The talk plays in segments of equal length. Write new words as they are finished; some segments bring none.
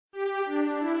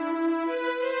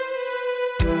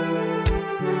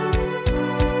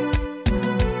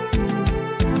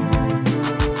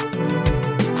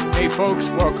folks,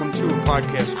 welcome to a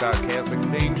podcast about Catholic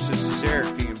things. This is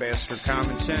Eric, the Ambassador of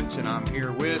Common Sense, and I'm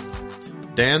here with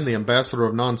Dan, the Ambassador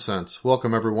of Nonsense.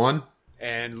 Welcome, everyone.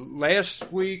 And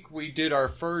last week we did our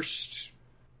first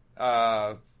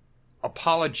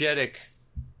apologetic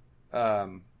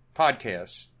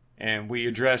podcast, and we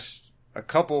addressed a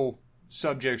couple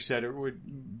subjects that it would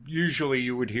usually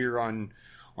you would hear on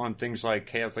things like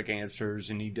Catholic Answers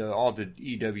and all the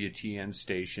EWTN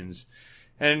stations.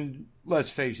 And let's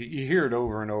face it, you hear it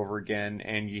over and over again,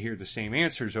 and you hear the same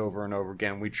answers over and over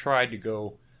again. We tried to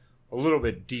go a little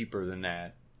bit deeper than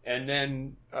that. And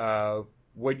then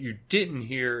what you didn't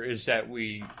hear is that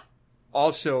we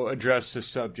also addressed the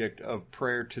subject of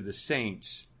prayer to the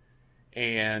saints.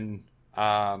 And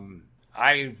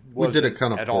I wasn't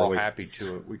at all happy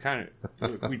to it. We kind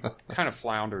of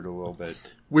floundered a little bit.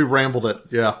 We rambled it,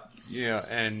 yeah. Yeah,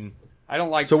 and I don't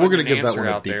like so we're going to give that answer one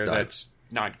a out deep there dive. that's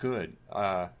not good.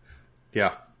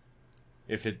 Yeah.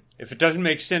 If it doesn't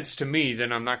make sense to me,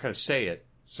 then I'm not going to say it.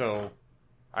 So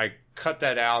I cut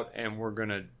that out, and we're going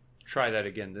to try that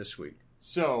again this week.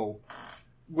 So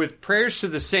with prayers to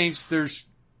the saints, there's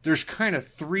kind of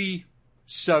three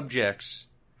subjects.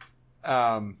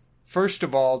 First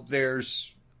of all,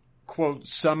 there's, quote,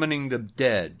 summoning the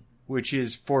dead, which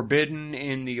is forbidden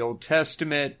in the Old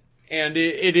Testament, and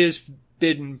it is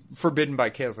forbidden by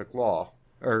Catholic law.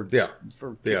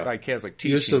 By Catholic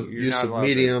teaching. Use of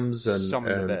mediums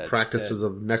and practices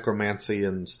of necromancy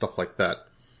and stuff like that.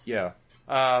 Yeah.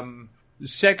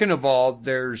 Second of all,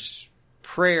 there's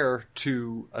prayer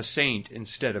to a saint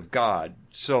instead of God.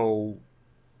 So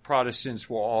Protestants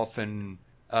will often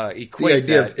equate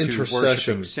the idea that of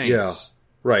intercession. To saints. Yeah,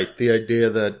 right. The idea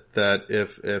that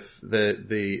if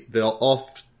the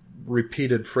oft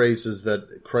repeated phrase is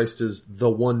that Christ is the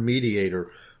one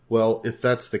mediator. Well, if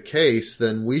that's the case,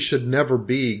 then we should never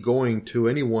be going to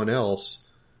anyone else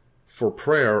for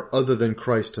prayer other than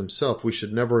Christ himself. We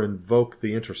should never invoke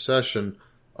the intercession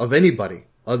of anybody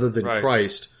other than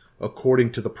Christ,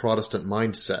 according to the Protestant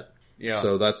mindset. Yeah.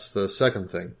 So that's the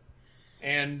second thing.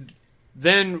 And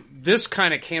then this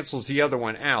kind of cancels the other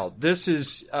one out. This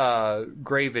is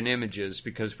graven images,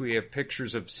 because we have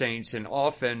pictures of saints, and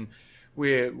often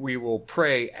we will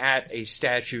pray at a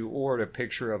statue or at a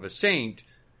picture of a saint.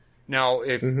 Now,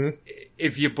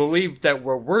 if you believe that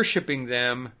we're worshiping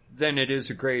them, then it is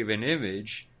a graven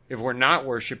image. If we're not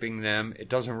worshiping them, it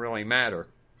doesn't really matter,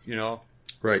 you know?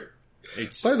 Right.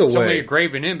 It's By the way, only a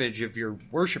graven image if you're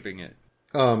worshiping it.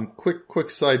 Quick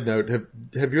side note.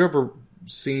 Have you ever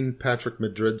seen Patrick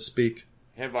Madrid speak?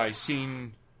 Have I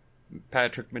seen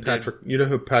Patrick Madrid? You know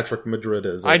who Patrick Madrid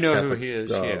is? I know Catholic, who he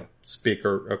is, yeah.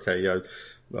 Speaker. Okay, yeah.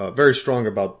 Very strong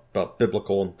about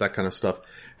biblical and that kind of stuff.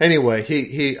 Anyway,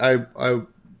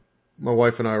 my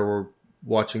wife and I were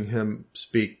watching him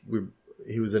speak.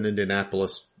 He was in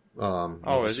Indianapolis.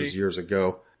 This was years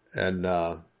ago, and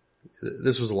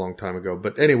this was a long time ago.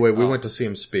 But anyway, we went to see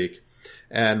him speak,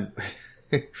 and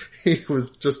he was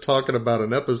just talking about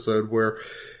an episode where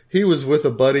he was with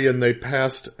a buddy, and they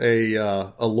passed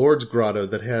a Lourdes grotto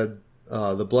that had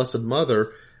the Blessed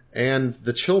Mother and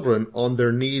the children on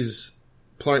their knees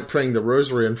praying the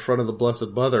rosary in front of the Blessed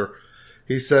Mother.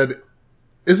 He said,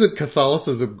 "Isn't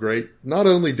Catholicism great? Not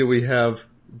only do we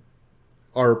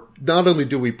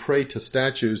pray to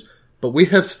statues, but we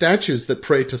have statues that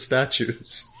pray to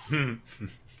statues."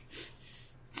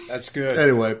 That's good.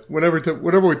 Anyway,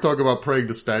 whenever we talk about praying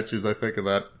to statues, I think of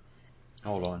that.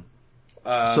 Hold on.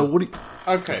 So what do you...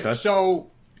 Okay, so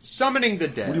summoning the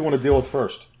dead. What do you want to deal with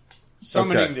first?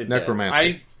 Summoning the dead.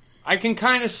 Necromancy. I can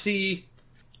kind of see...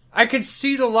 I could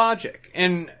see the logic.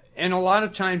 And a lot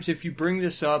of times if you bring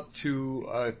this up to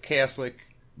a Catholic,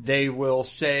 they will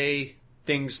say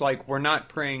things like, we're not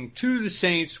praying to the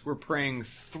saints, we're praying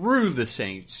through the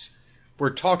saints.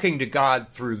 We're talking to God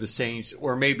through the saints,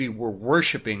 or maybe we're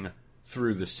worshiping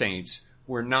through the saints.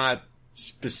 We're not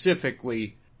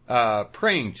specifically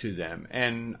praying to them.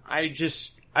 And I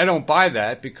don't buy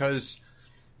that, because,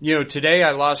 you know, today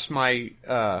I lost my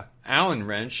Allen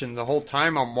wrench, and the whole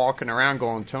time I'm walking around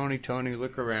going, Tony,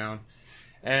 look around.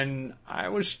 And I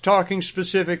was talking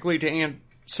specifically to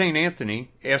St.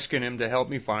 Anthony, asking him to help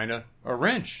me find a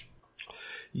wrench.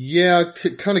 Yeah,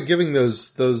 kind of giving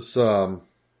those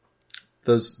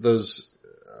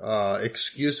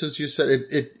excuses you said,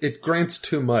 it grants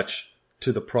too much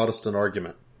to the Protestant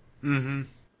argument.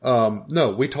 Mm-hmm.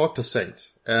 No, we talk to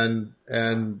saints, and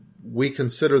we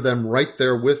consider them right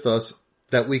there with us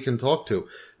that we can talk to.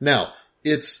 Now,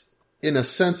 in a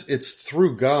sense, it's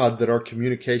through God that our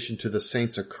communication to the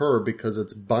saints occur, because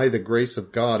it's by the grace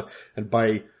of God and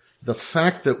by the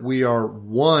fact that we are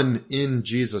one in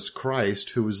Jesus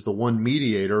Christ, who is the one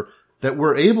mediator that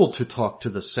we're able to talk to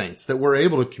the saints, that we're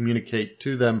able to communicate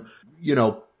to them,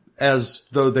 as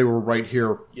though they were right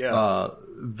here,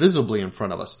 visibly in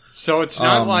front of us. So it's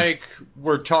not like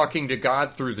we're talking to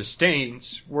God through the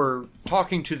saints. We're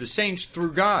talking to the saints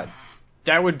through God.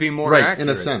 That would be more accurate. Right, in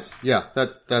a sense. Yeah,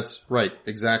 that's right.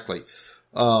 Exactly.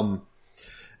 And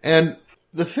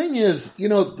the thing is,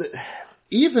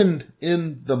 even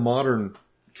in the modern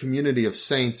community of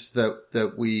saints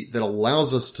that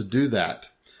allows us to do that,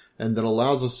 and that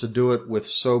allows us to do it with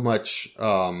so much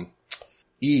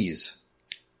ease,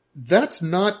 that's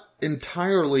not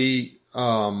entirely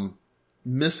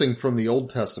missing from the Old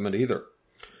Testament either.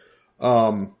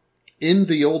 In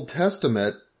the Old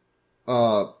Testament,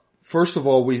 first of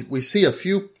all, we see a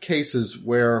few cases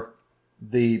where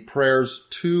the prayers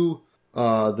to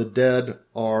the dead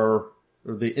or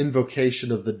the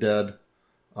invocation of the dead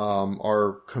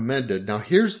are commended. Now,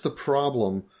 here's the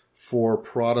problem for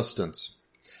Protestants.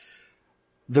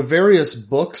 The various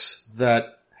books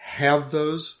that have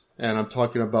those, and I'm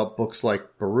talking about books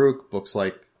like Baruch, books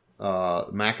like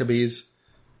Maccabees.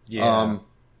 Yeah.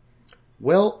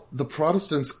 Well, the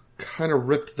Protestants kind of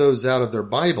ripped those out of their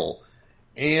Bible.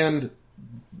 And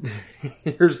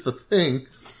here's the thing.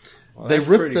 They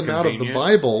ripped them out of the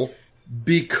Bible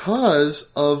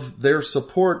because of their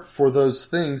support for those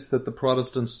things that the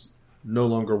Protestants no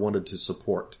longer wanted to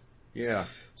support. Yeah.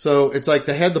 So it's like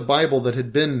they had the Bible that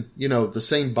had been, the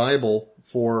same Bible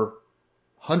for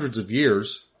hundreds of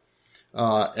years,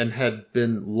 and had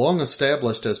been long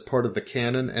established as part of the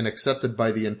canon and accepted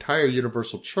by the entire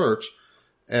Universal Church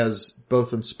as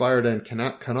both inspired and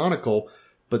canonical,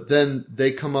 but then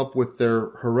they come up with their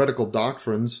heretical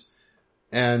doctrines,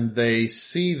 and they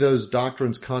see those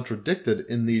doctrines contradicted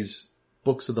in these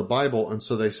books of the Bible, and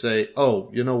so they say, oh,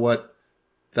 you know what?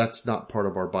 That's not part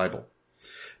of our Bible.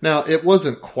 Now, it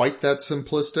wasn't quite that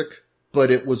simplistic,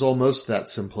 but it was almost that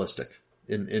simplistic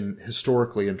in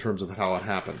historically in terms of how it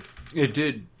happened. It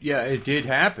did. Yeah, it did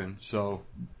happen. So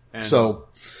the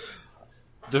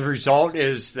result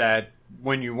is that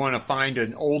when you want to find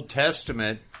an Old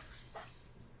Testament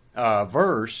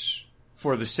verse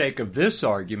for the sake of this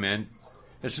argument,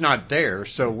 it's not there.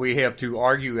 So we have to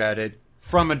argue at it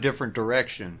from a different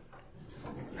direction.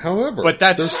 However, but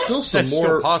there's still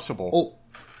still possible.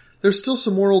 There's still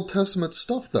some more Old Testament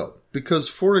stuff, though, because,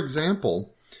 for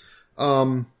example,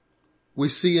 we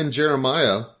see in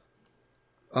Jeremiah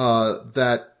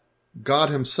that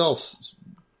God himself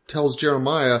tells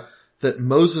Jeremiah that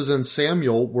Moses and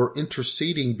Samuel were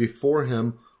interceding before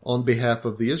him on behalf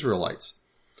of the Israelites.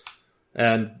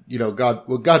 And,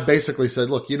 God basically said,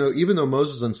 look, even though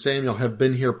Moses and Samuel have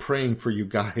been here praying for you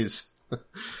guys,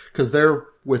 because they're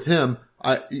with him,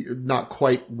 not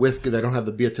quite with, they don't have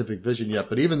the beatific vision yet,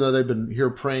 but even though they've been here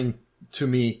praying to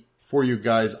me for you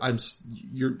guys,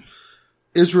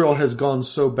 Israel has gone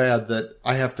so bad that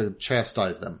I have to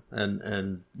chastise them,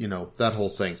 and that whole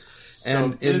thing.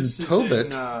 And so in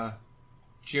Tobit,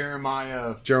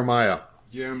 Jeremiah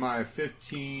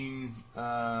 15,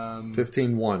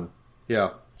 15:1, yeah.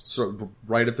 So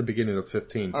right at the beginning of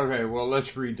 15. Okay, well,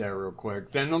 let's read that real quick.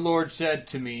 Then the Lord said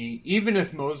to me, even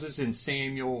if Moses and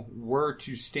Samuel were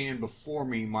to stand before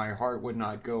me, my heart would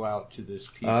not go out to this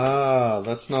people.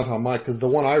 That's not how because the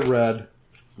one I read,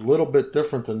 a little bit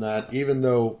different than that, even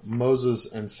though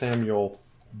Moses and Samuel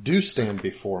do stand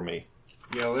before me.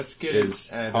 Yeah, let's get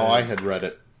how I had read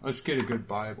it. Let's get a good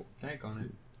Bible. Take on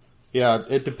it. Yeah,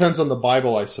 it depends on the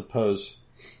Bible, I suppose.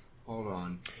 Hold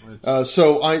on.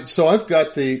 So I've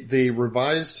got the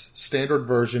Revised Standard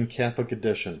Version Catholic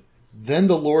Edition. Then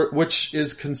the Lord, which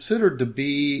is considered to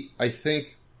be, I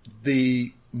think,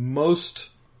 the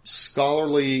most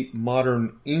scholarly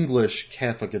modern English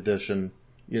Catholic edition.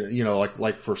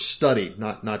 Like for study,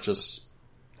 not just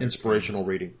inspirational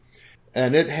reading.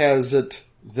 And it has it.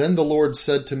 Then the Lord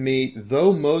said to me,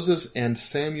 though Moses and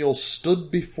Samuel stood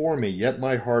before me, yet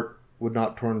my heart would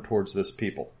not turn towards this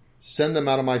people. Send them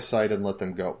out of my sight and let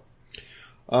them go.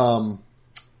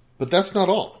 But that's not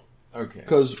all. Okay.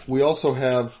 Because we also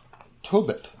have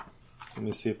Tobit. Let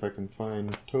me see if I can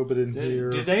find Tobit in here.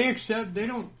 Did they accept? They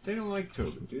don't like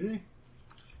Tobit, do they?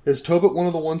 Is Tobit one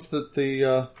of the ones that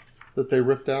they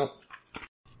ripped out?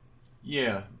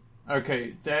 Yeah.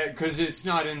 Okay. Because it's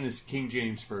not in this King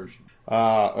James version.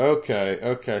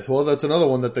 Okay. Well, that's another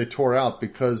one that they tore out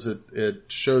because it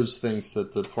shows things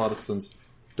that the Protestants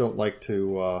don't like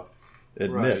to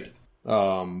admit.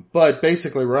 Right. But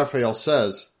basically, Raphael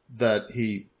says that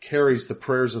he carries the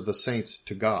prayers of the saints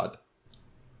to God.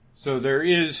 So there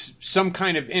is some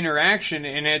kind of interaction,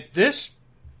 and at this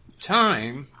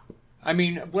time, I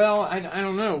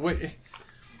don't know.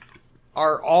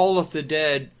 Are all of the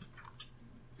dead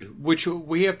which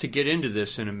we have to get into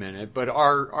this in a minute, but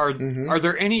are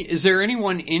there is there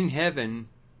anyone in heaven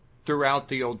throughout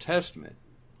the Old Testament?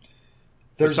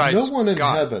 There's no one in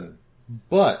heaven,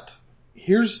 but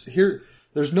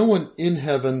there's no one in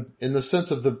heaven in the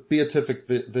sense of the beatific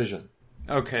vision.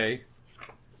 Okay.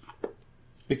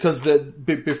 Because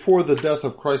before the death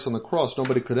of Christ on the cross,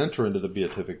 nobody could enter into the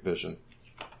beatific vision.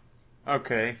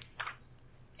 Okay.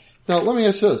 Now, let me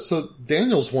ask you this. So,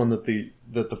 Daniel's one that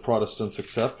the Protestants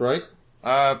accept, right?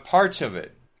 Parts of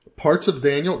it. Parts of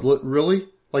Daniel? Really?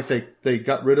 Like they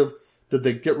got rid of... Did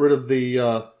they get rid of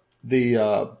the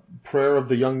prayer of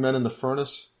the young men in the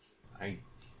furnace?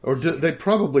 Or they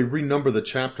probably renumber the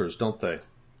chapters, don't they?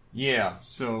 Yeah.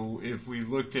 So if we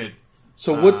looked at...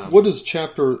 So what is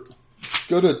chapter...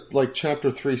 Go to like chapter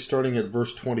 3 starting at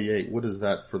verse 28. What is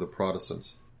that for the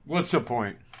Protestants? What's the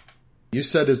point? You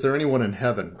said, is there anyone in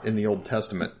heaven in the Old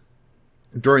Testament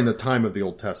during the time of the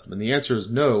Old Testament? The answer is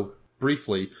no.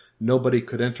 Briefly, nobody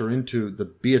could enter into the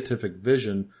beatific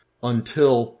vision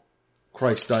until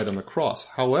Christ died on the cross.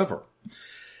 However,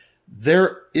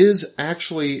 there is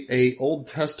actually a Old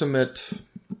Testament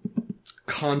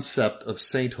concept of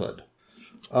sainthood.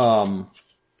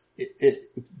 It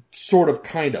sort of,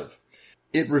 kind of.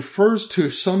 It refers to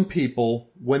some people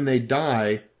when they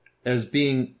die as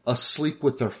being asleep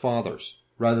with their fathers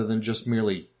rather than just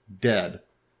merely dead.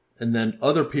 And then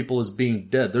other people as being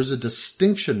dead. There's a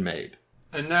distinction made.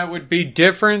 And that would be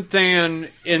different than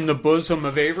in the bosom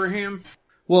of Abraham?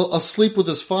 Well, asleep with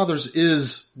his fathers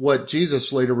is what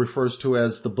Jesus later refers to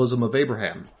as the bosom of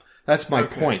Abraham. That's my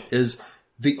point, is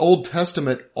the Old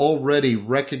Testament already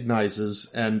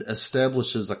recognizes and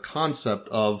establishes a concept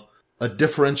of a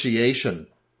differentiation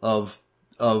of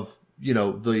the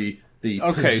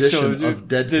position of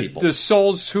dead people. The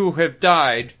souls who have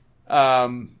died,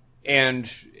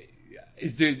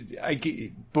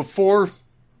 before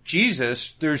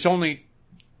Jesus, there's only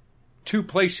two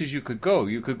places you could go.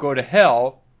 You could go to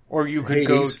hell, or you could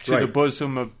go to the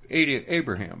bosom of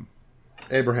Abraham.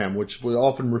 Abraham, which we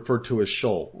often refer to as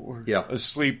Sheol. Yeah.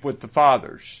 Asleep with the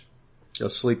fathers.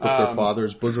 Asleep with their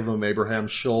fathers, bosom of Abraham,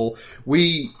 Sheol.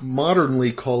 We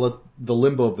modernly call it the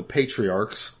limbo of the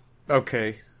patriarchs.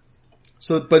 Okay.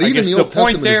 So, but even the Old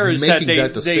Testament is making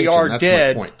that distinction. They are That's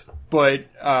dead, my point. But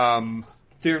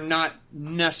they're not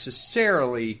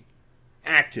necessarily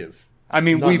active. I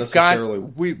mean,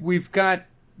 we've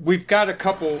got a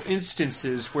couple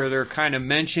instances where they're kind of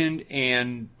mentioned,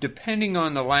 and depending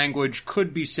on the language,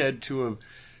 could be said to have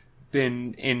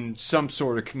been in some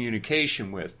sort of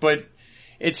communication with. But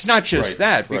it's not just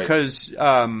that, because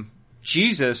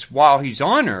Jesus, while he's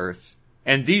on earth,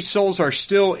 and these souls are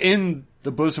still in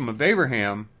the bosom of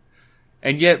Abraham,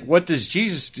 and yet what does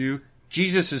Jesus do?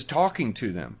 Jesus is talking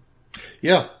to them.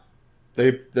 Yeah.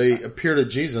 They appear to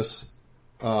Jesus,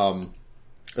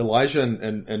 Elijah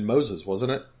and Moses,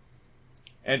 wasn't it?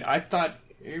 And I thought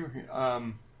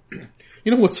Abraham...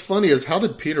 You know what's funny is, how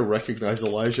did Peter recognize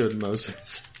Elijah and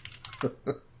Moses?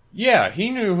 Yeah,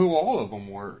 he knew who all of them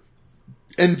were.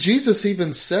 And Jesus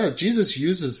even says, Jesus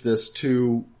uses this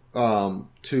to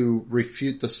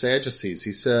refute the Sadducees.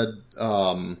 He said,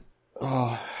 I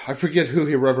forget who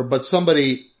he referred, but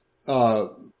somebody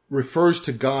refers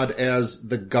to God as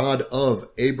the God of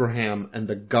Abraham and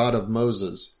the God of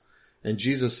Moses. And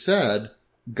Jesus said,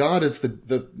 God is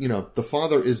the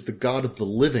Father is the God of the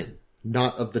living,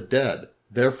 not of the dead.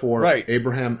 Therefore,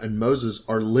 Abraham and Moses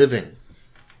are living.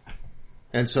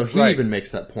 And so he even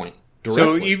makes that point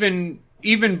directly. So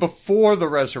even before the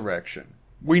resurrection,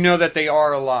 we know that they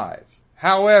are alive.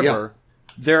 However,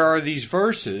 there are these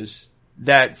verses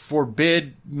that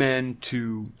forbid men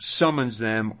to summons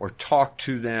them or talk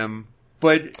to them.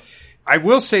 But I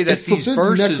will say that these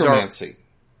verses necromancy. Are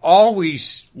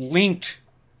always linked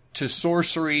to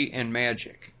sorcery and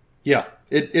magic. Yeah.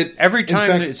 Every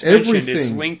time that it's mentioned,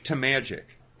 it's linked to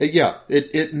magic.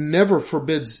 It never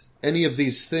forbids any of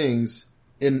these things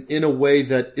in a way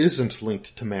that isn't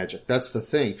linked to magic. That's the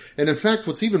thing. And in fact,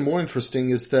 what's even more interesting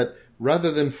is that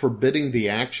rather than forbidding the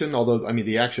action, although, I mean,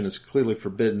 the action is clearly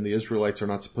forbidden, the Israelites are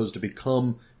not supposed to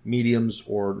become mediums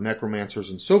or necromancers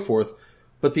and so forth,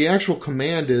 but the actual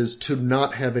command is to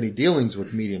not have any dealings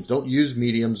with mediums. Don't use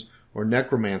mediums or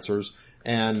necromancers,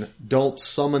 and don't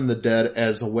summon the dead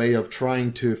as a way of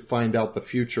trying to find out the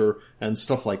future and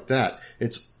stuff like that.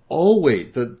 It's always,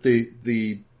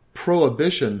 the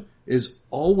prohibition is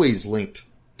always linked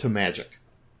to magic.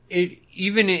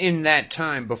 Even in that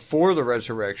time before the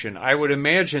resurrection, I would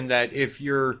imagine that if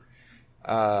you're,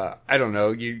 I don't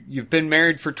know, you've been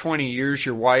married for 20 years,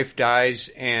 your wife dies,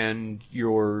 and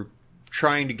your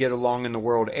trying to get along in the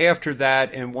world after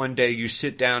that, and one day you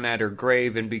sit down at her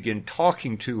grave and begin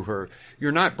talking to her,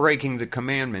 you're not breaking the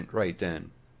commandment right then.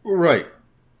 Right.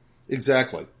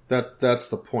 Exactly. That's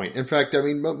the point. In fact, I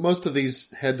mean, most of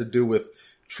these had to do with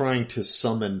trying to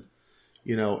summon,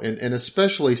 and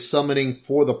especially summoning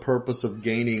for the purpose of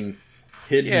gaining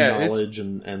hidden knowledge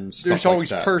and stuff like that. There's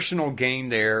always personal gain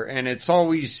there, and it's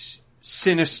always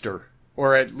sinister,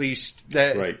 or at least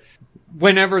that. Right.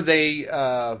 Whenever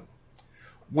the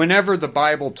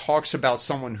Bible talks about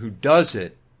someone who does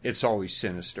it, it's always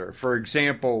sinister. For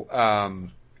example,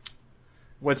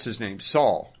 what's his name?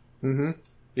 Saul. Mm-hmm.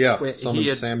 Yeah, summoned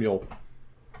Samuel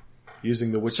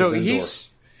using the Witch of Endor.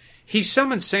 He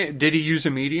summoned Samuel. Did he use a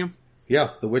medium? Yeah,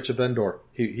 the Witch of Endor.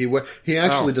 He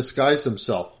actually disguised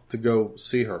himself to go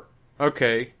see her.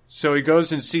 Okay, so he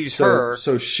goes and sees her.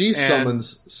 So she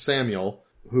summons Samuel,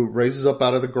 who raises up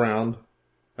out of the ground.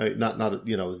 Not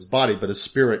his body, but his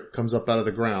spirit comes up out of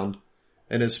the ground.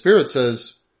 And his spirit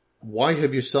says, "Why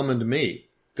have you summoned me?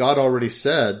 God already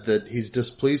said that he's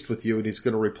displeased with you and he's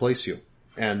going to replace you.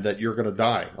 And that you're going to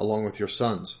die along with your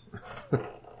sons."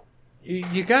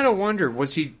 You got to wonder,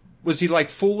 was he like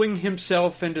fooling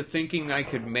himself into thinking I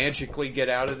could magically get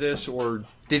out of this, or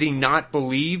did he not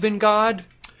believe in God?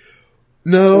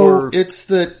 No, it's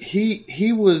that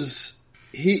he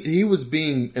was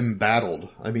being embattled.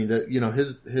 I mean, that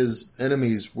his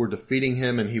enemies were defeating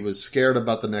him, and he was scared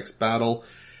about the next battle,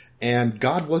 and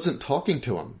God wasn't talking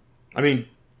to him. I mean,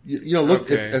 look,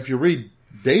 if you read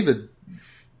David.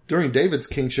 During David's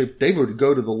kingship, David would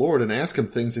go to the Lord and ask him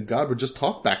things, and God would just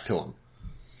talk back to him.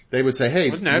 They would say, "Hey,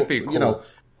 wouldn't that be cool?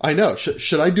 I know.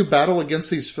 Should I do battle against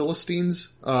these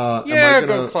Philistines? Am I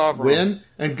going to win?"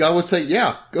 And God would say,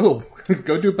 "Yeah, go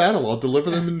do battle. I'll deliver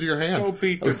them into your hand. Go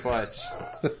beat their butts."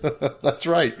 That's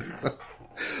right.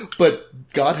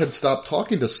 But God had stopped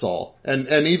talking to Saul,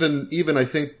 and even I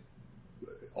think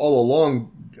all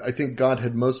along, I think God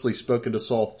had mostly spoken to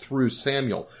Saul through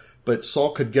Samuel. But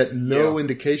Saul could get no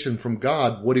indication from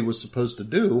God what he was supposed to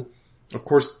do. Of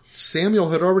course,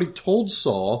 Samuel had already told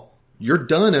Saul, "You're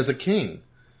done as a king."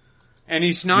 And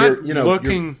he's not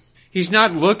looking. He's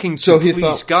not looking to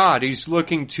please God. He's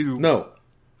looking to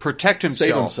protect himself,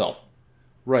 save himself.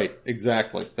 Right?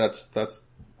 Exactly. That's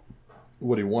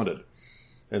what he wanted.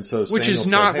 And so, which is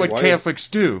not what Catholics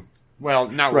do. Well,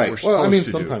 not what we're supposed to do. Well, I mean,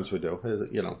 sometimes we do,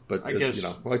 but, I guess,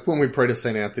 like when we pray to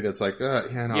St. Anthony, it's like, I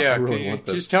really want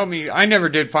this. Just tell me, I never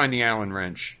did find the Allen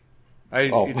wrench.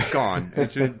 It's gone.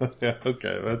 Yeah,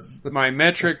 okay. My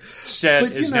metric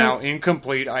set is now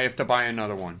incomplete. I have to buy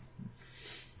another one.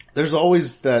 There's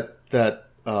always that,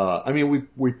 I mean,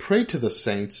 we pray to the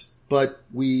saints, but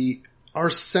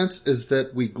our sense is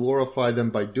that we glorify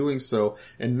them by doing so,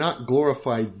 and not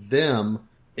glorify them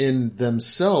in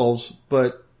themselves,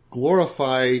 but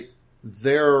glorify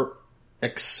their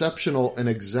exceptional and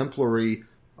exemplary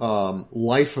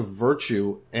life of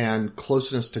virtue and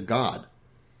closeness to God.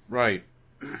 Right.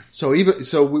 So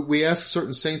we ask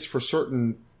certain saints for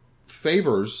certain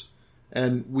favors,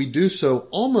 and we do so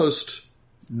almost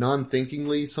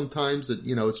non-thinkingly sometimes. That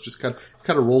it's just kind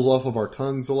of rolls off of our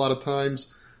tongues a lot of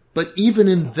times. But even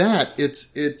in that,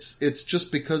 it's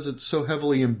just because it's so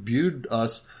heavily imbued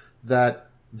us that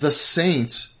the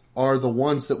saints are the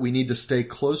ones that we need to stay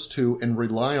close to and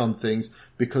rely on things,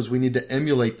 because we need to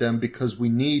emulate them, because we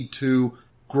need to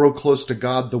grow close to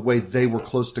God the way they were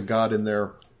close to God in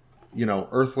their,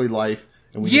 earthly life.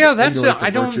 And we need to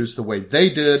emulate the virtues the way they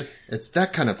did. It's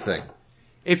that kind of thing.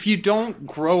 If you don't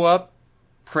grow up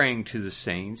praying to the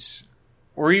saints,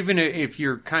 or even if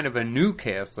you're kind of a new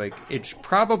Catholic, it's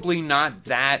probably not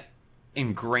that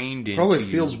ingrained in you. Probably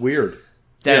feels weird.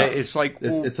 That it's like,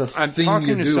 it's a I'm thing talking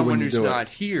you to do someone when you who's do not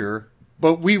here,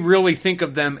 but we really think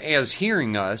of them as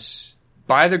hearing us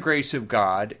by the grace of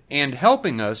God and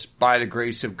helping us by the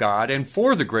grace of God and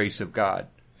for the grace of God.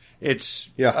 It's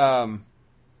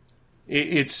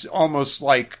it's almost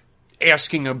like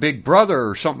asking a big brother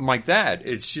or something like that.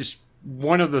 It's just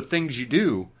one of the things you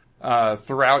do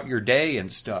throughout your day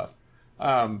and stuff.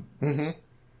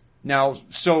 Now,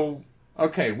 so...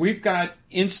 Okay, we've got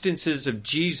instances of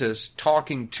Jesus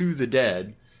talking to the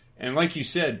dead. And like you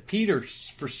said, Peter,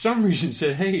 for some reason,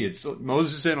 said, "Hey, it's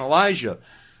Moses and Elijah."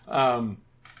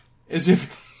 As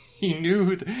if he knew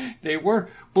who they were.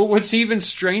 But what's even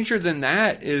stranger than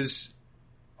that is,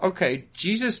 okay,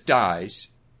 Jesus dies.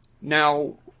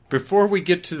 Now, before we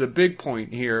get to the big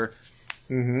point here,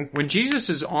 when Jesus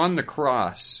is on the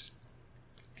cross,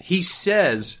 he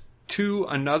says to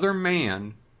another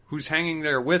man who's hanging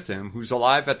there with him, who's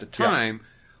alive at the time,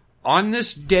 "On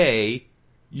this day,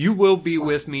 you will be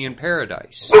with me in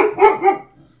paradise."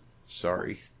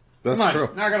 Sorry. That's true.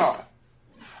 Knock it off.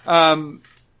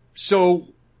 So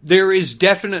there is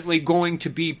definitely going to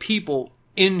be people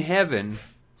in heaven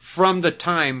from the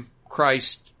time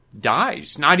Christ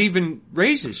dies, not even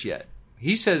raises yet.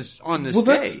 He says on this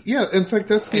day. Yeah, in fact,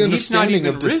 that's the understanding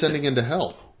of descending into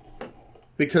hell.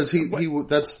 Because he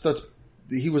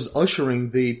was ushering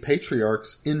the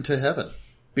patriarchs into heaven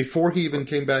before he even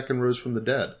came back and rose from the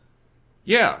dead.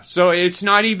 Yeah, so it's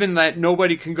not even that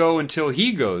nobody can go until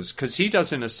he goes, because he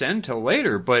doesn't ascend till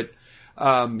later, but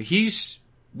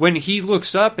when he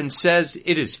looks up and says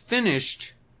it is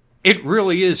finished, it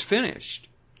really is finished.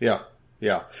 Yeah.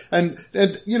 Yeah. And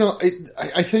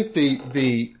I think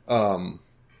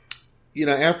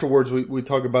afterwards we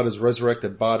talk about his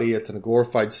resurrected body. It's in a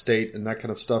glorified state and that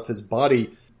kind of stuff. His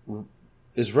body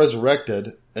is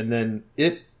resurrected, and then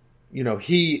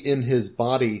he in his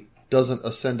body doesn't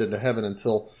ascend into heaven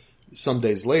until some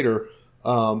days later.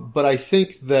 But I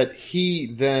think that he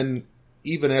then,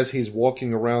 even as he's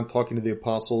walking around talking to the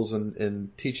apostles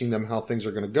and teaching them how things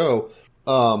are going to go,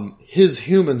 his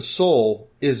human soul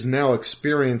is now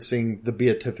experiencing the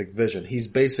beatific vision. He's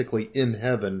basically in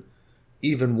heaven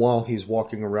even while he's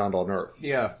walking around on earth.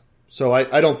 Yeah. So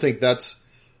I don't think that's,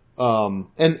 and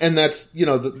that's,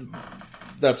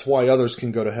 that's why others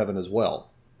can go to heaven as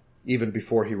well, even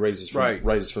before he rises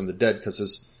from the dead,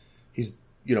 because he's,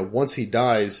 once he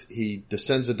dies, he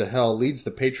descends into hell, leads the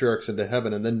patriarchs into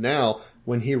heaven, and then now,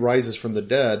 when he rises from the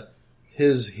dead,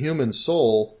 his human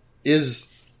soul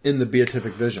is in the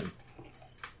beatific vision.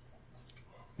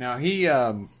 Now he's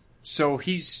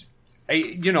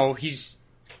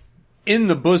in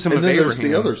the bosom of Abraham. There's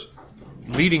the others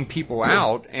leading people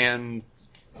out, and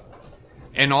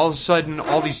all of a sudden,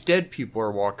 all these dead people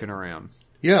are walking around.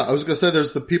 Yeah, I was going to say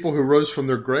there's the people who rose from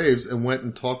their graves and went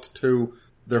and talked to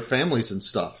their families and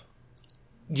stuff.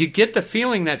 You get the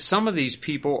feeling that some of these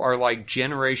people are like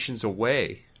generations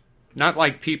away. Not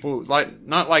like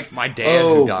not like my dad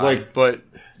who died, but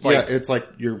it's like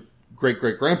your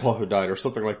great-great-grandpa who died or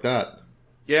something like that.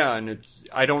 Yeah, and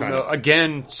I don't know.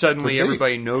 Again, suddenly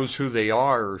everybody knows who they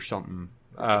are or something.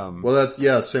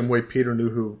 Same way Peter knew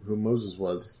who Moses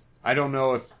was. I don't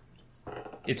know if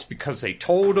it's because they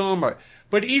told them,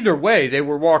 but either way, they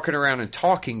were walking around and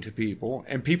talking to people,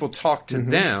 and people talked to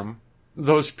them.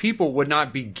 Those people would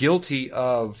not be guilty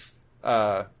of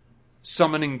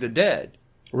summoning the dead.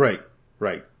 Right.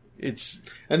 It's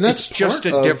just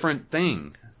a different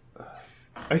thing.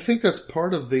 I think that's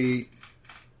part of the.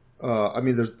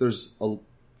 There's a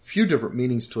few different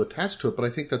meanings to attach to it, but I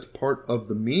think that's part of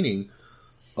the meaning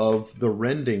of the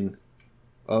rending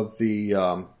of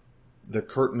the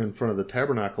curtain in front of the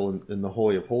tabernacle in the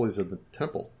Holy of Holies of the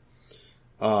temple.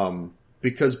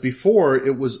 Because before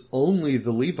it was only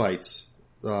the Levites,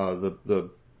 the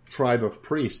tribe of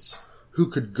priests, who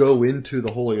could go into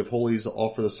the Holy of Holies,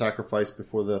 offer the sacrifice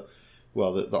before the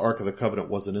Ark of the Covenant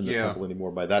wasn't in the temple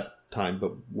anymore by that time,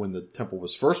 but when the temple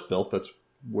was first built, that's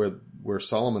where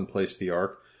Solomon placed the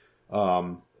Ark.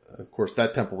 Of course,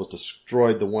 that temple was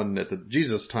destroyed. The one at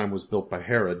Jesus' time was built by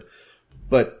Herod.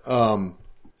 But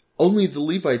only the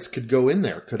Levites could go in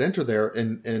there, could enter there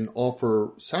and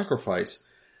offer sacrifice.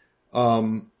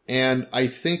 And I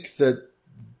think that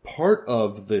part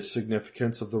of the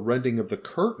significance of the rending of the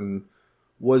curtain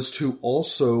was to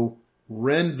also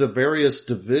rend the various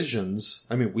divisions.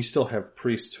 I mean, we still have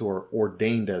priests who are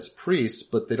ordained as priests,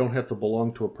 but they don't have to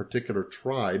belong to a particular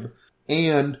tribe.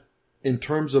 And in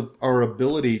terms of our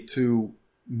ability to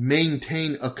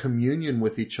maintain a communion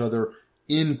with each other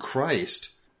in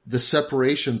Christ, the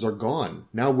separations are gone.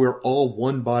 Now we're all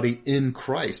one body in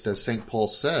Christ, as St. Paul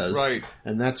says. Right.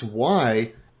 And that's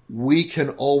why we can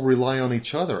all rely on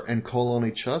each other and call on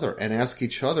each other and ask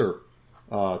each other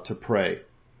to pray.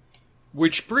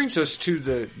 Which brings us to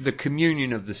the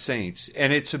communion of the saints.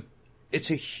 And it's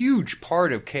a huge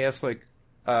part of Catholic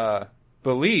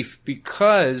belief,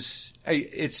 because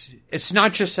it's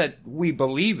not just that we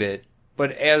believe it,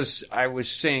 but as I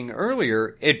was saying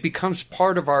earlier, it becomes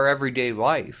part of our everyday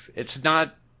life. It's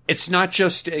not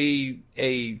just an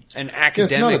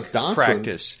academic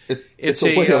practice. It's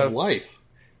a way of life.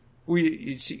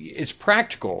 It's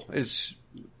practical.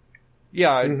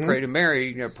 Pray to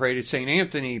Mary, pray to St.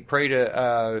 Anthony, pray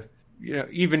to,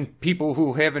 even people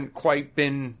who haven't quite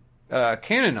been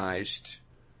canonized.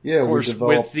 Yeah, we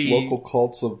develop local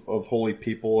cults of holy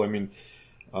people. I mean,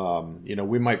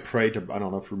 we might pray to, I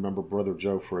don't know if you remember Brother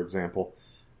Joe, for example.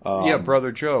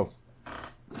 Brother Joe.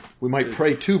 We might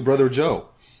pray to Brother Joe.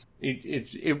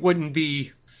 It wouldn't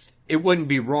be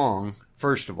wrong,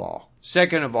 first of all.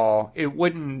 Second of all, it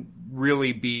wouldn't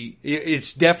really be,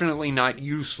 it's definitely not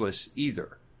useless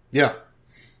either. Yeah.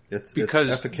 It's because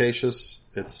efficacious.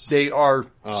 They are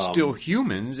still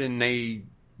humans, and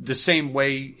the same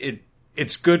way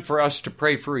it's good for us to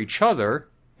pray for each other,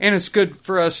 and it's good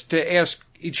for us to ask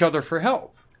each other for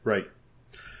help. Right.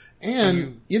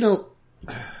 And,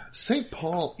 St.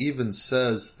 Paul even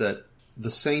says that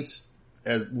the saints,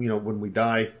 as when we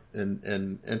die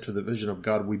and enter the vision of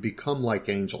God, we become like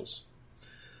angels.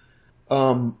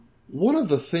 One of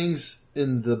the things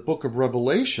in the book of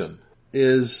Revelation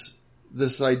is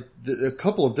a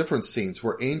couple of different scenes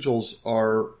where angels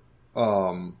are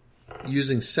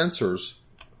using censers,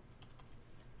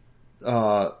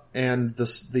 and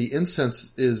the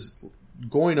incense is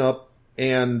going up,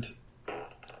 and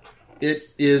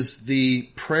it is the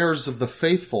prayers of the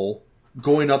faithful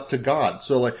going up to God.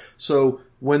 So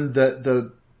when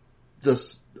the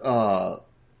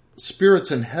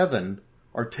spirits in heaven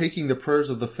are taking the prayers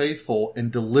of the faithful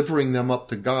and delivering them up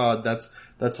to God,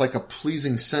 that's like a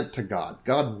pleasing scent to God.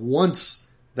 God wants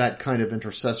that kind of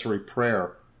intercessory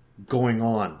prayer going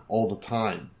on all the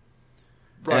time.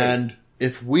 Right. And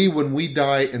if when we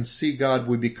die and see God,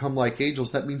 we become like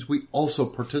angels, that means we also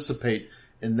participate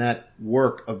in that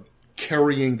work of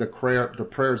carrying the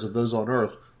prayers of those on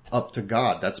earth up to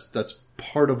God. That's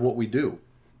part of what we do.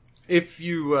 If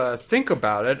you think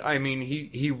about it, I mean,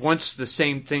 he wants the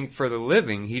same thing for the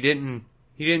living. He didn't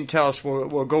tell us,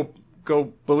 well,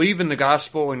 go believe in the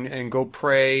gospel and go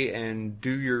pray and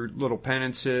do your little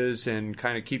penances and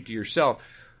kind of keep to yourself.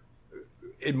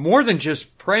 More than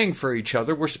just praying for each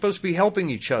other, we're supposed to be helping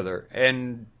each other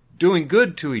and doing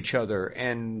good to each other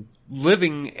and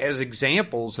living as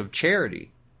examples of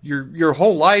charity. Your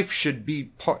whole life should be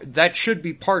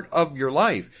part of your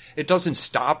life. It doesn't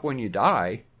stop when you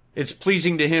die. It's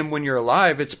pleasing to him when you're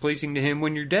alive. It's pleasing to him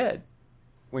when you're dead.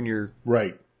 When you're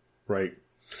right.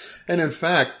 And in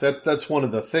fact, that's one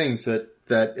of the things that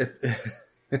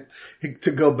if,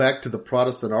 to go back to the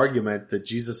Protestant argument that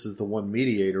Jesus is the one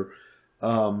mediator,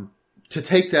 to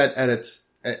take that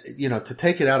to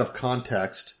take it out of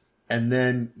context and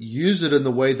then use it in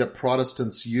the way that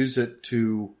Protestants use it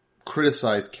to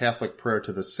criticize Catholic prayer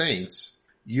to the saints,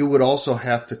 you would also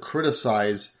have to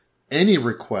criticize any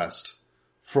request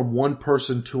from one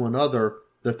person to another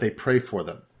that they pray for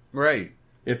them. Right.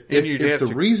 If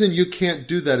the reason you can't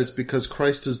do that is because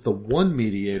Christ is the one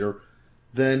mediator,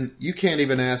 then you can't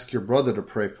even ask your brother to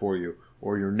pray for you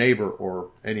or your neighbor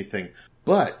or anything.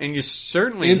 And you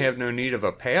certainly have no need of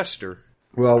a pastor.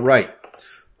 Well, right.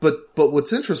 But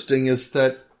what's interesting is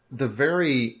that the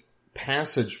very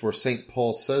passage where St.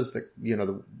 Paul says that,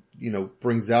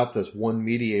 brings out this one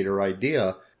mediator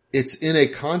idea, it's in a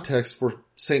context where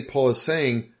St. Paul is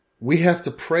saying we have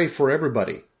to pray for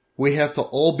everybody. We have to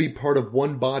all be part of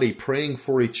one body praying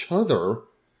for each other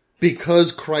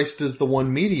because Christ is the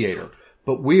one mediator.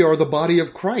 But we are the body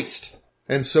of Christ.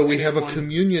 And so we have a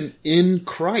communion in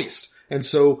Christ. And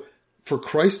so for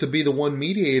Christ to be the one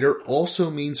mediator also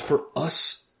means for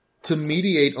us to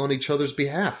mediate on each other's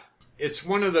behalf. It's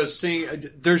one of those things,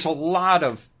 there's a lot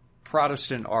of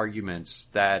Protestant arguments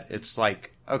that it's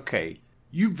like, okay,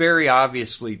 you very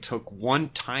obviously took one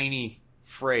tiny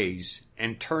phrase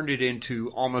and turned it into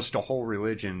almost a whole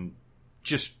religion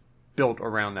just built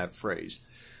around that phrase.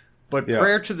 But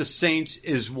prayer to the saints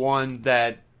is one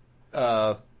that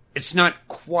it's not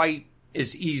quite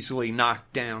as easily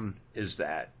knocked down as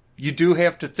that. You do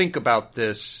have to think about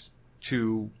this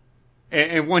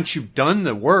and once you've done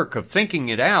the work of thinking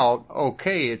it out,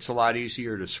 okay, it's a lot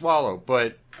easier to swallow.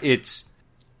 But it's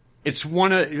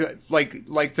one of,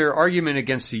 like their argument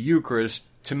against the Eucharist,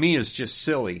 to me, is just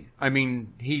silly. I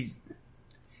mean, he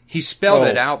spelled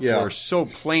it out for us so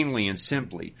plainly and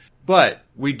simply. But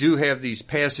we do have these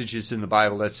passages in the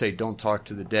Bible that say, don't talk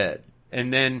to the dead.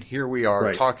 And then here we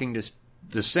are talking to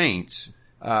the saints.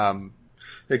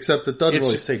 Except it doesn't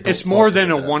really say don't it's more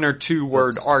than a one or two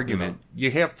word argument.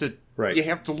 You have to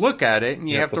look at it and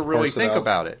you have to really think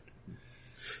about it.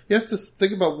 You have to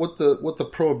think about what the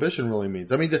prohibition really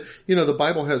means. I mean, the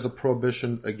Bible has a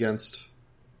prohibition against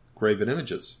graven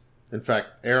images. In fact,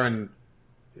 Aaron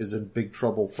is in big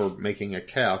trouble for making a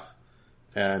calf,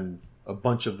 and a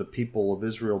bunch of the people of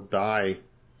Israel die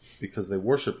because they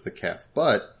worship the calf.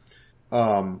 But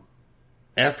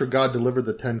after God delivered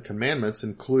the 10 Commandments,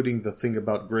 including the thing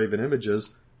about graven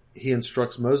images, he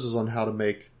instructs Moses on how to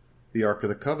make the Ark of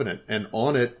the Covenant. And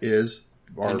on it two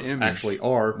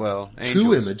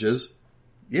images.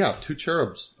 Yeah, two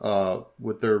cherubs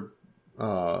with their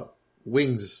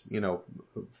wings,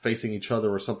 facing each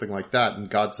other or something like that. And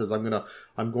God says,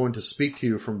 I'm going to speak to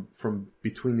you from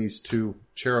between these two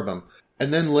cherubim.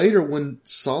 And then later when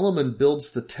Solomon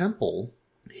builds the temple,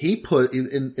 he put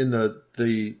in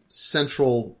the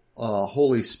central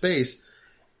holy space,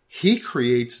 he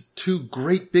creates 2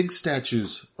 great big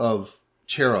statues of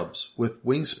cherubs with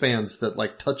wingspans that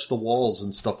like touch the walls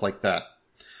and stuff like that.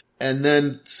 And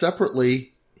then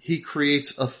separately, he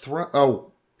creates a throne.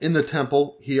 Oh, in the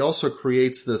temple, he also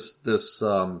creates this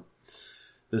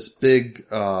big,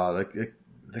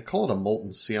 they call it a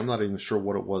molten sea. I'm not even sure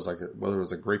what it was, like whether it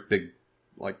was a great big,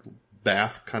 like,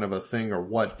 bath kind of a thing or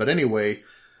what. But anyway,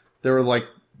 there are like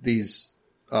these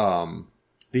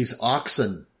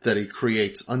oxen that he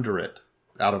creates under it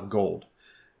out of gold.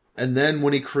 And then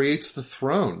when he creates the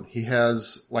throne, he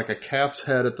has like a calf's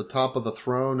head at the top of the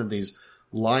throne and these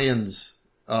lions,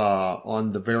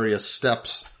 on the various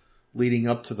steps leading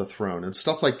up to the throne and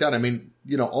stuff like that. I mean,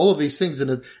 you know, all of these things.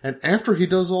 And after he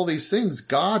does all these things,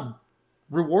 God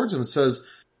rewards him and says,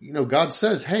 you know, God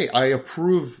says, hey, I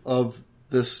approve of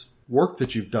this work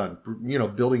that you've done, you know,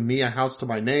 building me a house to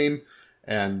my name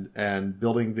and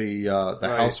building the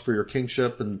right. house for your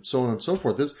kingship and so on and so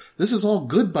forth. This is all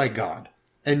good by God.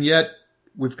 And yet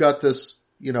we've got this,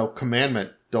 you know,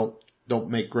 commandment, don't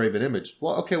make graven image.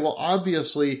 Well, okay. Well,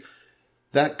 obviously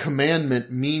that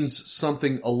commandment means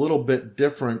something a little bit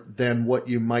different than what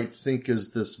you might think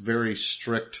is this very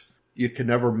strict, you can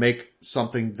never make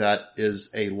something that is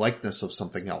a likeness of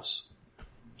something else.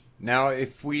 Now,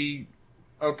 if we,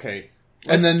 okay.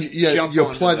 And then you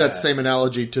apply that same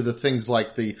analogy to the things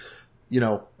like the, you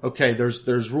know, okay,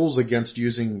 there's rules against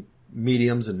using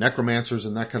mediums and necromancers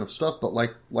and that kind of stuff. But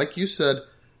like you said,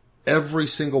 every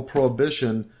single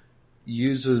prohibition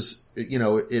uses, you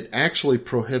know, it actually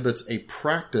prohibits a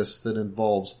practice that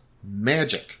involves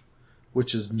magic,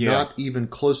 which is not even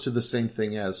close to the same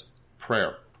thing as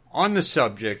prayer. On the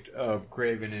subject of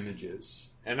graven images,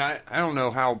 and I don't know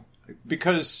how,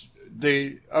 because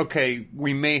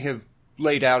we may have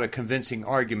laid out a convincing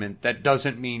argument. That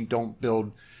doesn't mean don't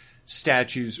build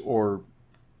statues or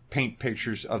paint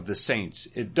pictures of the saints.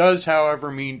 It does,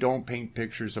 however, mean don't paint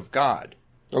pictures of God.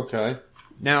 Okay.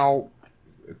 Now,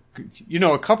 you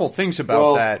know, a couple things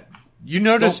about that. You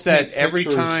notice that every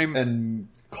time... And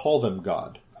call them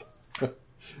God.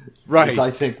 Right. I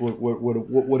think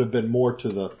would have been more to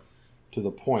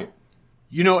the point.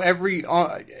 You know, every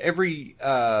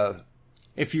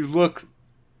if you look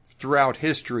throughout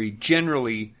history,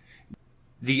 generally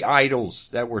the idols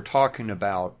that we're talking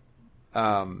about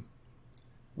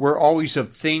were always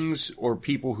of things or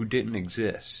people who didn't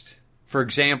exist. For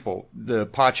example, the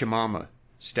Pachamama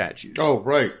statues. Oh,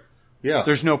 right. Yeah.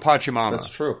 There's no Pachamama. That's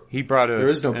true. He brought there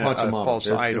is no Pachamama. A false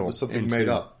idol. It was something made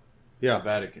up. Yeah. The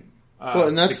Vatican. Well,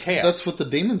 and that's what the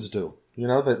demons do. You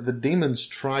know, the demons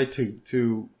try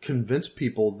to convince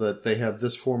people that they have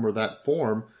this form or that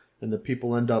form, and the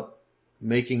people end up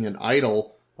making an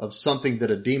idol of something that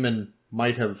a demon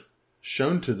might have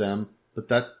shown to them, but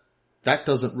that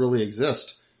doesn't really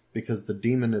exist because the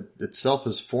demon itself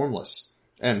is formless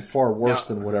and far worse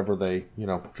than whatever they, you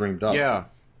know, dreamed up. Yeah.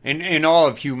 And all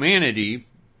of humanity,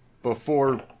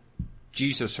 before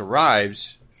Jesus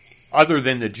arrives, other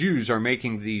than the Jews, are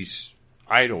making these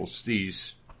idols,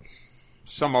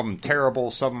 some of them terrible,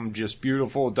 some of them just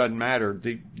beautiful, it doesn't matter,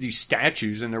 these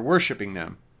statues, and they're worshiping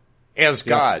them as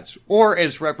gods, or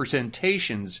as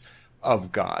representations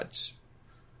of gods.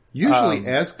 Usually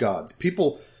as gods.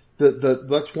 People,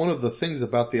 that's one of the things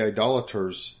about the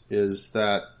idolaters, is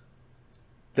that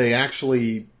they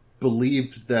actually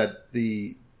believed that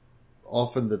the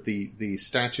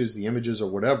statues, the images or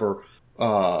whatever,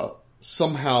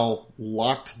 somehow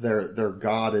locked their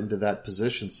god into that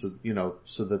position, so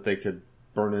that they could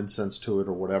burn incense to it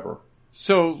or whatever.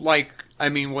 So,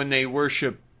 when they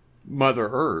worship Mother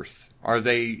Earth,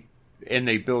 and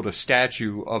they build a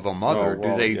statue of a mother,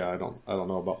 do they? Yeah, I don't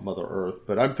know about Mother Earth,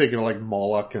 but I'm thinking of like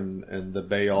Moloch and the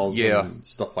Baals and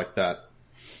stuff like that.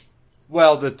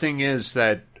 Well, the thing is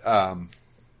that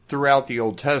throughout the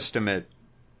Old Testament,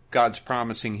 God's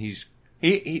promising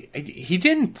He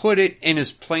didn't put it in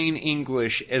as plain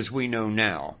English as we know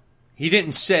now. He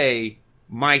didn't say,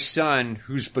 my son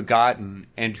who's begotten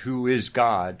and who is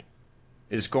God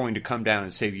is going to come down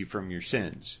and save you from your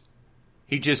sins.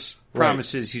 He just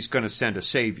promises he's going to send a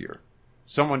savior.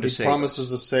 Someone to save us. He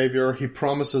promises a savior. He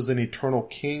promises an eternal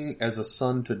king as a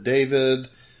son to David.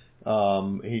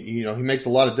 He makes a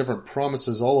lot of different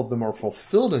promises. All of them are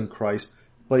fulfilled in Christ,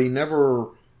 but he never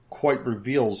quite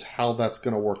reveals how that's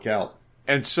going to work out.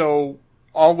 And so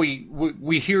all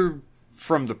we hear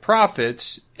from the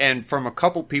prophets and from a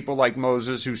couple people like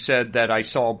Moses who said that I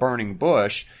saw a burning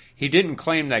bush. He didn't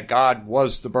claim that God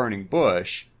was the burning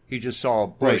bush. He just saw a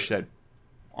bush that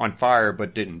on fire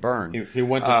but didn't burn. He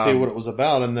went to see what it was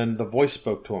about, and then the voice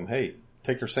spoke to him, hey,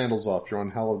 take your sandals off. You're on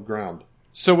hallowed ground.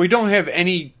 So we don't have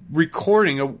any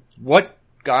recording of what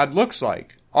God looks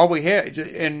like. All we had,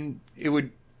 and it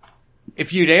would,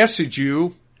 if you'd asked a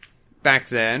Jew back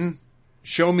then,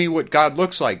 show me what God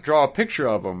looks like, draw a picture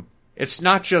of him. It's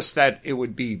not just that it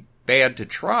would be bad to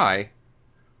try,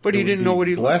 but he didn't know what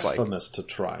he looked like. Blasphemous to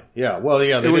try. Yeah, well,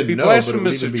 yeah, they it would didn't be know,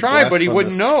 blasphemous but it would to try, but he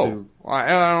wouldn't know. I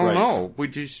don't know. We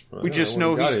just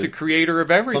know he's the creator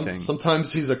of everything.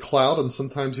 Sometimes he's a cloud, and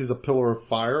sometimes he's a pillar of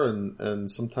fire,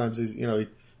 and sometimes he's,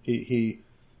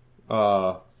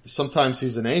 sometimes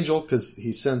he's an angel because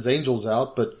he sends angels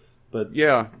out, but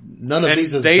yeah, none of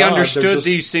these is they God. Understood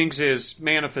these things as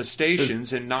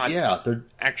manifestations and not they're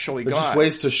actually they're God. Just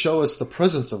ways to show us the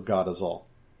presence of God is all.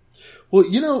 Well,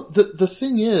 the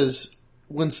thing is,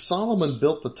 when Solomon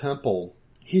built the temple,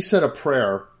 he said a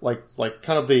prayer, like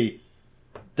kind of the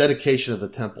dedication of the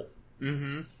temple.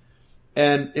 Mm-hmm.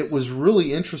 And it was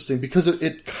really interesting because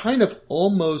it kind of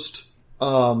almost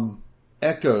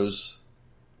echoes,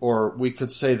 or we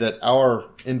could say that our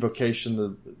invocations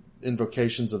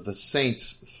of the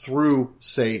saints through,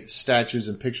 say, statues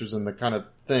and pictures and the kind of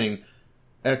thing,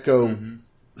 echo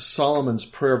Solomon's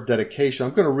prayer of dedication.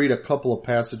 I'm going to read a couple of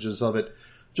passages of it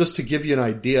just to give you an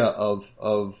idea of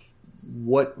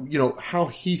what, how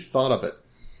he thought of it.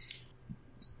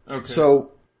 Okay.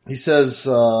 So he says,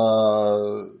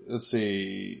 let's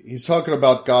see, he's talking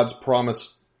about God's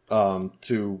promise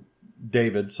to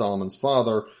David, Solomon's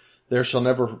father. There shall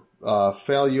never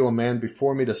fail you a man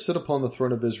before me to sit upon the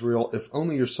throne of Israel, if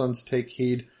only your sons take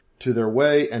heed to their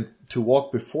way and to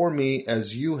walk before me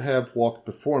as you have walked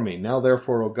before me. Now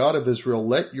therefore, O God of Israel,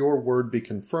 let your word be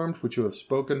confirmed, which you have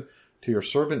spoken to your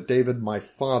servant David, my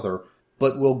father.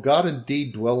 But will God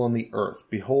indeed dwell on the earth?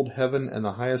 Behold, heaven and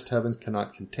the highest heavens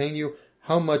cannot contain you.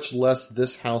 How much less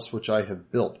this house which I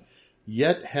have built?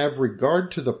 Yet have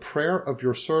regard to the prayer of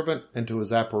your servant and to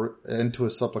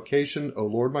his supplication, O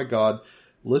Lord my God,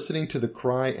 listening to the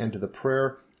cry and to the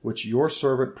prayer which your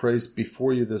servant prays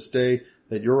before you this day,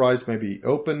 that your eyes may be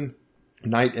open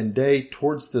night and day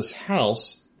towards this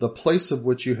house, the place of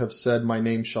which you have said, my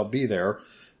name shall be there,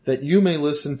 that you may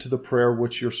listen to the prayer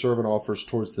which your servant offers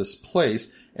towards this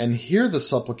place, and hear the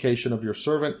supplication of your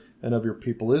servant and of your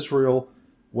people Israel,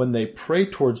 when they pray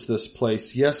towards this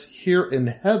place, yes, here in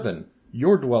heaven,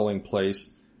 your dwelling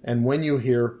place, and when you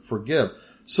hear, forgive.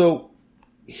 So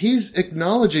he's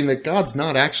acknowledging that God's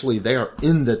not actually there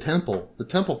in the temple. The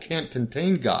temple can't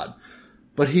contain God.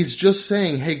 But he's just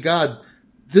saying, hey, God,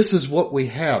 this is what we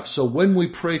have. So when we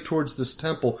pray towards this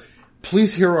temple,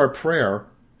 please hear our prayer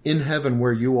in heaven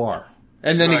where you are.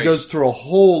 And then he goes through a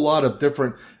whole lot of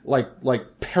different,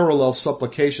 like parallel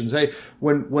supplications. Hey,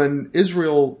 when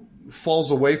Israel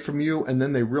falls away from you and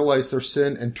then they realize their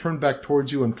sin and turn back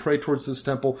towards you and pray towards this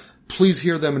temple, please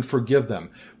hear them and forgive them.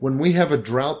 When we have a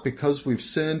drought because we've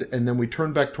sinned and then we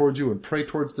turn back towards you and pray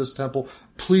towards this temple,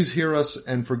 please hear us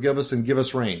and forgive us and give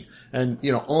us rain. And,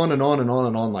 on and on and on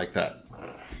and on like that.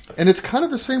 And it's kind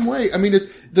of the same way. I mean,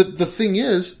 the thing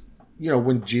is,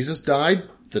 when Jesus died,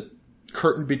 the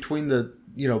curtain between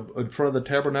in front of the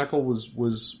tabernacle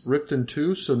was ripped in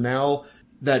two. So now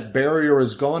that barrier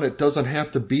is gone. It doesn't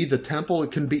have to be the temple.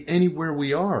 It can be anywhere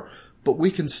we are. But we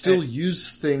can still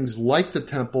use things like the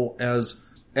temple as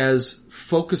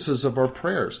focuses of our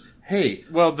prayers. Hey,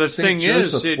 well, the Saint thing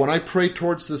Joseph, is, when I pray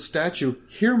towards this statue,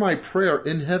 hear my prayer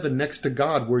in heaven next to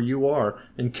God where you are,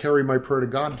 and carry my prayer to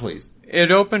God, please.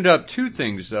 It opened up two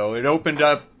things, though. It opened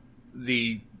up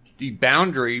the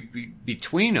boundary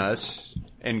between us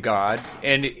and God,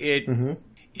 and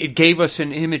it gave us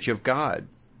an image of God.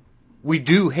 We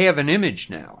do have an image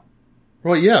now.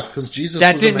 Well, yeah, because Jesus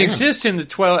that was didn't a man. exist in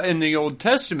the Old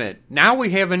Testament. Now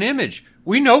we have an image.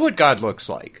 We know what God looks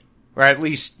like, or at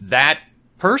least that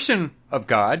person of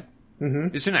God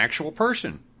is an actual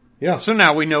person. Yeah. So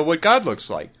now we know what God looks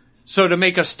like. So to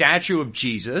make a statue of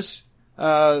Jesus,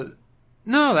 no,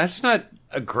 that's not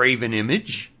a graven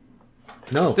image.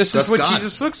 No, this is what God.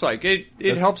 Jesus looks like.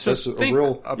 It helps us think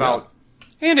about,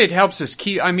 and it helps us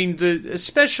keep. I mean,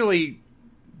 especially.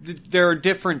 There are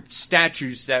different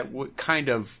statues that would kind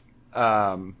of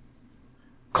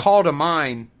call to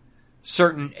mind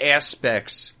certain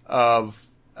aspects of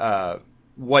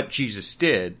what Jesus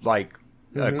did. Like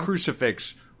a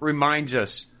crucifix reminds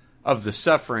us of the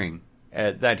suffering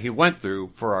that he went through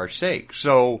for our sake.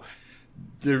 So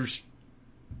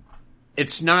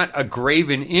it's not a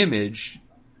graven image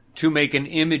to make an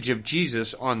image of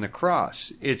Jesus on the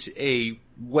cross. It's a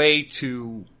way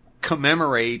to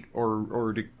commemorate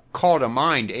or to call to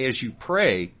mind as you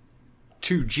pray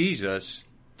to Jesus,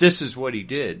 this is what he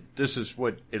did. This is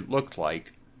what it looked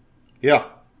like. Yeah.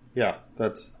 Yeah.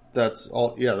 That's That's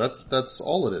all. Yeah, that's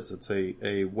all it is. It's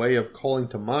a way of calling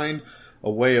to mind,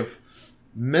 a way of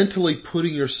mentally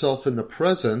putting yourself in the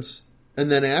presence,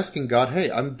 and then asking God,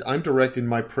 "Hey, I'm directing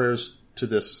my prayers to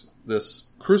this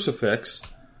crucifix.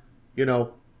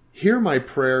 Hear my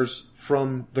prayers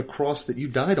from the cross that you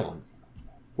died on."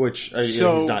 Which he's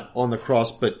not on the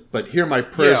cross, but hear my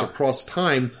prayers across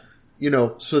time.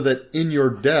 So that in your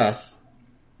death,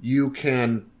 you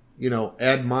can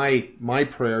add my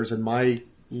prayers and my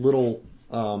little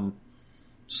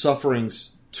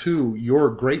sufferings to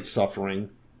your great suffering,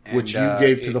 which you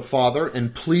gave to the Father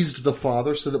and pleased the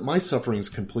Father, so that my sufferings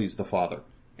can please the Father.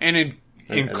 And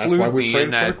that's why we pray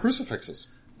in front of crucifixes.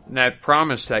 And that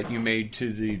promise that you made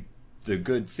to the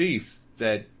good thief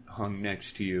that hung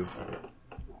next to you.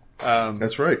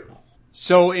 That's right.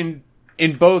 So in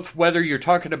both, whether you're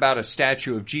talking about a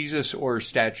statue of Jesus or a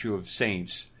statue of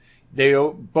saints, they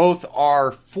both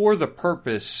are for the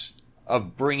purpose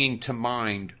of bringing to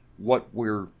mind what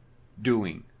we're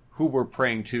doing, who we're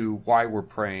praying to, why we're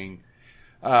praying.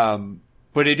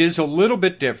 But it is a little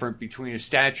bit different between a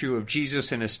statue of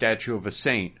Jesus and a statue of a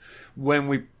saint. When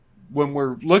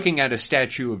we're looking at a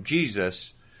statue of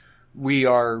Jesus, we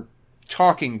are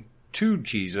talking to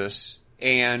Jesus,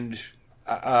 and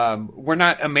we're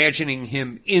not imagining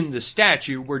him in the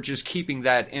statue. We're just keeping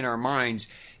that in our minds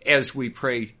as we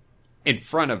pray in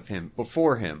front of him,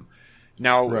 before him.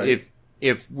 Now, right.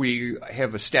 if we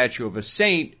have a statue of a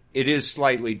saint, it is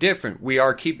slightly different. We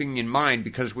are keeping in mind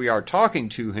because we are talking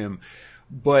to him,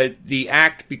 but the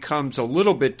act becomes a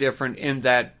little bit different in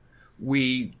that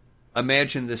we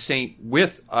imagine the saint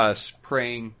with us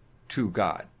praying to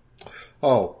God.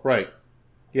 Oh, right.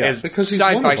 Yeah, because he's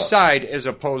side one by of us. Side, as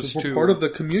opposed we're to part of the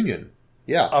communion.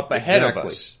 Yeah, up ahead of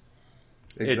us.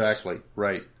 Exactly.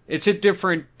 Right. It's a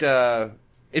different.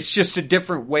 It's just a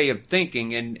different way of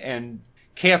thinking, and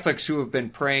Catholics who have been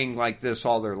praying like this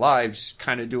all their lives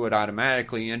kind of do it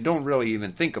automatically and don't really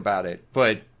even think about it.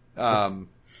 But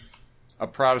a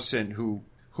Protestant who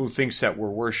thinks that we're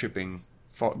worshiping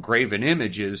graven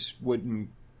images wouldn't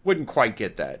quite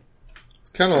get that. It's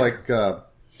kind of like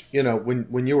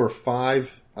when you were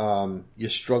 5. You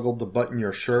struggled to button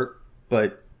your shirt,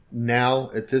 but now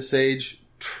at this age,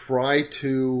 try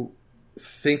to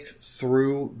think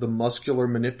through the muscular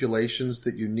manipulations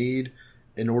that you need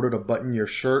in order to button your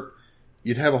shirt.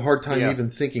 You'd have a hard time even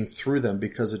thinking through them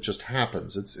because it just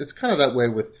happens. It's kind of that way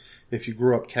with if you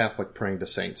grew up Catholic praying to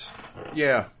saints.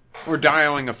 Yeah, or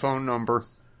dialing a phone number.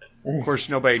 Of course,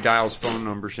 nobody dials phone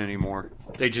numbers anymore.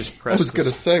 They just press. I was going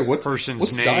to say, what's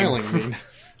name. Dialing mean?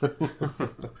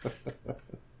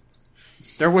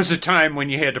 There was a time when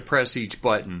you had to press each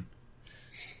button.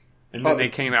 And then they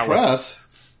came out with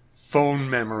phone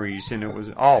memories, and it was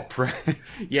all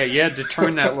yeah, you had to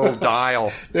turn that little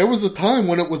dial. There was a time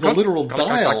when it was a literal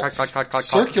dial.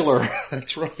 Circular.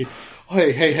 That's right.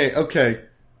 Hey, okay.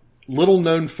 Little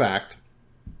known fact.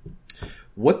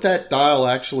 What that dial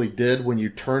actually did when you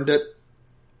turned it,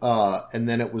 and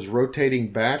then it was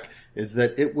rotating back, is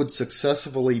that it would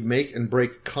successfully make and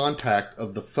break contact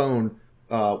of the phone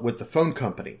with the phone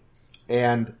company.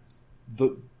 And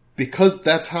because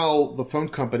that's how the phone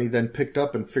company then picked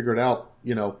up and figured out,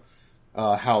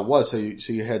 how it was. So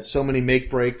you had so many make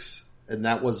breaks, and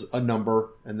that was a number,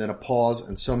 and then a pause,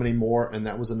 and so many more, and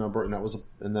that was a number,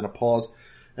 and then a pause.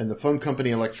 And the phone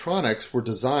company electronics were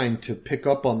designed to pick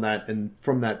up on that and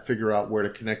from that figure out where to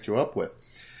connect you up with.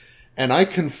 And I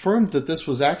confirmed that this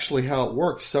was actually how it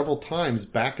worked several times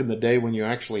back in the day when you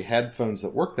actually had phones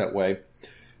that worked that way.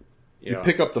 Yeah. You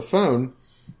pick up the phone,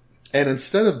 and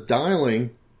instead of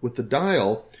dialing with the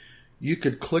dial, you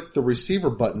could click the receiver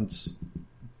buttons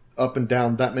up and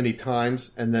down that many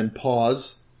times, and then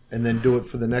pause, and then do it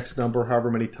for the next number however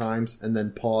many times, and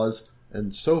then pause,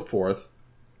 and so forth,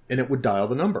 and it would dial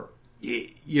the number.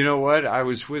 You know what? I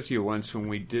was with you once when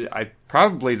we did,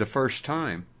 probably the first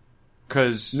time.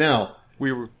 Because now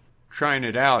we were trying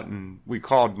it out, and we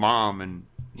called Mom, and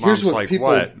Mom's like,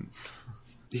 what?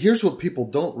 Here's what people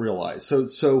don't realize.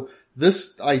 So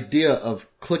this idea of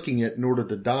clicking it in order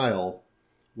to dial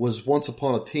was once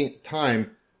upon a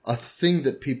time a thing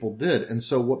that people did. And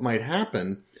so what might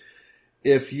happen,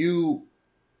 if you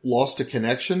lost a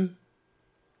connection,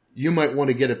 you might want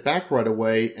to get it back right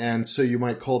away, and so you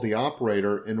might call the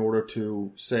operator in order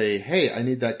to say, hey, I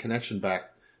need that connection back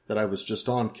that I was just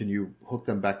on. Can you hook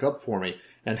them back up for me?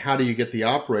 And how do you get the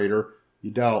operator?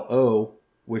 You dial O,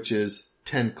 which is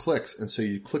 10 clicks. And so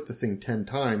you click the thing 10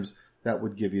 times. That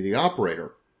would give you the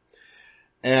operator.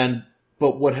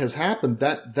 But what has happened,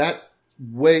 that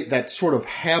sort of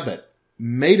habit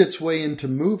made its way into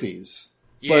movies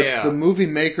But the movie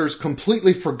makers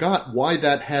completely forgot why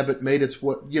that habit made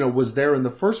was there in the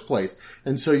first place.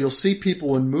 And so you'll see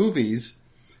people in movies,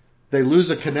 they lose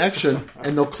a connection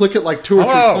and they'll click it like 2 or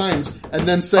 3 times and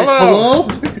then say, hello?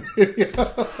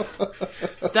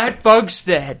 That bugs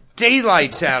the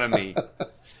daylights out of me.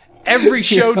 Every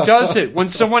show does it. When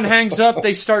someone hangs up,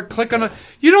 they start clicking on.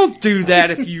 You don't do that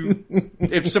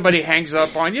if somebody hangs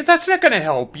up on you. That's not going to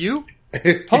help you.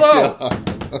 Hello.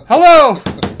 Hello.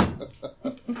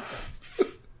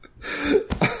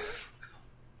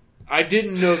 I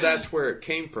didn't know that's where it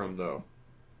came from, though.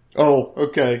 Oh,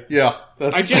 okay. Yeah.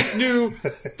 I just knew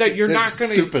that you're not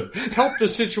going to help the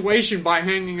situation by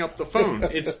hanging up the phone.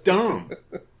 It's dumb.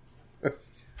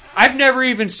 I've never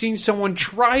even seen someone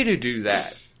try to do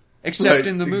that. Except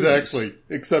in the movies. Exactly.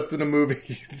 Except in the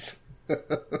movies.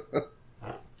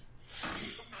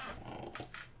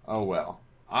 Oh, well.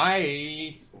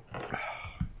 I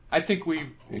think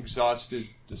we've exhausted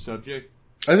the subject.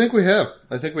 I think we have.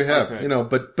 Okay.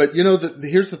 But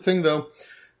here's the thing though.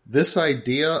 This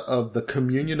idea of the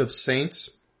communion of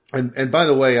saints, and by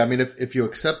the way, I mean, if you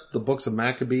accept the books of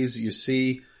Maccabees, you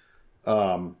see,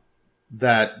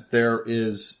 that there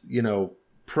is,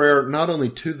 prayer not only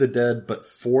to the dead, but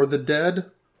for the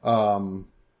dead. And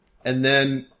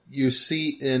then you see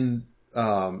in,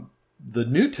 the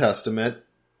New Testament,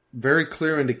 very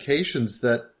clear indications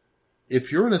that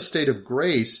if you're in a state of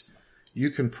grace,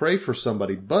 you can pray for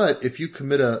somebody. But if you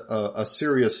commit a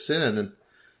serious sin, and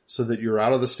so that you're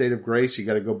out of the state of grace, you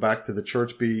got to go back to the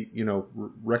church, be,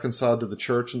 reconciled to the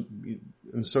church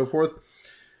and so forth.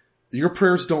 Your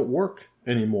prayers don't work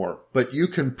anymore, but you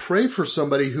can pray for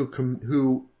somebody who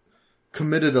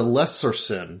committed a lesser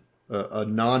sin, a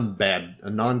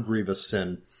non-grievous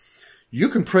sin. You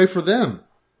can pray for them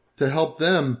to help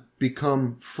them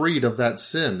become freed of that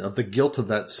sin, of the guilt of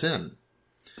that sin.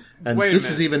 And this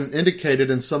is even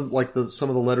indicated in some of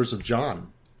the letters of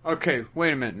John. Okay,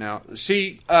 wait a minute now.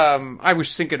 See, I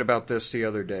was thinking about this the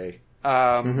other day.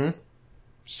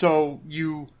 So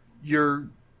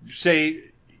say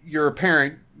you're a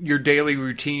parent, your daily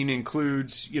routine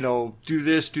includes, do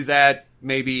this, do that,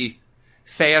 maybe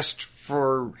fast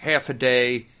for half a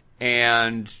day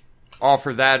and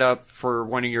offer that up for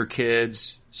one of your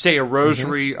kids. Say a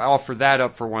rosary, offer that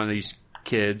up for one of these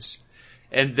kids.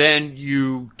 And then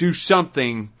you do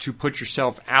something to put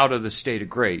yourself out of the state of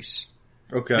grace.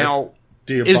 Okay. Now,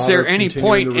 is there any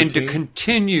point in to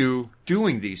continue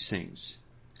doing these things?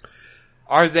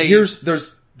 Are they there's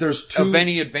of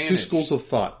any advantage? Two schools of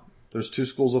thought. There's 2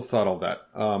 schools of thought on that.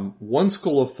 One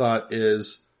school of thought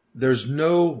is there's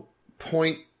no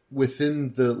point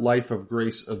within the life of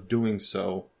grace of doing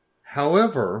so.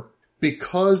 However,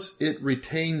 because it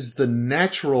retains the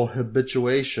natural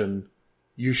habituation,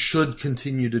 you should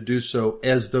continue to do so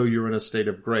as though you're in a state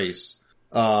of grace.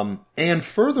 And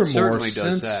furthermore,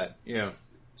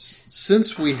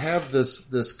 since we have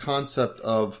this concept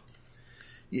of,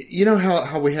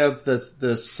 how we have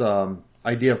this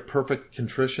idea of perfect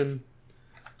contrition,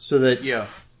 so that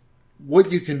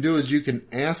what you can do is you can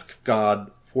ask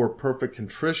God for perfect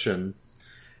contrition,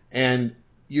 and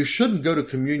you shouldn't go to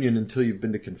communion until you've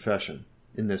been to confession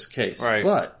in this case. Right.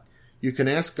 But you can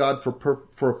ask God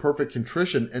for a perfect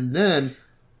contrition, and then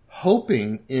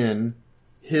hoping in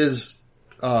His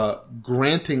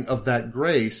granting of that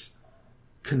grace,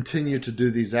 continue to do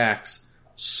these acts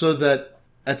so that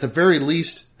at the very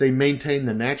least they maintain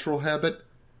the natural habit,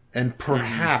 and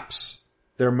perhaps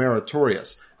they're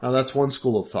meritorious. Now that's one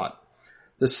school of thought.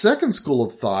 The second school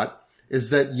of thought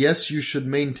is that yes, you should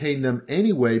maintain them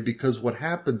anyway, because what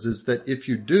happens is that if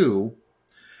you do,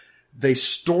 they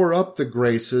store up the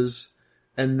graces,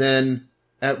 and then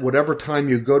at whatever time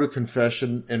you go to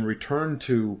confession and return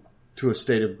to a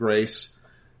state of grace,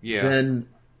 then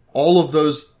all of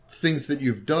those things that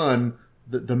you've done,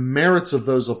 the merits of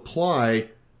those apply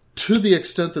to the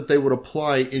extent that they would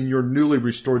apply in your newly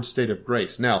restored state of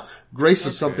grace. Now, grace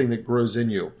is something that grows in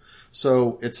you.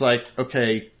 So it's like,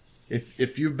 okay,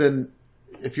 if you're in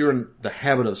the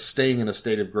habit of staying in a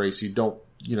state of grace, you don't,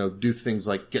 do things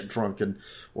like get drunk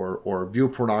or view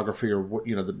pornography or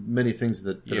the many things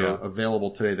that are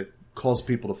available today that cause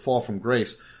people to fall from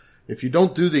grace. If you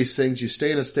don't do these things, you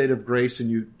stay in a state of grace and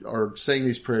you are saying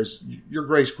these prayers, your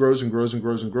grace grows and grows and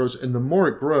grows and grows. And the more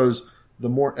it grows, the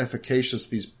more efficacious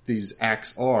these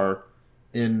acts are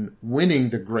in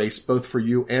winning the grace, both for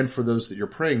you and for those that you're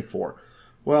praying for.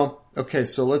 Well, okay,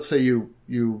 so let's say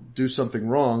you do something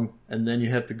wrong and then you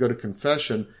have to go to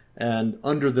confession, and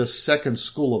under this second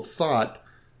school of thought,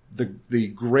 the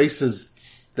graces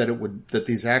that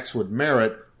these acts would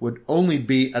merit would only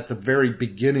be at the very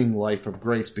beginning life of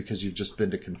grace because you've just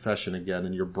been to confession again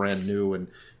and you're brand new and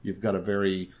you've got a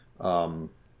very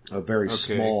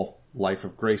small life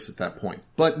of grace at that point.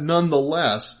 But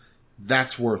nonetheless,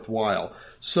 that's worthwhile.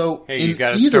 So you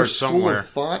gotta in either start school somewhere. of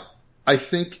thought, I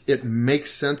think it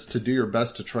makes sense to do your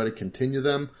best to try to continue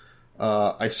them.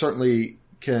 I certainly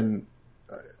can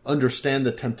understand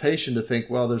the temptation to think,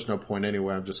 well, there's no point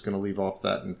anyway. I'm just going to leave off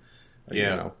that and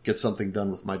get something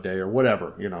done with my day or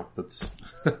whatever. That's.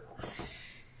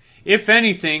 If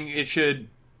anything, it should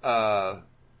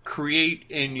create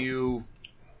in you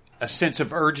a sense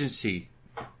of urgency.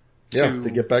 To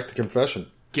get back to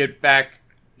confession. Get back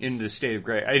into the state of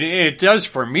grace. It does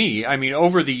for me. I mean,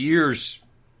 over the years,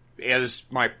 as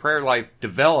my prayer life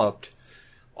developed,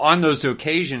 on those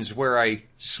occasions where I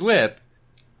slip,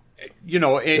 in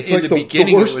the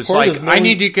beginning it was like, I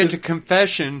need to get to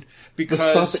confession because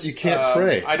the stuff that you can't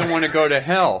pray. I don't want to go to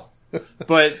hell.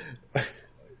 But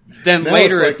then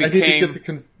later it became, I need to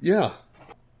get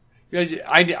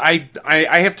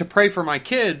I have to pray for my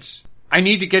kids. I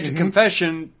need to get to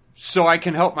confession so I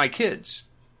can help my kids.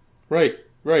 Right.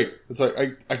 It's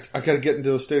like I got to get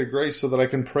into a state of grace so that I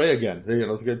can pray again.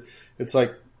 It's good. It's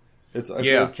like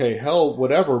okay, hell,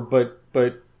 whatever. But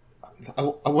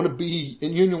I want to be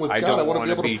in union with God. I want to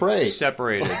be able to pray.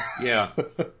 Separated. Yeah.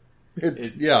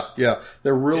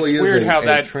 There really is weird how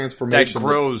a transformation that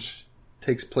grows.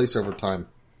 Takes place over time.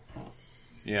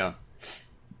 Yeah.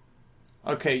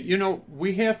 Okay,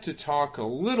 we have to talk a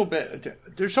little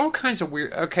bit. There's all kinds of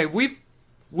weird. Okay, we've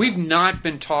not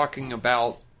been talking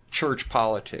about church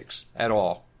politics at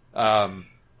all.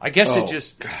 I guess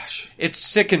it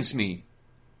sickens me.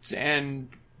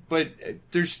 But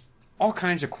there's all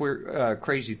kinds of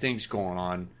crazy things going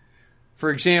on. For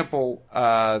example,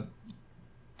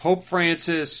 Pope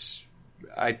Francis,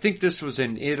 I think this was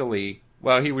in Italy.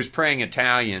 Well, he was praying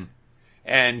Italian,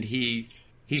 and he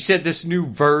said this new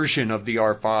version of the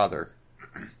Our Father,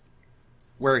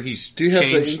 where he's Do you have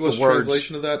changed the English words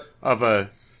translation of that? Of a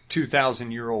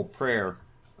 2,000-year-old prayer.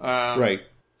 Right.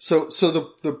 So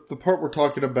the part we're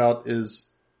talking about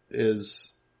is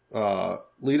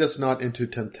lead us not into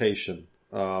temptation,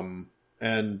 et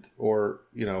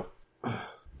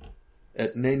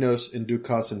ne nos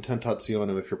inducas in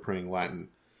tentationem if you're praying Latin.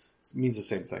 It means the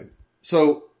same thing.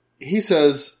 So he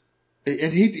says,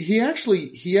 and he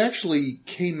actually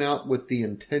came out with the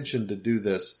intention to do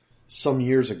this some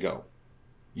years ago.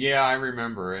 Yeah, I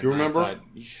remember it. You remember?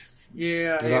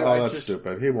 That's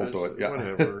stupid. He won't do it. Yeah.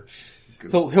 Whatever.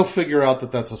 He'll figure out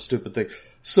that that's a stupid thing.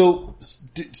 So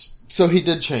he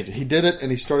did change it. He did it,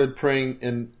 and he started praying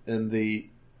in the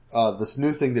this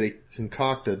new thing that he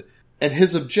concocted. And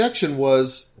his objection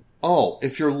was,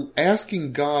 if you're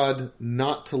asking God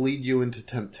not to lead you into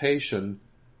temptation,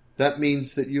 that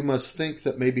means that you must think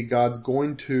that maybe God's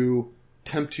going to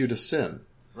tempt you to sin.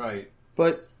 Right.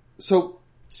 But so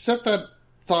set that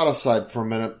thought aside for a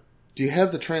minute. Do you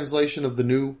have the translation of the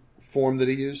new form that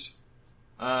he used?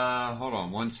 Hold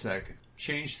on 1 second.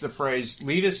 Change the phrase,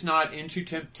 lead us not into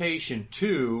temptation,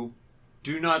 to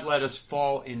do not let us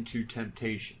fall into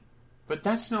temptation. But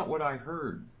that's not what I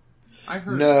heard.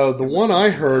 No, the one I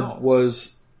heard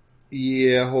was,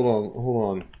 hold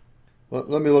on.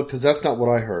 Let me look, because that's not what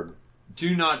I heard.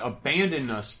 Do not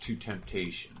abandon us to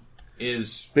temptation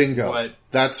is bingo.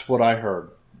 That's what I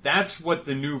heard. That's what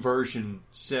the new version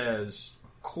says,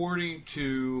 according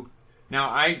to...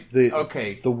 Now,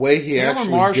 the way he Taylor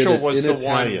actually Marshall did it was in the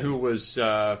Italian. one who was,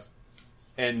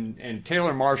 and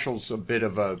Taylor Marshall's a bit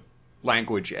of a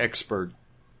language expert,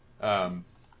 or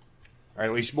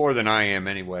at least more than I am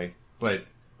anyway. But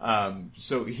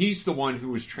so he's the one who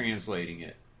was translating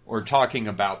it or talking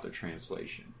about the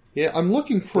translation. Yeah, I'm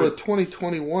looking for a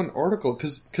 2021 article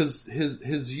because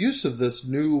his use of this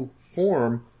new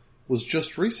form was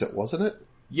just recent, wasn't it?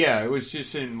 Yeah, it was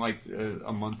just in like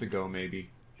a month ago, maybe.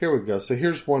 Here we go. So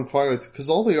here's one finally, because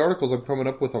all the articles I'm coming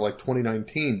up with are like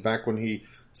 2019, back when he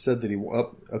said that he... one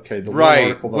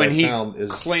article that I found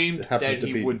is... claimed that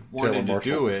he wanted to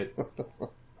do it,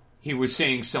 he was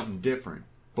saying something different.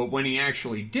 But when he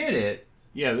actually did it,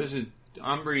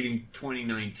 I'm reading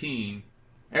 2019.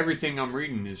 Everything I'm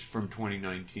reading is from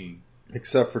 2019.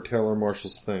 Except for Taylor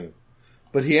Marshall's thing.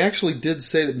 But he actually did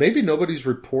say that maybe nobody's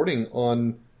reporting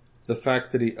on the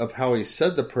fact that of how he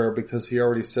said the prayer because he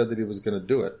already said that he was going to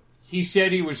do it. He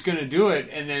said he was going to do it,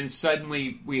 and then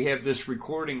suddenly we have this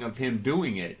recording of him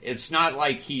doing it. It's not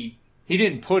like he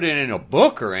didn't put it in a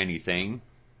book or anything.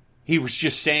 He was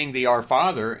just saying the Our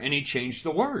Father, and he changed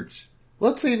the words.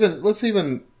 Let's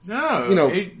even no,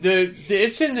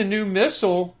 it's in the new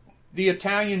missal, the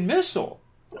Italian missal.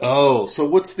 Oh, so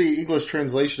what's the English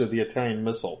translation of the Italian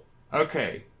missile?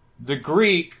 Okay. The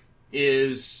Greek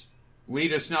is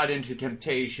lead us not into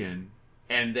temptation,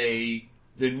 and the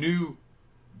new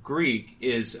Greek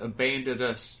is abandon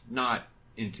us not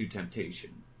into temptation.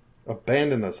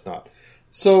 Abandon us not.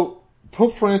 So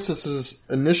Pope Francis's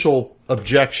initial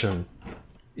objection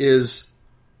is,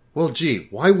 well, gee,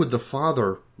 why would the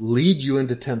Father lead you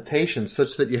into temptation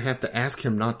such that you have to ask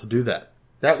him not to do that?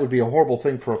 That would be a horrible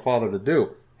thing for a father to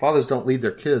do. Fathers don't lead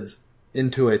their kids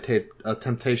into a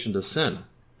temptation to sin.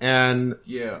 And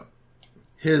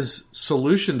his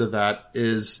solution to that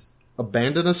is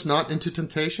abandon us not into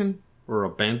temptation, or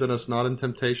abandon us not in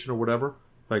temptation, or whatever.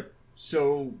 Like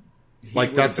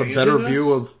that's a better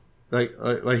view of like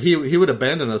he would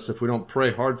abandon us if we don't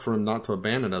pray hard for him not to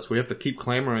abandon us. We have to keep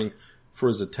clamoring for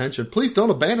his attention. Please don't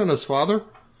abandon us, Father.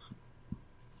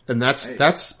 And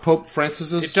that's Pope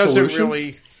Francis's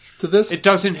solution to this. It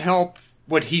doesn't help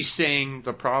what he's saying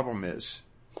the problem is.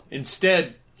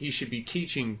 Instead, he should be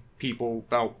teaching people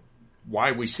about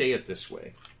why we say it this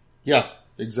way. Yeah,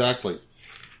 exactly.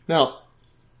 Now,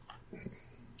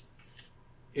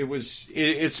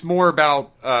 it's more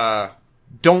about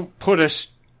don't put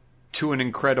us to an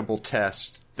incredible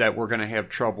test that we're going to have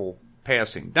trouble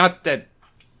passing. Not that,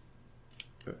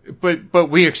 but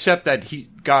we accept that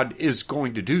God is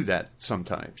going to do that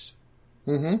sometimes.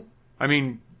 Mm-hmm. I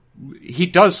mean, he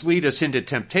does lead us into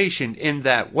temptation in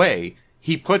that way.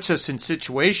 He puts us in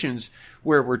situations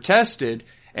where we're tested,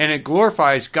 and it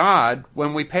glorifies God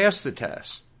when we pass the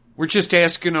test. We're just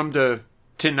asking him to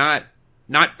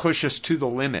not push us to the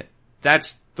limit.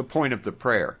 That's the point of the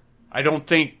prayer. I don't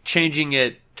think changing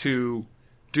it to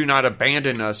do not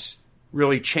abandon us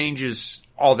really changes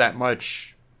all that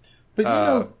much.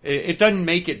 But it doesn't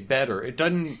make it better. It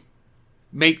doesn't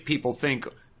make people think,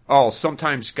 oh,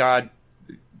 sometimes God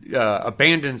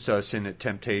abandons us in a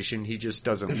temptation. He just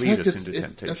doesn't lead us into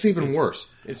temptation. That's even worse.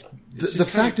 The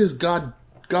fact is God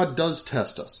does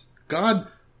test us. God,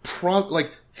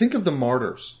 think of the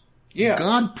martyrs. Yeah.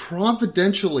 God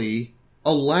providentially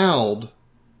allowed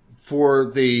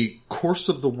for the course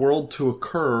of the world to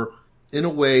occur in a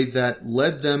way that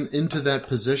led them into that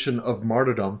position of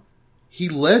martyrdom. He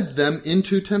led them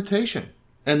into temptation.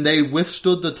 And they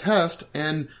withstood the test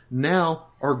and now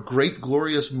are great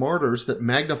glorious martyrs that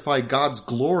magnify God's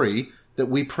glory that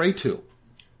we pray to.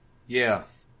 Yeah.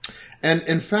 And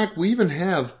in fact, we even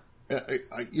have,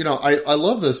 I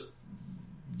love this,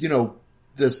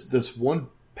 this one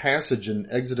passage in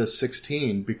Exodus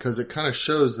 16 because it kind of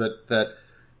shows that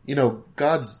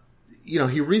God's,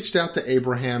 he reached out to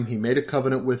Abraham, he made a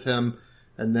covenant with him,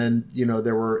 and then,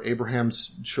 there were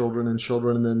Abraham's children, and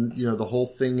then, the whole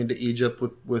thing into Egypt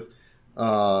with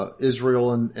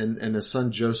Israel and his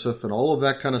son Joseph and all of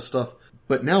that kind of stuff.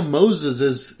 But now Moses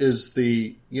is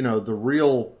the, the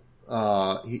real,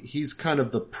 he's kind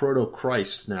of the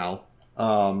proto-Christ now.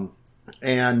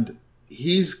 And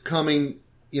he's coming,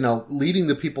 leading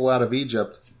the people out of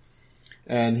Egypt,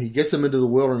 and he gets them into the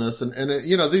wilderness. And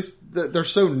they're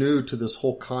so new to this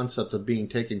whole concept of being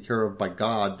taken care of by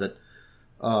God that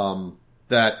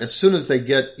as soon as they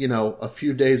get, a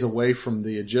few days away from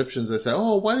the Egyptians, they say,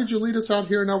 oh, why did you lead us out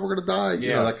here? Now we're going to die.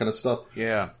 That kind of stuff.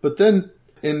 Yeah. But then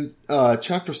in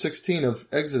chapter 16 of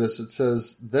Exodus, it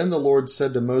says, then the Lord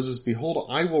said to Moses, behold,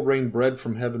 I will rain bread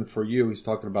from heaven for you. He's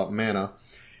talking about manna.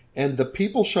 And the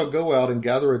people shall go out and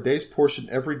gather a day's portion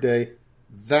every day,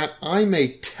 that I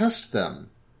may test them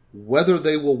whether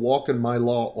they will walk in my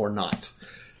law or not.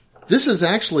 This is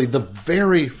actually the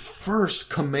very first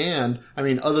command. I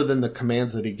mean, other than the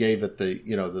commands that he gave at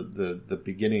the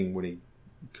beginning when he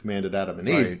commanded Adam and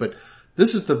Eve, but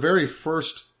this is the very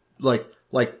first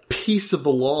like piece of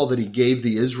the law that he gave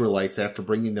the Israelites after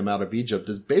bringing them out of Egypt.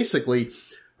 Is basically,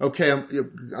 okay, I'm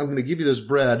going to give you this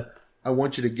bread. I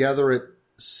want you to gather it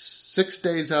 6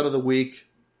 days out of the week,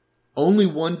 only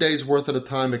 1 day's worth at a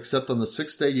time, except on the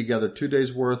 6th day you gather 2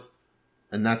 days worth.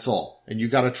 And that's all. And you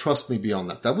got to trust me beyond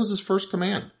that. That was his first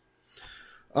command.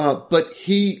 But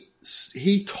he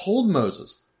told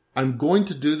Moses, I'm going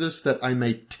to do this that I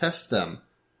may test them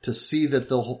to see that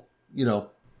they'll,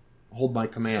 hold my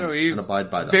commands and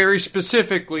abide by them. Very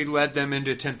specifically led them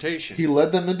into temptation. He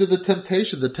led them into the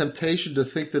temptation to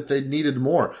think that they needed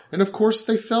more. And of course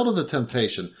they fell to the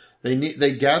temptation.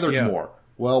 They gathered more.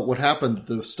 Well, what happened?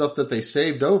 The stuff that they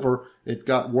saved over, it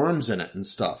got worms in it and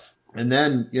stuff. And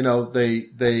then, they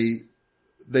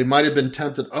might have been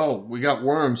tempted, oh, we got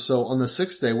worms, so on the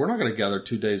 6th day, we're not going to gather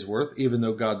 2 days worth, even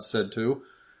though God said to.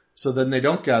 So then they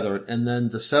don't gather it. And then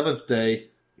the 7th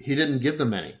day, he didn't give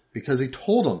them any because he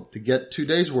told them to get 2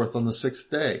 days worth on the 6th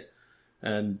day.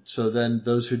 And so then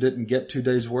those who didn't get 2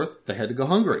 days worth, they had to go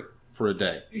hungry for a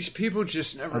day. These people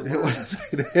just never learn.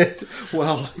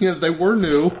 Well, they were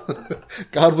new.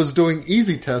 God was doing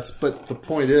easy tests, but the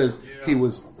point is, he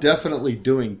was definitely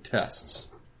doing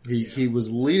tests. He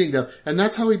was leading them. And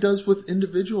that's how he does with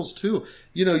individuals too.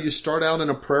 You start out in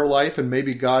a prayer life and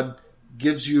maybe God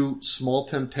gives you small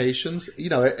temptations.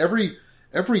 Every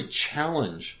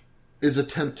challenge is a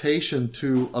temptation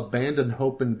to abandon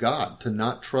hope in God, to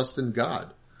not trust in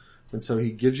God. And so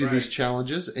he gives you these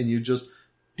challenges and you just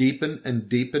deepen and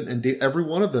deepen and deepen. Every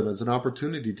one of them is an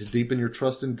opportunity to deepen your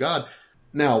trust in God.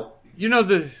 Now,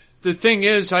 the thing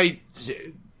is,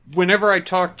 whenever I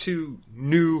talk to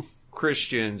new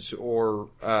Christians or,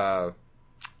 I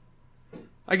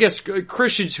guess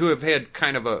Christians who have had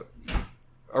kind of a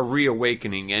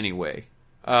reawakening anyway,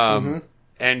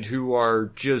 and who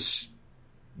are just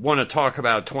want to talk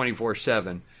about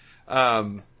 24/7.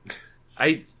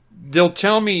 They'll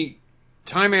tell me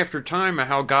time after time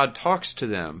how God talks to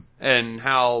them and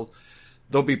how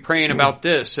they'll be praying about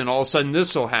this and all of a sudden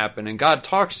this will happen and God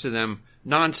talks to them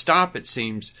nonstop, it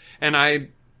seems. And I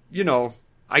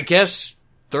guess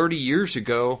 30 years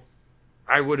ago,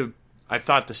 I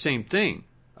thought the same thing.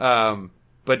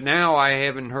 But now I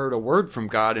haven't heard a word from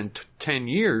God in 10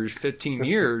 years, 15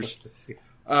 years.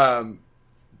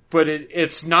 But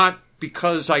it's not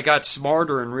because I got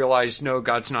smarter and realized, no,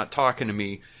 God's not talking to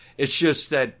me. It's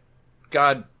just that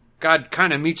God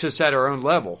kind of meets us at our own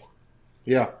level.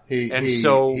 Yeah. If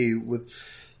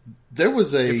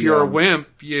you're a wimp,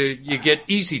 you get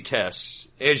easy tests.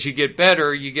 As you get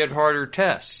better, you get harder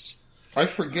tests. I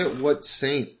forget what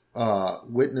saint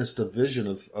witnessed a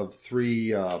vision of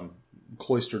three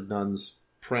cloistered nuns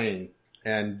praying,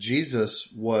 and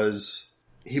Jesus was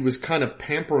kind of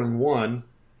pampering one,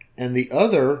 and the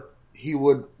other, he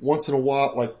would once in a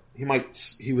while, he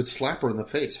would slap her in the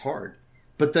face hard,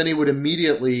 but then he would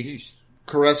immediately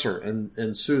caress her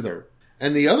and soothe her.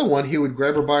 And the other one, he would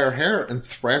grab her by her hair and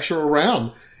thrash her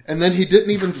around, and then he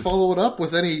didn't even follow it up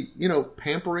with any,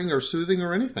 pampering or soothing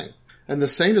or anything. And the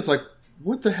saint is like,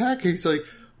 what the heck? He's like,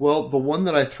 well, the one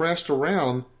that I thrashed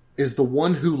around is the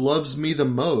one who loves me the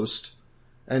most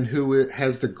and who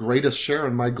has the greatest share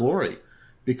in my glory,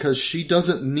 because she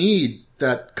doesn't need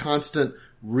that constant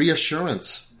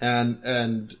reassurance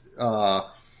and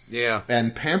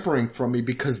pampering from me,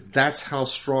 because that's how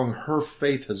strong her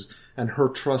faith and her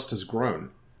trust has grown.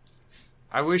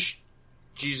 I wish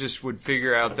Jesus would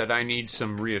figure out that I need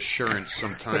some reassurance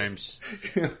sometimes.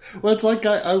 Well, it's like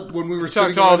when we were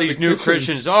talking to all these new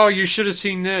Christians, oh, you should have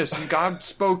seen this, and God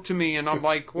spoke to me, and I'm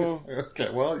like, well... Okay,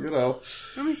 well,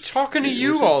 I'm talking to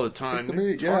you all the time.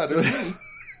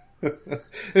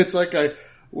 It's like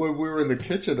when we were in the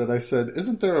kitchen, and I said,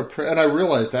 isn't there a prayer? And I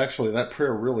realized, actually, that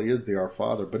prayer really is the Our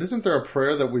Father. But isn't there a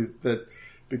prayer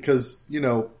because,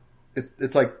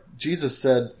 it's like Jesus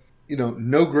said,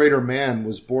 no greater man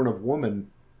was born of woman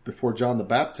before John the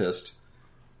Baptist,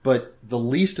 but the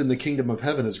least in the kingdom of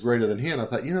heaven is greater than he. And I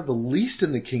thought, the least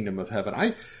in the kingdom of heaven,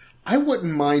 I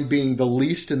wouldn't mind being the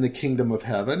least in the kingdom of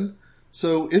heaven.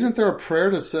 So isn't there a prayer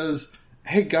that says,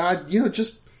 hey God,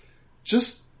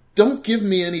 just don't give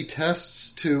me any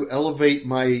tests to elevate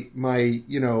my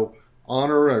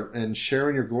honor and share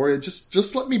in your glory.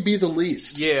 Just let me be the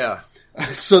least. Yeah.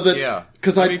 So that,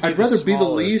 because I'd rather be the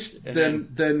least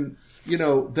than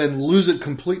lose it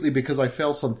completely because I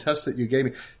failed some test that you gave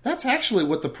me. That's actually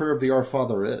what the prayer of the Our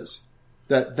Father is.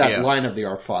 That line of the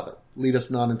Our Father. Lead us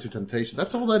not into temptation.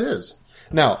 That's all that is.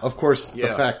 Now, of course, the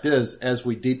fact is, as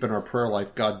we deepen our prayer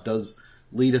life, God does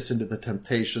lead us into the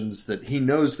temptations that he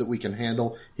knows that we can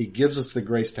handle. He gives us the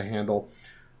grace to handle.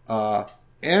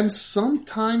 And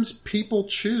sometimes people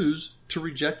choose to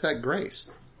reject that grace.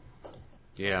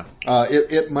 Yeah.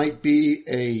 It might be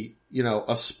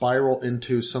a spiral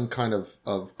into some kind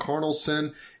of carnal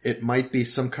sin. It might be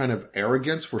some kind of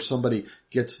arrogance where somebody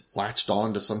gets latched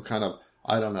on to some kind of,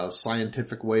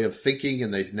 scientific way of thinking,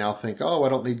 and they now think, oh, I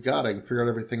don't need God. I can figure out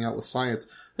everything out with science.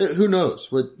 Who knows?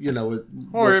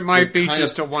 It might be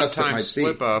just a one-time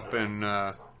slip up and,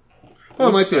 it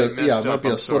might be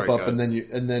a slip up and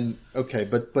then okay.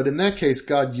 But in that case,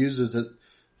 God uses it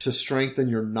to strengthen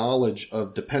your knowledge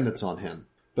of dependence on him.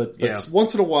 But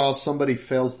once in a while, somebody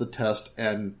fails the test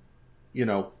and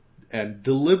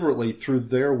deliberately through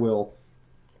their will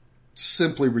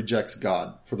simply rejects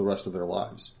God for the rest of their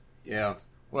lives. Yeah.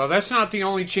 Well, that's not the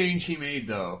only change he made,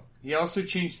 though. He also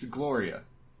changed the Gloria.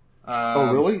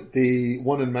 Oh, really? The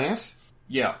one in Mass?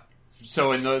 Yeah.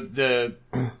 So in the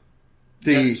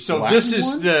this is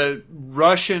one? the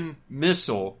Russian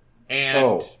Missal,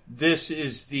 and this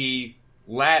is the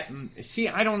Latin. See,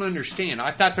 I don't understand.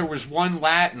 I thought there was one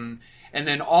Latin, and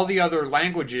then all the other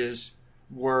languages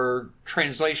were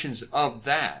translations of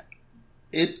that.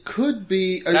 It could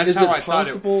be. That's is how it I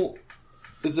possible?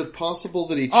 Is it possible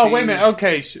that he changed... Oh, wait a minute.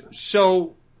 Okay,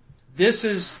 so this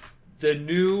is the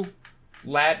new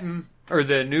Latin, or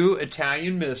the new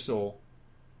Italian Missal.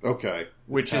 Okay.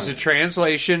 Which is a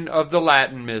translation of the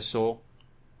Latin Missal.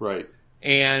 Right.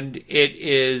 And it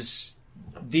is...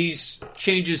 These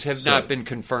changes have not been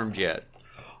confirmed yet.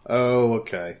 Oh,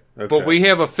 okay. But we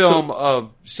have a film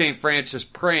of St. Francis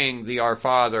praying the Our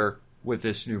Father with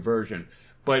this new version.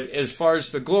 But as far as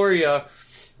the Gloria...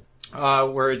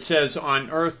 where it says, on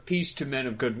earth, peace to men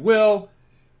of good will.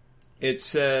 It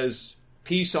says,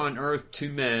 peace on earth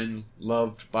to men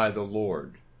loved by the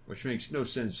Lord. Which makes no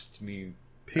sense to me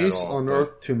Peace at all, on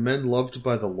earth to men loved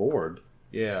by the Lord.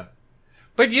 Yeah.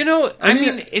 But I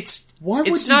mean it's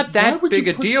not that big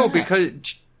a deal because...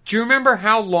 Do you remember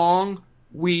how long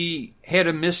we had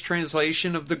a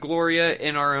mistranslation of the Gloria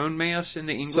in our own Mass, in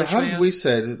the English Mass? So how did we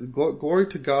say, glory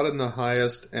to God in the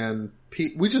highest and...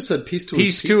 We just said peace to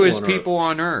his people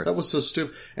on earth. That was so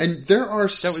stupid. And there are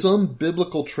some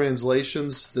biblical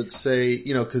translations that say,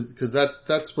 because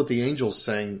that's what the angels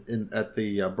sang at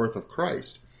the birth of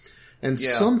Christ. And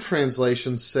some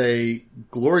translations say,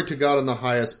 glory to God in the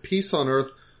highest, peace on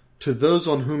earth to those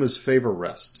on whom his favor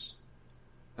rests.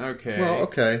 Okay. Well,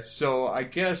 okay. So I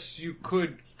guess you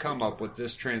could come up with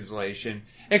this translation,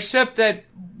 except that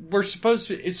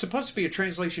it's supposed to be a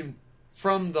translation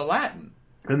from the Latin.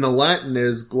 And the Latin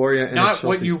is Gloria in not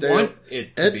excelsis what you Deo, want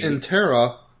it to et be. in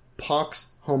terra pax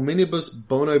hominibus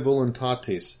bonae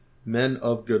voluntatis, men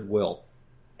of goodwill.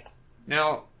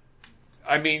 Now,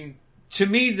 I mean, to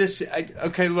me,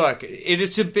 look,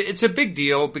 it's a big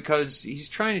deal because he's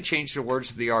trying to change the words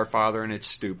of the Our Father, and it's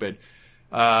stupid.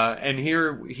 And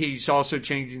here he's also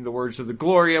changing the words of the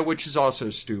Gloria, which is also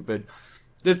stupid.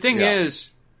 The thing is,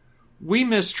 we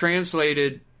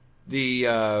mistranslated the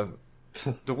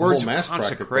words of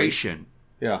consecration.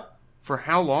 Yeah. For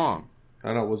how long? I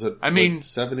don't know. Was it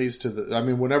 70s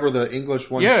to whenever the English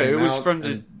one came out? Yeah, it was from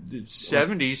the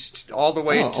 70s all the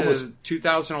way to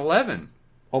 2011.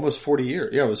 Almost 40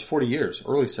 years. Yeah, it was 40 years.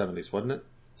 Early 70s, wasn't it?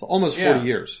 So almost 40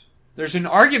 years. There's an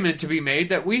argument to be made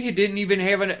that we didn't even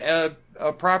have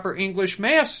a proper English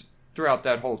Mass throughout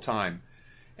that whole time.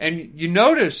 And you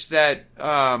notice that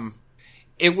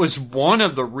it was one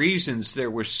of the reasons there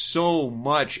was so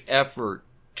much effort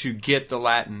to get the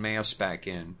Latin Mass back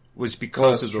in, was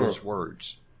because of those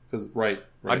words. Right.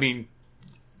 I mean,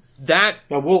 that...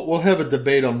 Now, we'll have a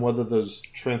debate on whether those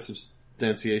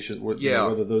transubstantiations,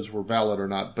 whether those were valid or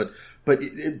not, but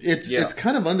it's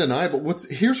kind of undeniable.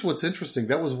 Here's what's interesting.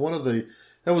 That was one of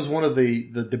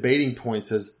the debating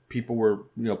points as people were,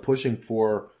 pushing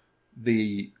for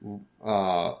the,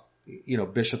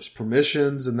 bishops'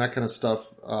 permissions and that kind of stuff,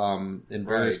 in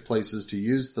various places to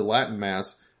use the Latin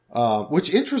Mass.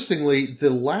 Which interestingly, the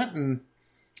Latin,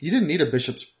 you didn't need a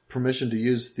bishop's permission to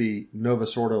use the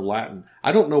Novus Ordo Latin.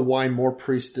 I don't know why more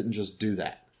priests didn't just do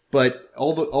that. But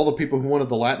all the people who wanted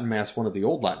the Latin Mass wanted the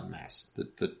old Latin Mass,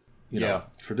 the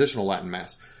traditional Latin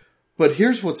Mass. But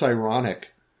here's what's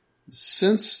ironic.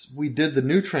 Since we did the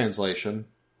new translation,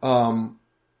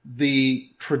 the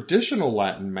traditional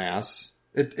Latin Mass,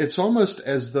 it's almost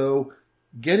as though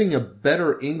getting a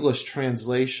better English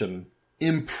translation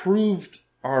improved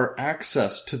our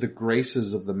access to the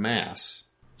graces of the Mass.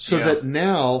 So that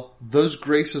now those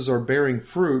graces are bearing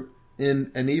fruit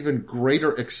in an even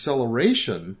greater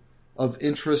acceleration of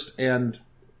interest and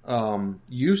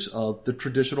use of the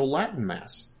traditional Latin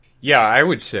Mass. Yeah, I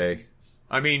would say.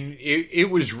 I mean, it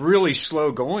was really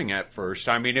slow going at first.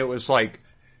 I mean, it was like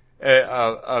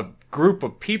a group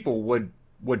of people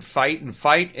would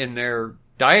fight in their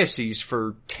diocese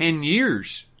for 10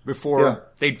 years before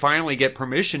they'd finally get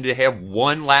permission to have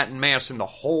one Latin Mass in the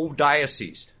whole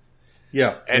diocese.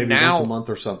 Yeah, and maybe now, once a month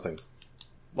or something.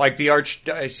 Like the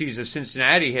Archdiocese of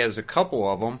Cincinnati has a couple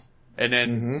of them, and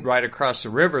then right across the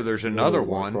river there's another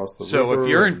one. So if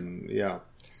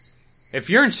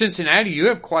you're in Cincinnati, you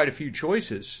have quite a few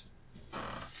choices.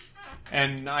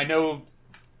 And I know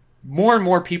more and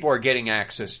more people are getting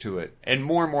access to it, and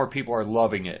more people are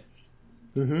loving it,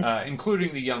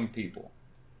 including the young people.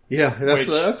 Yeah, that's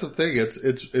the thing.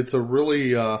 It's a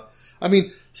really. I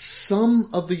mean, some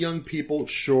of the young people,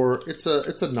 sure, it's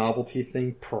a novelty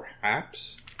thing,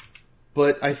 perhaps,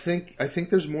 but I think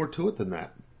there's more to it than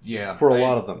that. Yeah, for a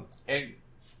lot of them,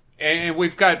 and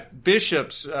we've got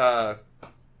bishops,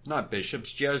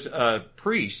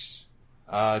 priests.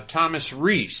 Thomas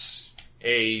Rees,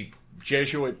 a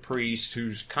Jesuit priest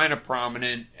who's kind of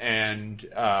prominent, and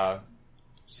the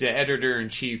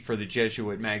editor-in-chief for the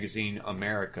Jesuit magazine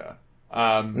America.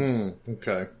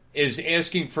 Okay. Is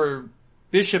asking for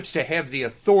bishops to have the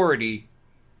authority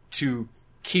to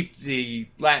keep the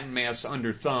Latin Mass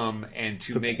under thumb and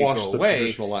to make it go the away.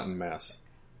 Traditional Latin Mass.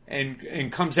 And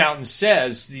comes out and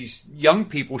says these young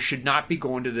people should not be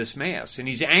going to this Mass. And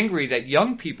he's angry that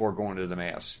young people are going to the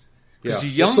Mass. Because the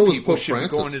young people should be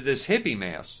going to this hippie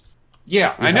Mass.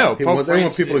 Yeah, I know. They want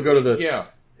people to go to the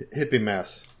hippie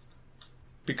Mass.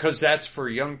 Because that's for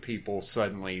young people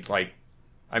suddenly. Like,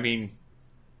 I mean,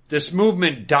 this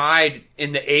movement died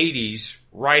in the 80s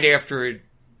right after it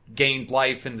gained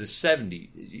life in the 70s.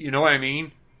 You know what I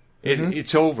mean?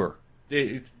 It's over.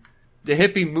 The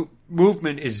hippie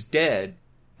movement is dead,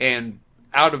 and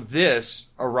out of this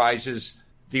arises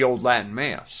the old Latin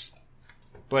Mass.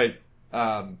 But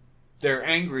they're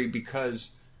angry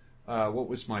because what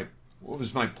was my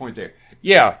point there?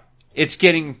 Yeah, it's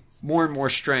getting more and more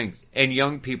strength, and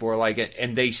young people are like it,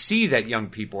 and they see that young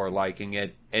people are liking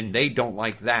it, and they don't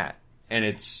like that, and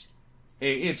it's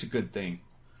a good thing.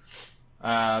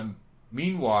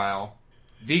 Meanwhile,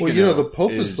 Vigano the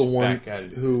Pope is the one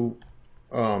who,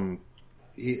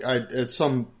 at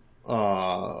some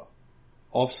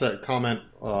offset comment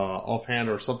offhand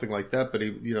or something like that, but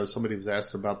somebody was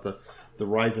asked about the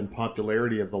rise in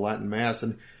popularity of the Latin Mass,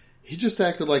 and he just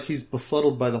acted like he's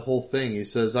befuddled by the whole thing. He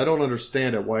says, "I don't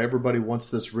understand it. Why everybody wants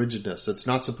this rigidness? It's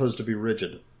not supposed to be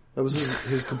rigid." That was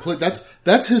his complete.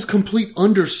 That's his complete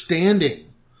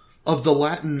understanding of the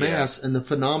Latin Mass and the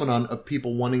phenomenon of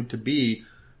people wanting to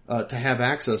have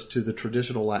access to the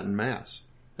traditional Latin Mass.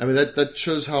 I mean, that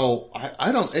shows how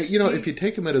I don't. If you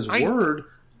take him at his word,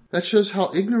 that shows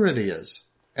how ignorant he is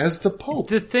as the Pope.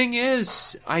 The thing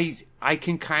is, I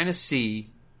can kind of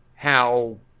see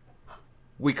how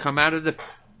we come out of the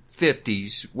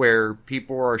 50s where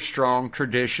people are strong,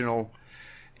 traditional,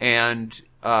 and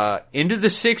into the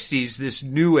 60s, this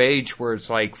new age where it's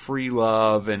like free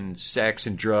love and sex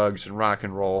and drugs and rock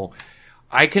and roll.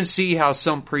 I can see how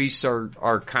some priests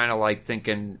are kind of like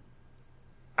thinking,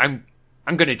 I'm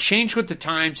going to change with the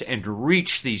times and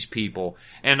reach these people,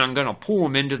 and I'm going to pull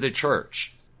them into the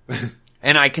church.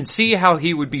 And I can see how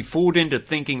he would be fooled into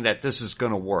thinking that this is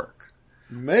going to work.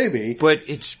 Maybe. But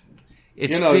it's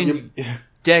been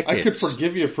decades. I could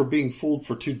forgive you for being fooled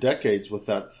for 2 decades with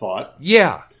that thought.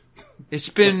 Yeah. It's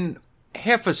been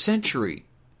half a century.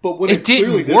 But when it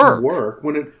clearly didn't work,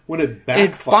 when it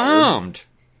backfired. It bombed.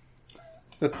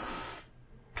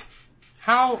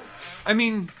 How, I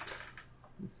mean,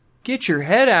 get your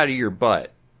head out of your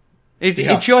butt.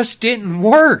 It just didn't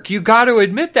work. You got to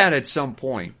admit that at some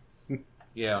point.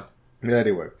 Yeah.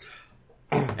 Anyway.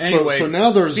 So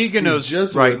now there's Vigano's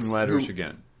Jesuits writing letters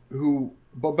again.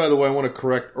 But by the way, I want to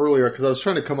correct earlier because I was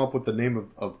trying to come up with the name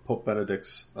of Pope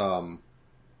Benedict's,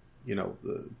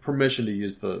 permission to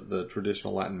use the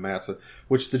traditional Latin Mass,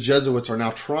 which the Jesuits are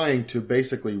now trying to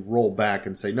basically roll back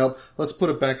and say, no, let's put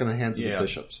it back in the hands of the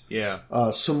bishops. Yeah.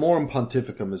 Summorum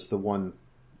Pontificum is the one,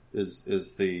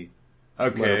 is the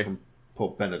letter from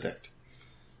Pope Benedict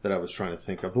that I was trying to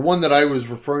think of. The one that I was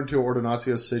referring to,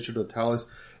 Ordinatio Sacerdotales,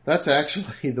 that's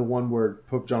actually the one where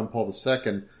Pope John Paul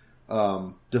II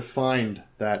defined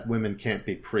that women can't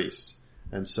be priests.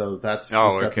 And so that's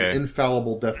the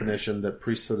infallible definition that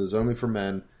priesthood is only for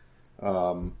men.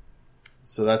 So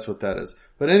that's what that is.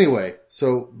 But anyway,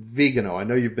 so Vigano, I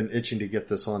know you've been itching to get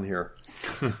this on here.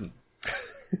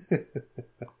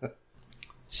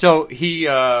 So he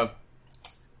wrote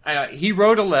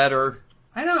a letter.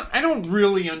 I don't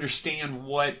really understand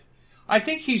what. I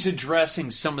think he's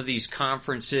addressing some of these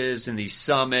conferences and these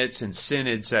summits and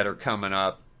synods that are coming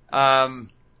up.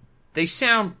 They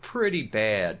sound pretty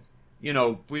bad.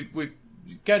 We've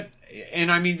got,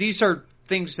 and I mean, these are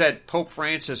things that Pope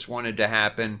Francis wanted to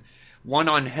happen. One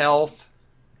on health,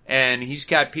 and he's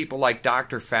got people like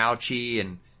Dr. Fauci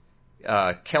and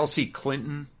Kelsey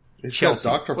Clinton. He's got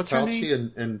Dr.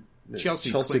 Fauci and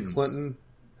Chelsea Clinton.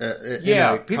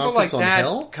 People like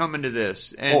that coming to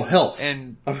this. And, health.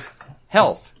 And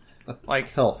health. Like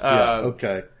health,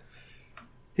 okay.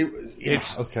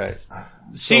 Okay.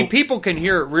 See, people can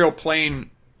hear it real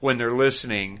plain when they're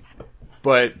listening,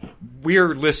 but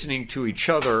we're listening to each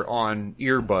other on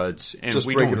earbuds, and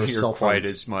we don't hear quite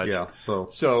as much. Yeah,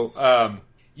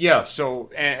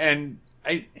 and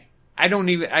I don't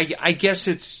even, I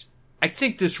guess I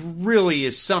think this really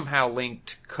is somehow linked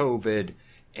to COVID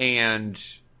and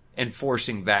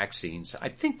enforcing vaccines. I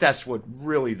think that's what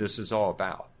really this is all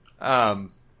about.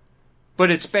 But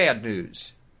it's bad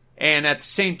news. And at the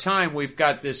same time, we've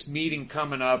got this meeting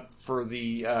coming up for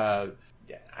the, I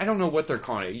don't know what they're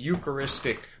calling it,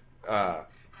 Eucharistic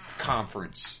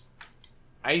conference.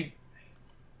 I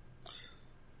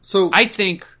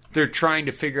think they're trying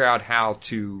to figure out how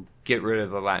to get rid of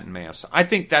the Latin Mass. I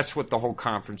think that's what the whole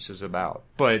conference is about.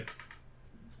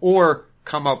 Or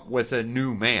come up with a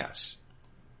new Mass.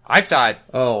 I thought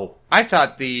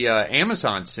the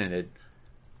Amazon Synod,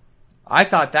 I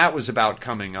thought that was about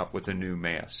coming up with a new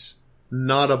Mass.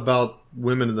 Not about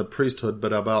women in the priesthood,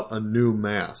 but about a new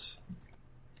Mass.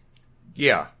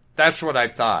 Yeah, that's what I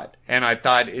thought. And I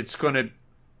thought it's going to,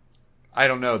 I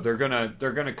don't know, they're going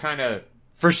to kind of,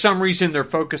 for some reason they're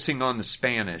focusing on the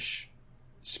Spanish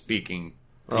speaking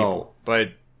people.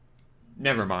 But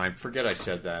never mind, forget I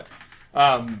said that.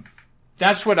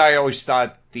 That's what I always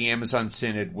thought the Amazon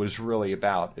Synod was really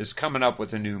about, is coming up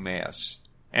with a new Mass.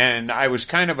 And I was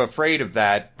kind of afraid of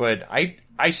that, but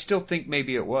I still think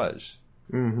maybe it was.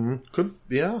 Mm-hmm. Could,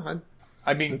 yeah.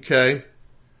 I mean, okay.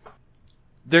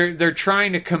 They're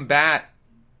trying to combat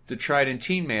the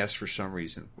Tridentine Mass for some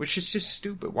reason, which is just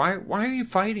stupid. Why are you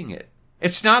fighting it?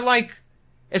 It's not like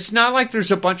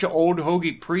there's a bunch of old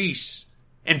hogey priests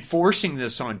enforcing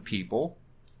this on people.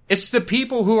 It's the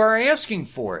people who are asking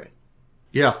for it.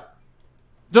 Yeah.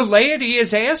 The laity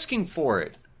is asking for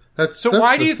it. That's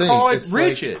why do you thing. call it it's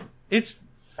rigid? Like,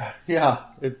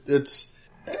 it's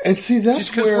and see, that's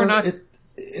just where we're not.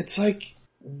 It's like,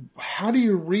 how do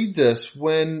you read this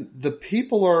when the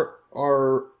people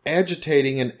are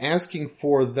agitating and asking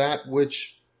for that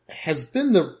which has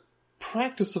been the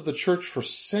practice of the church for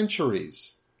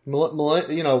centuries, more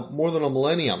than a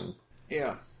millennium.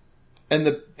 Yeah. And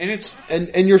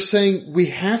you're saying we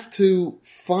have to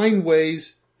find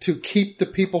ways to keep the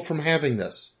people from having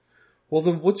this. Well,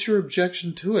 then what's your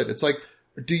objection to it? It's like,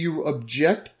 do you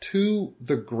object to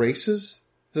the graces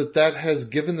that has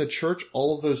given the church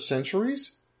all of those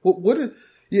centuries? I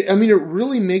mean, it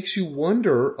really makes you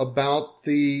wonder about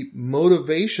the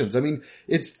motivations. I mean,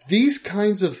 it's these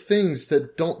kinds of things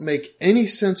that don't make any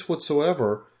sense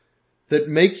whatsoever that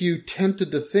make you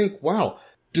tempted to think, wow,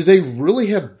 do they really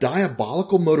have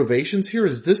diabolical motivations here?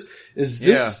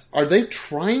 Are they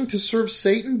trying to serve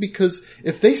Satan? Because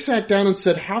if they sat down and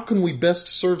said, how can we best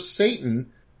serve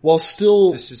Satan while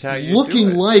still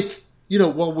looking like,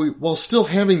 while still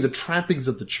having the trappings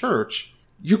of the church,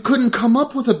 you couldn't come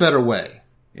up with a better way.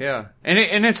 Yeah.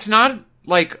 And it's not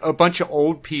like a bunch of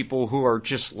old people who are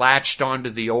just latched onto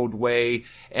the old way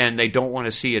and they don't want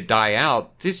to see it die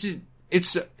out.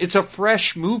 It's a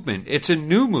fresh movement. It's a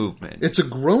new movement. It's a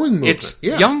growing movement. It's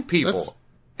young people.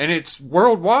 And it's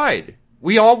worldwide.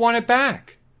 We all want it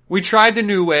back. We tried the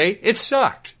new way. It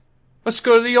sucked. Let's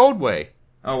go to the old way.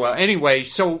 Oh, well, anyway,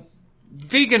 so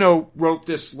Vigano wrote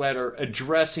this letter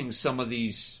addressing some of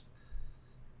these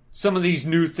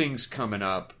new things coming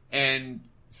up. And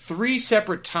 3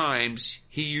 separate times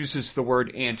he uses the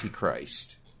word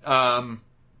Antichrist.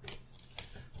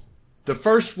 The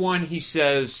first one, he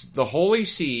says, the Holy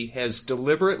See has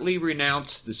deliberately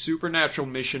renounced the supernatural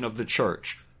mission of the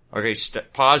church. Okay,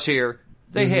 pause here.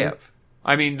 They have.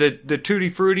 I mean, the Tutti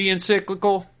Frutti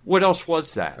encyclical, what else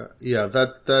was that?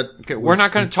 Okay, we're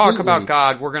not going to talk about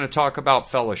God. We're going to talk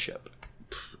about fellowship.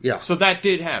 Yeah. So that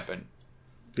did happen.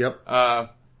 Yep.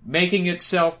 Making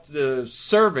itself the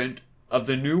servant of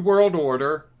the New World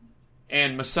Order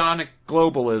and Masonic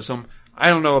globalism. I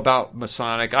don't know about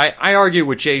Masonic. I argue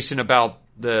with Jason about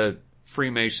the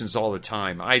Freemasons all the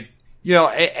time.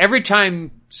 Every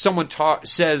time someone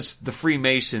says the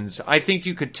Freemasons, I think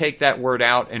you could take that word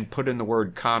out and put in the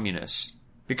word communist.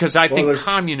 Because I think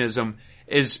communism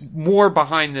is more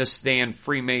behind this than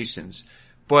Freemasons.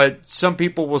 But some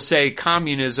people will say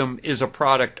communism is a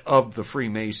product of the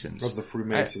Freemasons. Of the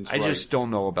Freemasons, I just don't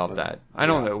know about that. I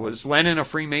don't know. Was Lenin a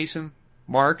Freemason?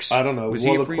 Marx? I don't know. Was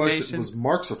he a Freemason? Question, was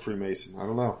Marx a Freemason? I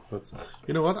don't know.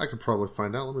 You know what? I could probably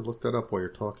find out. Let me look that up while you're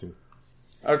talking.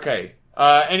 Okay.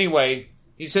 Anyway,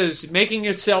 he says, making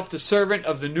itself the servant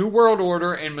of the New World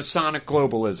Order and Masonic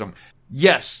globalism.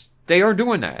 Yes, they are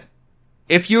doing that.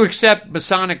 If you accept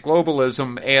Masonic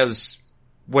globalism as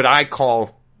what I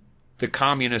call the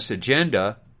communist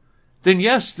agenda, then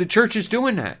yes, the church is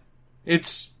doing that.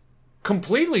 It's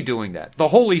completely doing that. The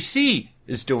Holy See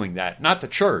is doing that, not the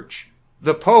church.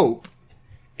 The Pope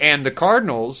and the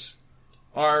cardinals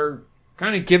are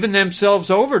kind of giving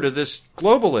themselves over to this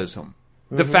globalism.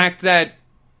 Mm-hmm. The fact that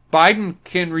Biden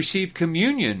can receive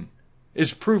communion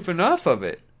is proof enough of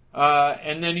it.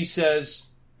 And then he says,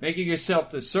 making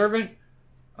yourself the servant.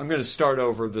 I'm going to start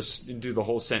over this and do the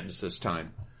whole sentence this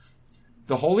time.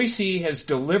 The Holy See has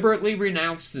deliberately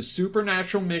renounced the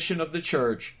supernatural mission of the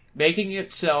church, making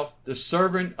itself the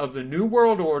servant of the New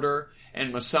World Order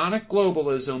and Masonic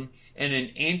globalism and an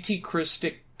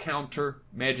antichristic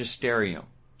counter-magisterium.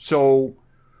 So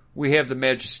we have the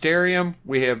magisterium,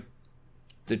 we have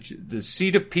the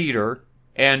seat of Peter,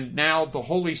 And now the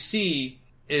Holy See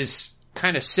is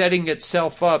kind of setting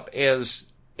itself up as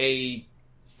a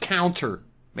counter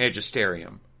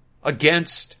magisterium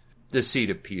against the seat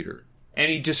of Peter. And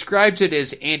he describes it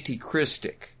as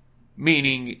antichristic,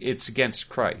 meaning it's against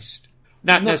Christ.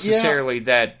 Not necessarily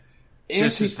that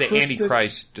this is the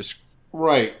Antichrist.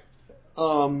 Right.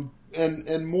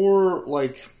 And more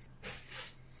like,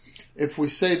 if we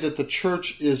say that the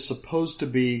church is supposed to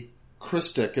be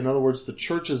Christic, in other words, the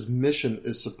church's mission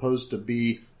is supposed to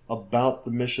be about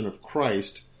the mission of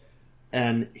Christ,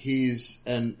 and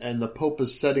the Pope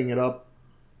is setting it up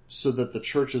so that the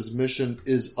church's mission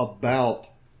is about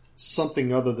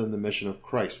something other than the mission of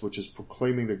Christ, which is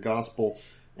proclaiming the gospel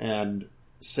and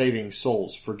saving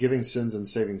souls, forgiving sins and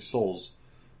saving souls.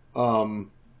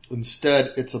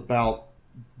 Instead, it's about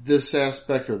this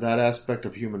aspect or that aspect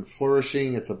of human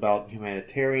flourishing. It's about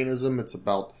humanitarianism. It's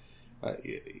about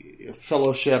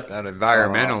fellowship. About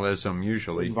environmentalism,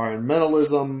 usually.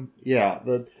 Environmentalism, yeah.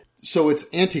 So it's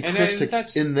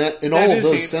antichristic in all of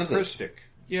those senses.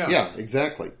 Yeah,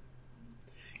 exactly.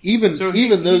 Even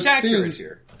those things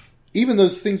here. Even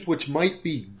those things which might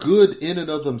be good in and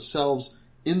of themselves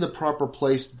in the proper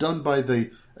place, done by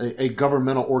a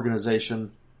governmental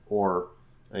organization or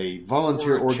a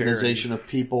volunteer organization of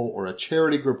people or a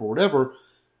charity group or whatever,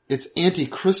 it's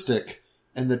anti-Christic,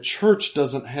 and the church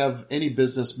doesn't have any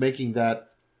business making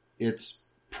that its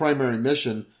primary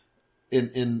mission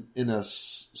in a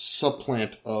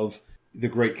supplant of the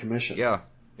Great Commission. Yeah.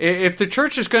 If the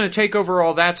church is going to take over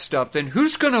all that stuff, then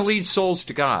who's going to lead souls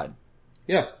to God?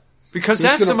 Yeah. Because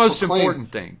that's the most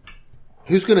important thing.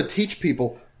 Who's going to teach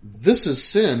people, this is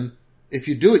sin. If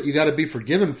you do it, you got to be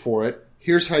forgiven for it.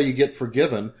 Here's how you get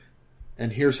forgiven.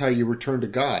 And here's how you return to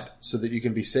God so that you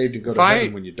can be saved and go to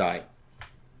heaven when you die.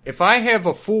 If I have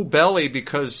a full belly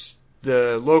because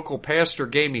the local pastor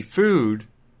gave me food,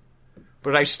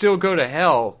 but I still go to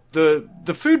hell, the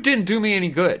food didn't do me any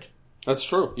good. That's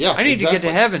true. Yeah, I need to get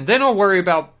to heaven. Then I'll worry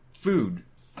about food.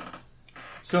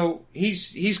 So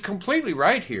he's completely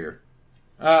right here.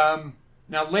 Now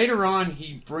later on,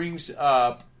 he brings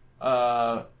up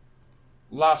La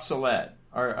Salette.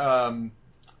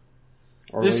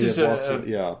 This is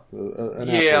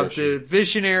the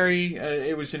visionary.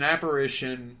 It was an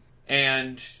apparition,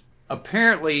 and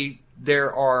apparently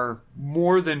there are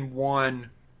more than one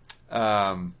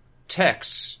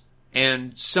texts,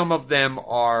 and some of them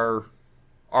are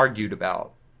argued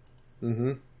about.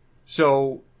 Mm-hmm.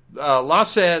 So La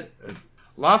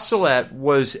Salette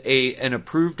was an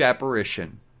approved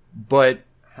apparition, but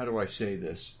how do I say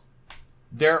this?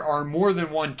 There are more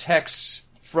than one texts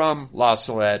from La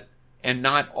Salette, and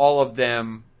not all of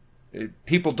them.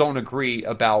 People don't agree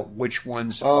about which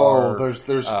ones are. Oh,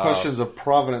 there's questions of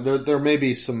provenance. There may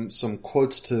be some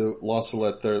quotes to La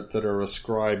Salette that are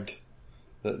ascribed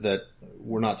that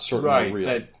we're not certain are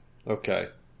real. Okay.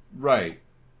 Right.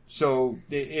 So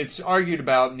it's argued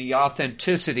about, and the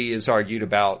authenticity is argued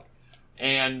about.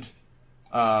 And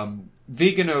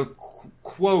Vigano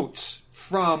quotes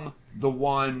from the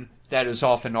one that is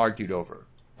often argued over.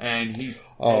 And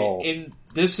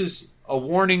this is a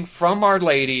warning from Our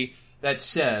Lady that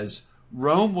says,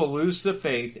 Rome will lose the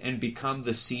faith and become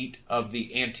the seat of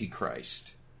the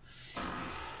Antichrist.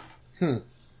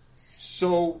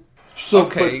 So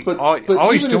okay, but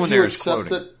all he's doing there is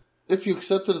quoting. If you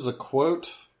accept it as a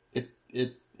quote,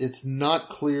 it's not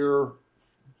clear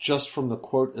just from the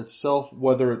quote itself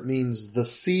whether it means the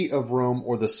see of Rome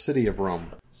or the city of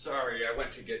Rome. Sorry, I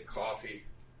went to get coffee.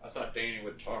 I thought Danny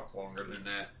would talk longer than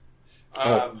that.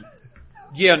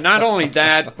 Yeah, not only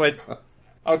that, but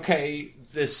okay,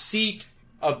 the seat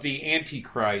of the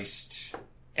Antichrist.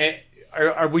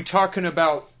 Are we talking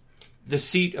about the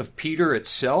seat of Peter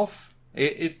itself?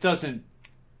 It doesn't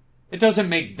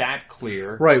make that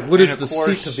clear. Right. What is the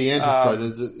seat of the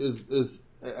Antichrist?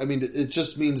 It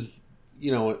just means,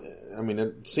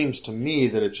 it seems to me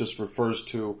that it just refers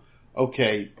to,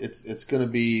 okay, it's going to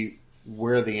be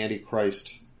where the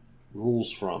Antichrist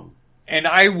rules from. And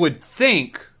I would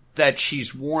think that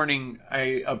she's warning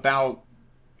about,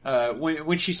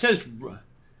 when she says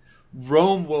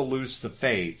Rome will lose the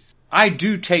faith, I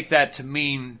do take that to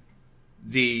mean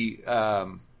the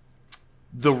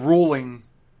ruling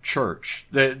church,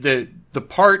 the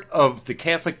part of the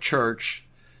Catholic Church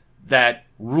that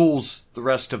rules the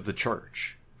rest of the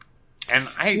church. And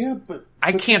I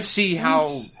can't see how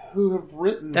who have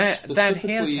written that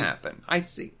has happened. I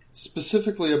think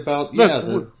specifically about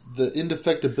the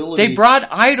indefectibility. They brought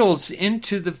idols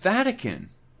into the Vatican.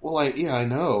 Well, I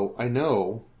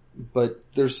know, but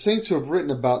there's saints who have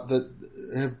written about that.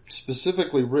 have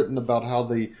specifically written about how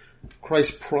the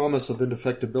Christ's promise of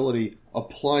indefectibility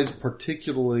applies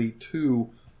particularly to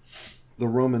the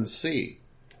Roman See.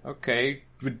 Okay.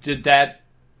 Did that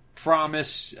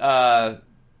promise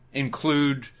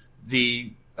include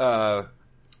the the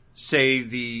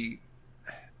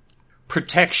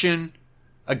protection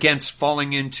against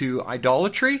falling into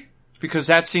idolatry? Because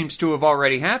that seems to have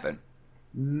already happened.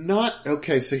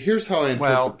 So here's how I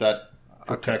interpret that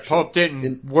protection. Pope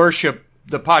didn't worship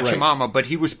the Pachamama, right, but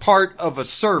he was part of a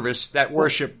service that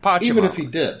worshipped Pachamama. Even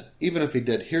if he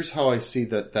did, here's how I see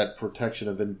that protection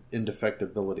of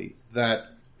indefectibility. That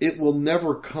it will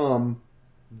never come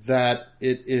that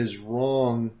it is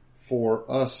wrong for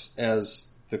us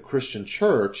as the Christian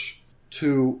church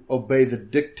to obey the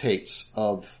dictates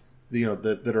of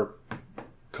that are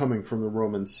coming from the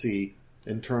Roman See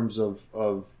in terms of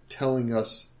telling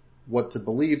us what to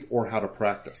believe or how to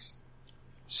practice.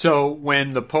 So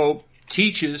when the Pope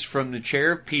teaches from the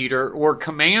chair of Peter or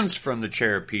commands from the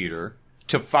chair of Peter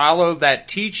to follow that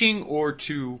teaching or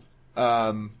to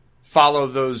follow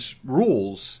those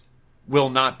rules will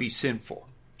not be sinful.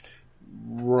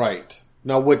 Right.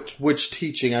 Now, which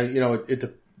teaching?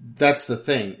 That's the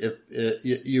thing.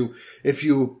 If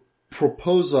you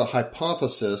propose a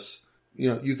hypothesis,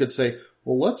 you could say,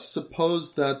 well, let's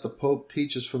suppose that the Pope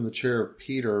teaches from the chair of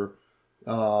Peter,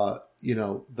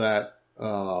 that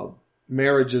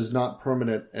marriage is not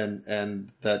permanent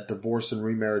and that divorce and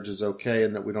remarriage is okay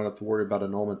and that we don't have to worry about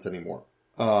annulments anymore,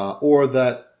 or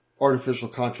that artificial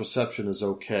contraception is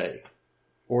okay,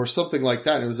 or something like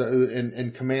that. It was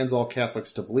and commands all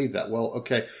Catholics to believe that. Well,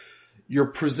 okay. You're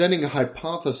presenting a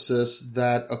hypothesis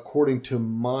that, according to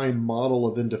my model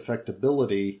of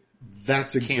indefectibility,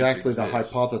 that's exactly the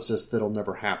hypothesis that'll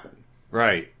never happen.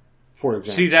 Right. For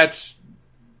example. See, that's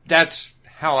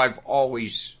how I've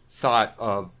always thought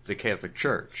of the Catholic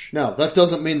Church. Now, that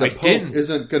doesn't mean the Pope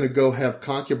isn't going to go have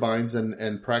concubines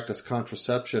and practice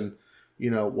contraception,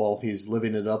 while he's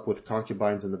living it up with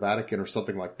concubines in the Vatican or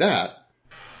something like that.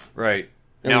 Right.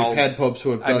 And we've had popes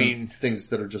who have done things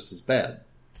that are just as bad.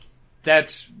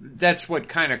 That's what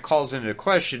kind of calls into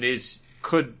question is,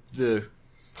 could the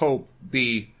Pope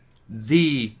be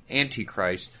the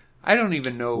Antichrist? I don't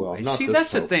even know. Well, see,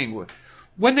 that's the thing.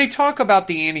 When they talk about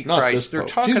the Antichrist, they're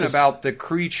talking about the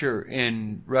creature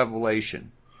in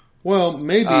Revelation. Well,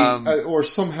 maybe, or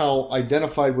somehow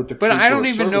identified with the creature. But I don't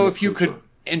even know if you could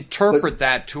interpret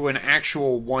that to an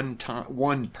actual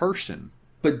one person.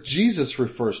 But Jesus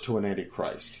refers to an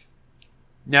Antichrist.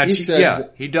 Now, he said,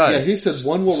 he does. Yeah, he says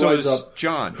one will rise up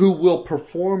John, who will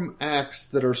perform acts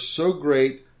that are so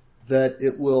great that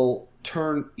it will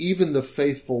turn even the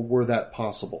faithful were that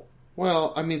possible.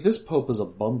 Well, I mean, this Pope is a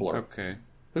bumbler. Okay.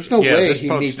 There's no way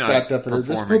he meets that definition.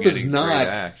 This Pope is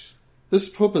not. This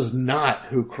Pope is not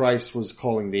who Christ was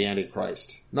calling the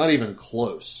Antichrist. Not even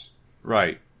close.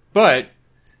 Right. But,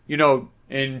 in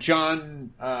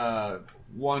in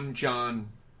 1 John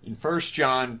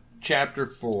chapter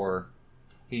 4,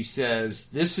 he says,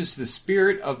 "This is the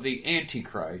spirit of the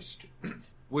Antichrist,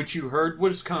 which you heard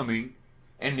was coming,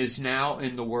 and is now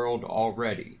in the world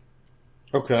already."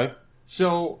 Okay.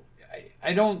 So,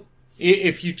 I don't...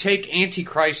 If you take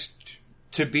Antichrist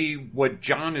to be what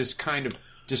John is kind of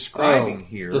describing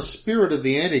here... The spirit of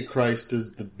the Antichrist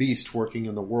is the beast working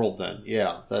in the world then.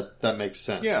 Yeah, that makes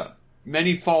sense. Yeah.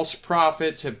 Many false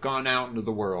prophets have gone out into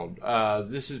the world.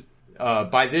 This is...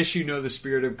 by this you know the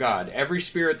Spirit of God. Every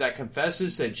spirit that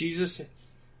confesses that Jesus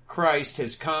Christ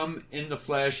has come in the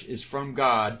flesh is from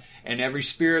God, and every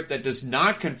spirit that does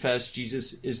not confess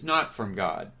Jesus is not from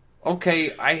God.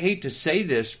 Okay, I hate to say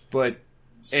this, but...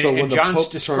 And John's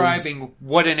describing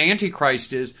what an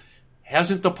Antichrist is.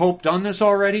 Hasn't the Pope done this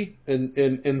already? And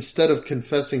instead of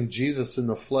confessing Jesus in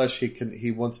the flesh, he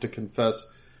wants to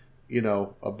confess,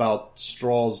 about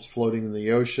straws floating in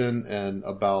the ocean and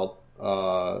about...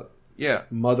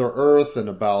 Mother Earth and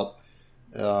about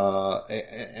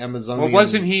Amazonian... Well,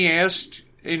 wasn't he asked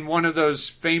in one of those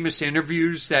famous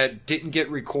interviews that didn't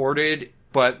get recorded,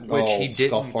 but which he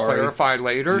didn't clarify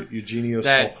later? Eugenio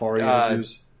Scalfari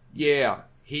interviews? Yeah,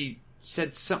 he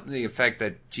said something to the effect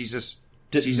that Jesus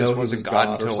wasn't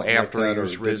God until after he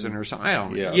was risen or something. I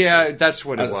don't know. Yeah, that's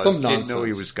what it was. Some didn't know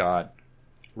he was God.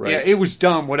 Right. Yeah, it was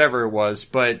dumb, whatever it was,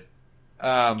 but...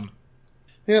 Yeah,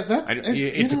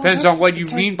 it depends on what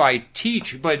you mean by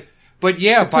teach, but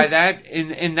that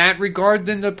in that regard,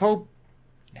 then the Pope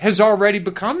has already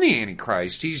become the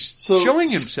Antichrist. He's showing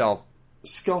himself.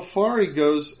 Scalfari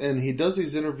goes and he does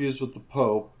these interviews with the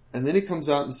Pope, and then he comes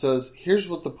out and says, "Here's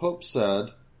what the Pope said,"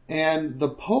 and the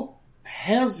Pope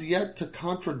has yet to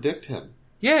contradict him.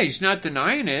 Yeah, he's not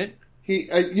denying it.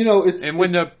 It's and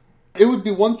when the It would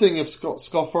be one thing if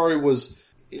Scalfari was,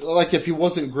 like, if he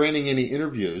wasn't granting any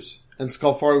interviews, and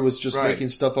Scalfari was just making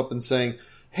stuff up and saying,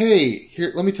 hey,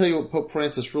 here, let me tell you what Pope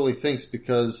Francis really thinks,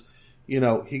 because,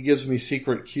 he gives me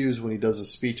secret cues when he does his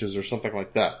speeches or something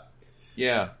like that.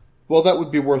 Yeah. Well, that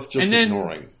would be worth just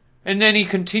ignoring. And then he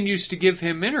continues to give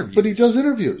him interviews. But he does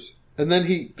interviews. And then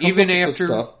he comes even up with after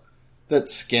the stuff that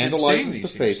scandalizes the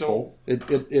faithful. So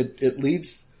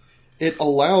it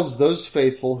allows those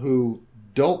faithful who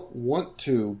don't want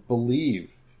to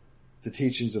believe the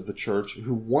teachings of the church,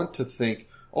 who want to think,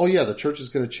 oh yeah, the church is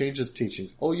going to change its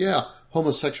teachings. Oh yeah,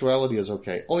 homosexuality is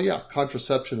okay. Oh yeah,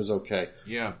 contraception is okay.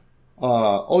 Yeah.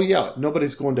 Oh yeah,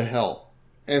 nobody's going to hell.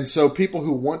 And so people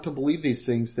who want to believe these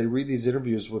things, they read these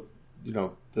interviews with,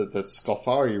 that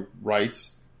Scalfari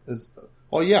writes, is,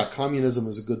 oh yeah, communism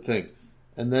is a good thing.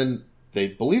 And then they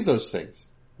believe those things.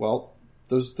 Well,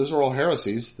 those are all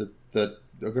heresies that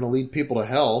are going to lead people to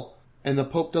hell, and the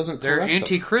Pope doesn't correct them. They're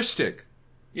anti-Christic.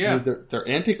 Yeah. They're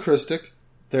anti-Christic.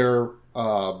 They're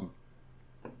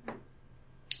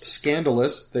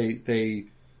scandalous. They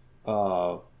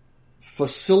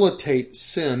facilitate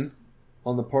sin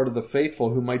on the part of the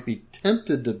faithful who might be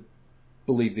tempted to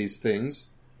believe these things.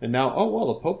 And now, oh,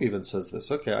 well, the Pope even says this.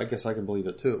 Okay, I guess I can believe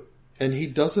it too. And he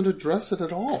doesn't address it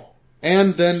at all.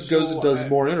 And then goes and does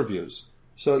more interviews.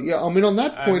 So, yeah, I mean, on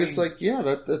that point, it's like,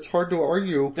 yeah, that's hard to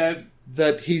argue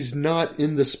that he's not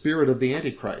in the spirit of the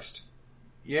Antichrist.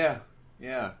 Yeah,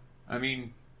 yeah. I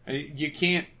mean, you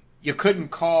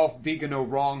couldn't call Vigano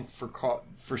wrong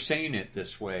for saying it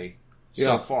this way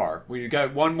so far. We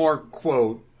got one more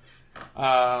quote.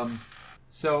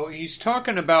 So he's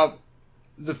talking about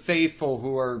the faithful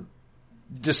who are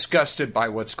disgusted by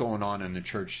what's going on in the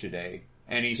church today.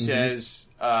 And he says,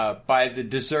 by the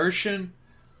desertion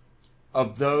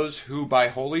of those who by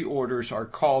holy orders are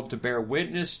called to bear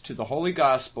witness to the holy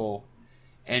gospel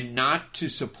and not to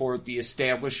support the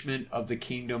establishment of the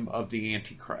kingdom of the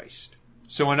Antichrist.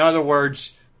 So in other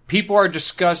words, people are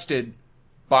disgusted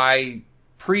by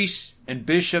priests and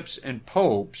bishops and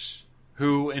popes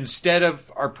who instead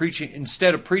of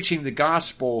preaching the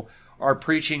gospel are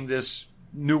preaching this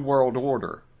new world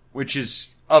order, which is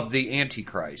of the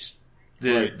Antichrist.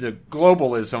 The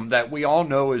globalism that we all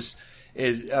know is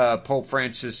Pope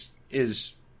Francis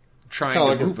is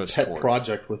trying to move us toward. His pet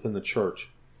project within the church.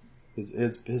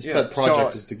 His pet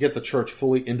project is to get the church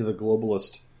fully into the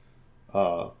globalist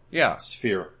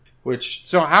sphere.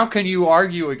 So how can you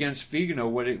argue against Vigano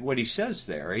what he says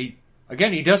there? He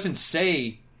doesn't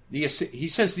say he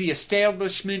says the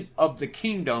establishment of the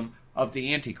kingdom of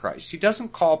the Antichrist. He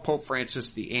doesn't call Pope Francis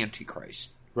the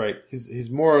Antichrist. Right. He's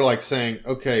more like saying,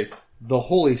 okay, the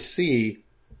Holy See,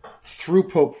 through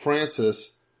Pope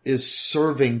Francis, is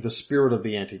serving the spirit of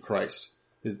the Antichrist.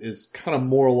 Is kind of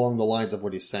more along the lines of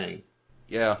what he's saying.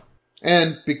 Yeah.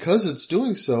 And because it's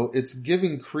doing so, it's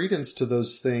giving credence to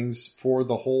those things for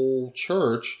the whole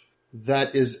church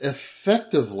that is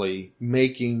effectively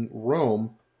making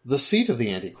Rome the seat of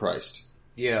the Antichrist.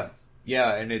 Yeah.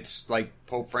 Yeah, and it's like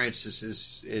Pope Francis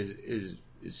is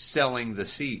selling the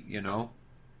seat,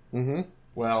 Mm-hmm.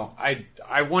 Well, I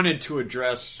wanted to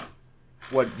address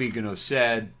what Vigano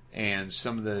said and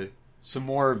some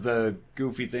more of the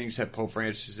goofy things that Pope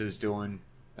Francis is doing.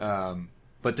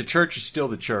 But the church is still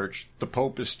the church. The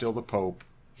Pope is still the Pope.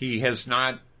 He has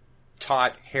not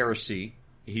taught heresy.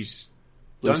 He's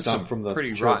done some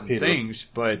pretty rotten things,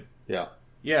 but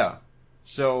yeah.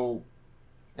 So,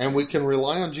 and we can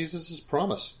rely on Jesus'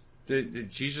 promise. The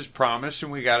Jesus promise,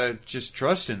 and we got to just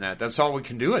trust in that. That's all we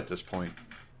can do at this point.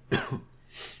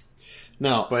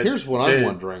 Now, here's what I'm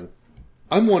wondering.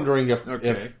 I'm wondering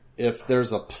if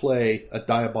there's a play, a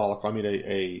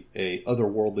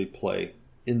otherworldly play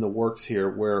in the works here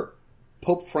where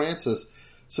Pope Francis,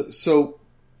 so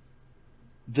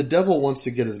the devil wants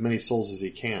to get as many souls as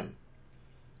he can.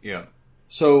 Yeah.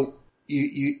 So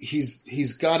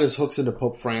he's got his hooks into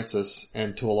Pope Francis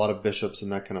and to a lot of bishops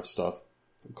and that kind of stuff,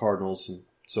 cardinals and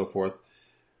so forth.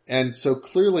 And so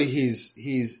clearly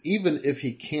he's even if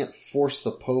he can't force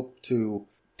the Pope to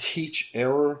teach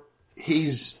error,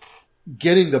 he's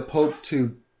getting the Pope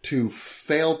to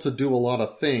fail to do a lot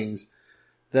of things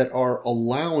that are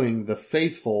allowing the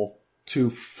faithful to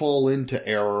fall into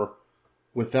error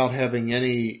without having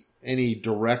any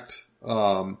direct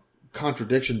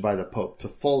contradiction by the Pope.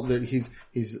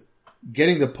 He's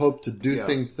getting the Pope to do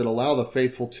things that allow the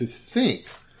faithful to think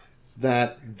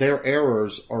that their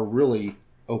errors are really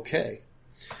okay.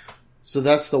 So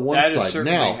that's the one side. That is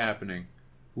certainly happening.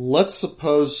 Let's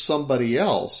suppose somebody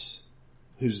else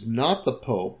who's not the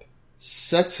Pope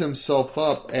sets himself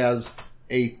up as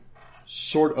a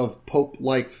sort of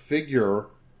Pope-like figure,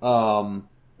 or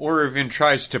or even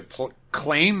tries to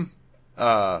claim,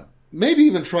 maybe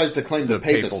even tries to claim the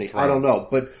papacy. I don't know,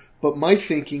 but my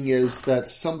thinking is that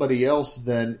somebody else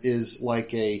then is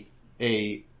like a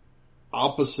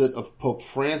opposite of Pope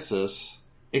Francis,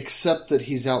 except that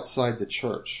he's outside the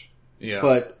church. Yeah.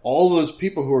 But all those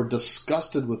people who are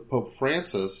disgusted with Pope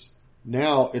Francis,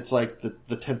 now it's like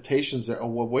the temptations there. Oh,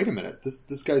 well, wait a minute.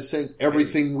 This guy's saying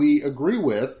everything we agree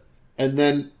with, and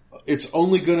then it's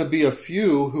only going to be a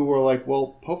few who are like,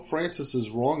 well, Pope Francis is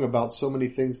wrong about so many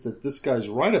things that this guy's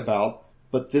right about,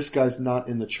 but this guy's not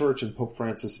in the church, and Pope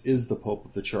Francis is the Pope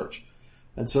of the church.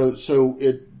 And so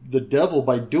the devil,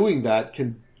 by doing that,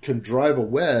 can drive a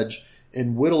wedge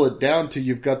and whittle it down to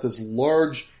you've got this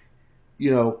large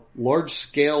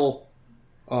scale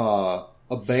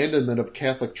abandonment of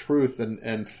Catholic truth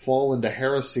and fall into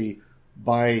heresy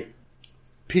by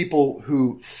people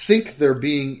who think they're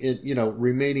being,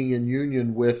 remaining in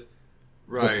union with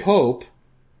the Pope,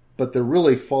 but they're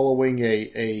really following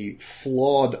a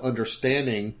flawed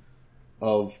understanding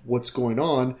of what's going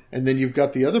on. And then you've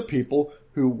got the other people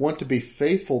who want to be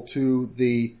faithful to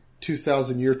the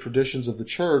 2,000-year traditions of the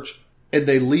church, and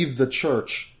they leave the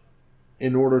church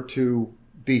in order to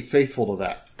be faithful to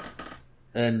that.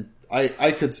 And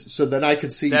I could see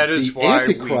the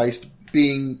Antichrist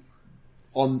being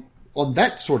on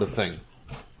that sort of thing.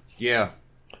 Yeah.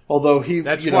 Although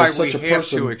that's why we have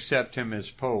to accept him as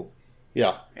Pope.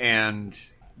 Yeah. And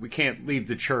we can't leave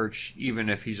the church even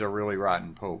if he's a really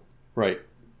rotten Pope. Right.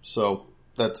 So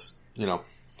that's,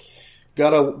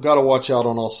 gotta watch out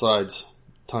on all sides.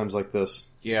 Times like this.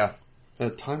 Yeah.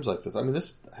 At times like this. I mean,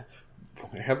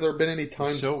 have there been any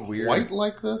times so weird. Quite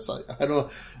like this? I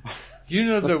don't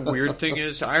know. The weird thing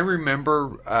is, I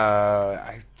remember,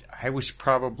 I was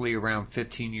probably around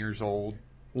 15 years old.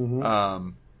 Mm-hmm.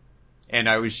 And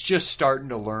I was just starting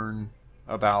to learn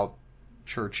about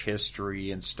church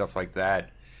history and stuff like that.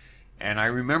 And I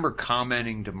remember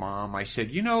commenting to Mom, I said,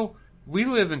 we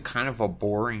live in kind of a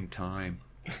boring time.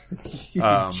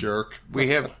 You jerk. We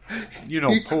have,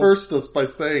 he cursed us by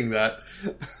saying that.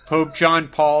 Pope John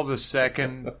Paul II,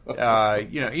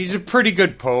 he's a pretty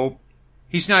good Pope.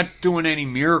 He's not doing any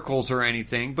miracles or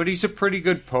anything, but he's a pretty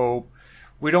good Pope.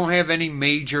 We don't have any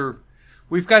major...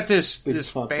 We've got this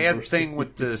bad thing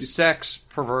with the sex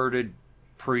perverted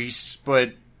priests,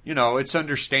 but, it's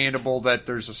understandable that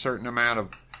there's a certain amount of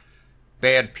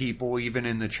bad people even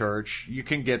in the church. You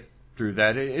can get through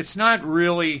that. It's not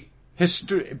really...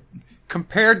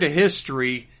 compared to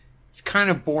history, it's kind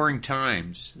of boring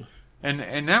times.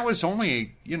 And that was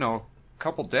only, a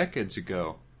couple decades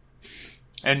ago.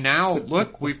 And now,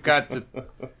 look, we've got the...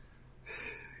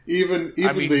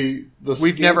 the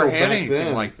we've never had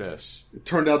anything like this. It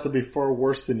turned out to be far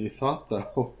worse than you thought,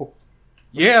 though.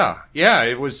 Yeah.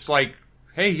 It was like,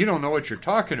 hey, you don't know what you're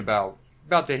talking about.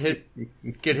 About to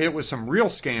get hit with some real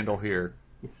scandal here.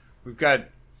 We've got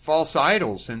false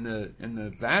idols in the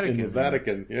Vatican. In the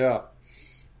Vatican, yeah.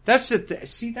 That's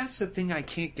the thing I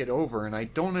can't get over, and I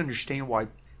don't understand why.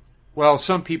 Well,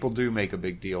 some people do make a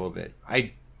big deal of it.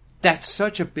 That's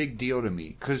such a big deal to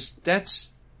me, because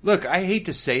look, I hate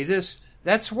to say this,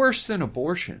 that's worse than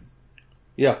abortion.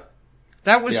 Yeah.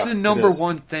 That was the number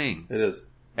one thing. It is.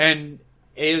 And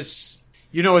it's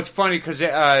funny, because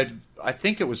I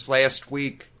think it was last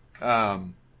week,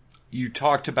 you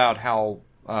talked about how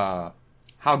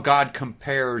God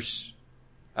compares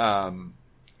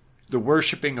the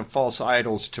worshiping of false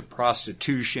idols to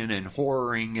prostitution and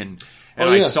whoring, and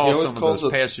I saw some of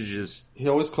those passages. He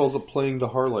always calls it playing the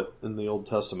harlot in the Old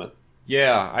Testament.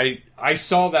 Yeah, I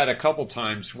saw that a couple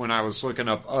times when I was looking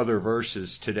up other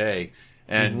verses today,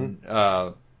 and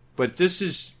but this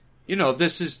is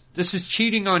this is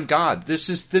cheating on God. This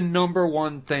is the number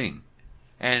one thing,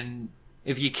 and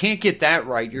if you can't get that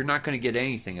right, you're not going to get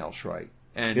anything else right.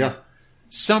 And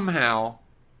somehow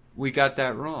we got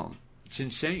that wrong. It's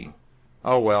insane.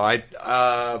 Oh well,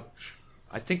 I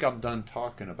think I'm done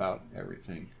talking about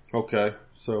everything. Okay,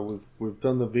 so we've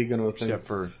done the Vigano thing. Except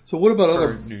for so what about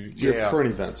other current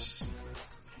events?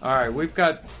 All right, we've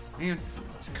got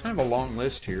it's kind of a long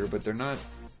list here, but they're not.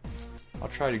 I'll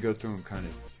try to go through them kind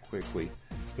of quickly.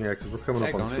 Yeah, because we're coming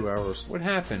up on 2 hours. What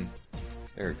happened?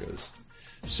 There it goes.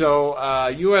 So,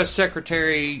 U.S.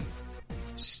 Secretary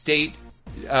State.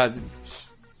 Let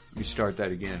me start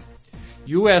that again.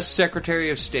 U.S.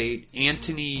 Secretary of State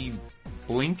Antony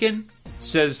Blinken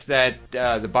says that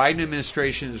the Biden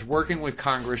administration is working with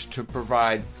Congress to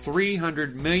provide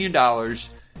 $300 million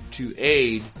to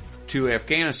aid to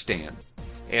Afghanistan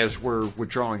as we're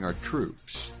withdrawing our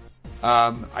troops.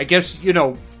 I guess,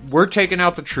 we're taking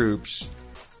out the troops.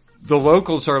 The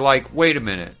locals are like, wait a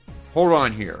minute, hold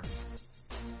on here.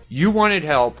 You wanted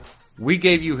help. We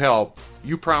gave you help.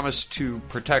 You promised to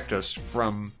protect us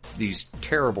from these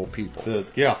terrible people.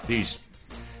 These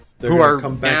who are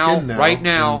right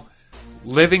now,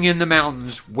 living in the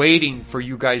mountains, waiting for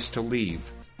you guys to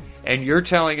leave. And you're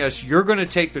telling us you're going to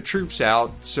take the troops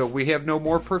out so we have no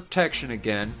more protection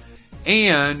again.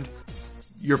 And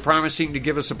you're promising to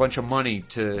give us a bunch of money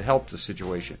to help the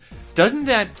situation. Doesn't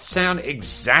that sound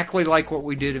exactly like what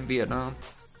we did in Vietnam?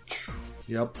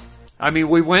 Yep. I mean,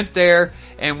 we went there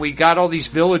and we got all these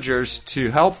villagers to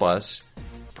help us,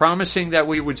 promising that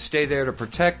we would stay there to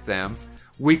protect them.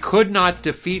 We could not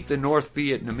defeat the North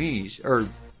Vietnamese,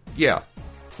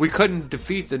 we couldn't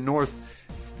defeat the North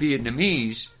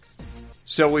Vietnamese,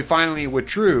 so we finally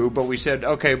withdrew, but we said,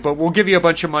 okay, but we'll give you a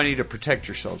bunch of money to protect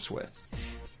yourselves with.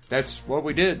 That's what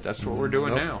we did. That's what we're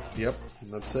doing now. Yep.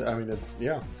 That's it. I mean,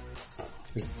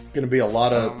 there's going to be a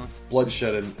lot of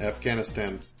bloodshed in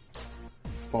Afghanistan.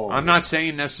 I'm not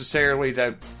saying necessarily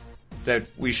that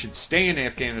we should stay in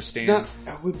Afghanistan.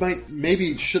 We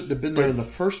maybe shouldn't have been there in the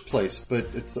first place, but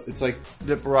it's like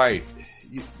right.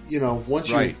 You know, once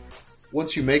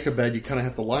you make a bed, you kind of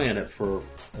have to lie in it for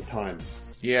a time.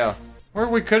 Yeah, or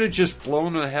we could have just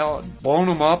blown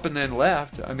them up and then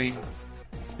left. I mean,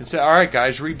 and say, all right,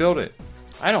 guys, rebuild it.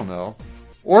 I don't know,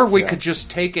 or we could just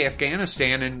take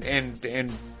Afghanistan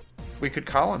and we could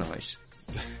colonize.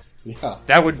 Yeah,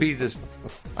 that would be the.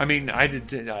 I mean,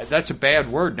 that's a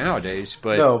bad word nowadays,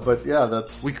 but no, but yeah,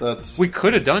 that's we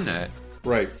could have done that,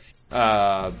 right?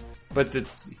 But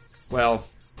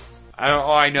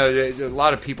I know that a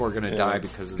lot of people are going to die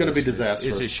because it's going to be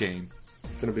disastrous. It's a shame.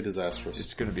 It's going to be disastrous.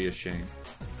 It's going to be a shame.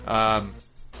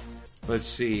 Let's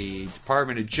see.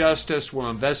 Department of Justice will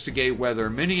investigate whether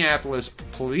Minneapolis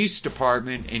Police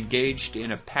Department engaged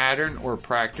in a pattern or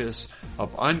practice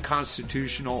of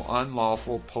unconstitutional,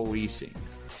 unlawful policing.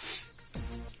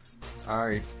 All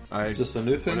right. Is this a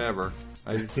new thing? Whatever.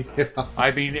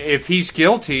 I mean, if he's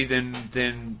guilty,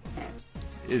 then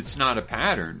it's not a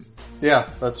pattern. Yeah,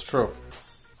 that's true.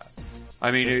 I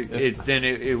mean,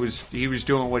 he was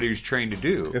doing what he was trained to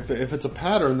do. If it's a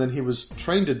pattern, then he was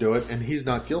trained to do it, and he's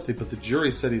not guilty. But the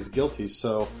jury said he's guilty.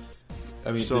 So,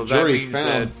 I mean, the jury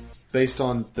found based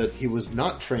on that he was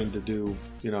not trained to do.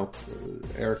 You know,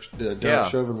 Derek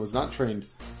Chauvin was not trained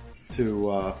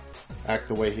to act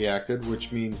the way he acted,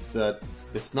 which means that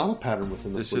it's not a pattern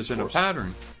within the police force. This isn't a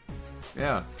pattern.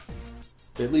 Yeah.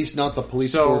 At least not the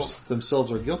police force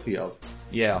themselves are guilty of.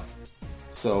 Yeah.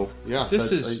 So, yeah.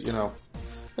 This is...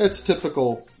 It's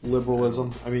typical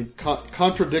liberalism. I mean,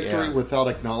 contradictory without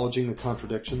acknowledging the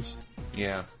contradictions.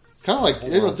 Yeah. Kind of like,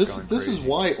 this is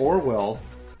why Orwell,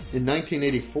 in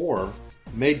 1984,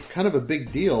 made kind of a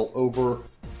big deal over,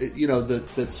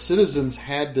 that citizens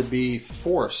had to be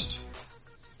forced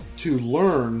to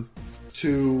learn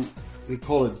to, they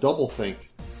call it doublethink,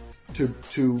 to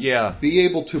be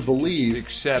able to believe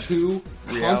accept two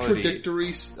reality.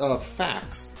 Contradictory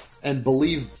facts and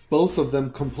believe both of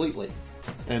them completely.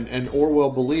 And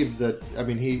Orwell believed that. I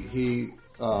mean, he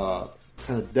kind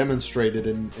of demonstrated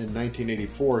in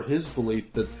 1984 his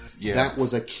belief that that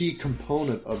was a key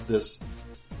component of this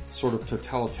sort of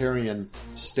totalitarian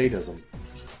statism.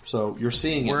 So you're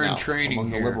seeing it now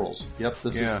among the liberals. Yep,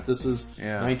 this is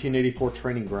 1984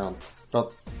 training ground.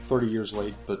 About 30 years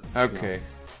late, but okay.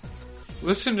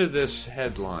 Listen to this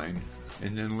headline,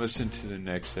 and then listen to the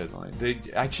next headline.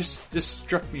 This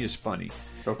struck me as funny.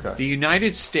 Okay. The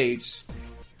United States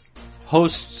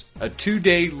hosts a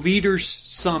 2-day leaders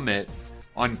summit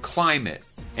on climate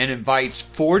and invites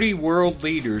 40 world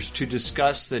leaders to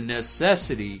discuss the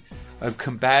necessity of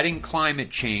combating climate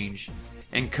change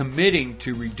and committing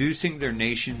to reducing their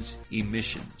nation's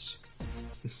emissions.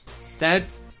 The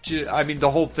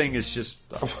whole thing is just,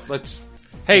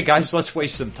 hey guys, let's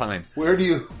waste some time. Where do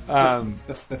you...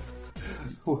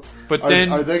 but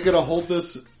then... Are they going to hold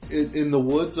this in the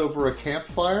woods over a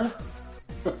campfire?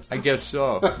 I guess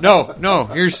so. No.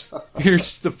 Here's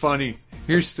the funny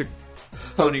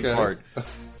part.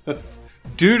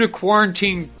 Due to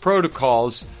quarantine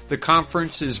protocols, the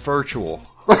conference is virtual.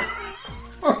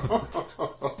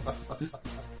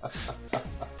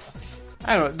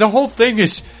 I don't know. The whole thing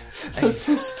is... That's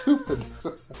so stupid.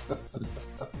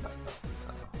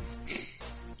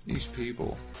 These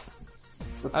people...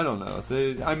 I don't know.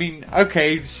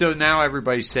 Okay, so now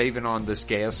everybody's saving on this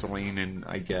gasoline, and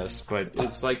I guess, but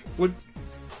it's like, what?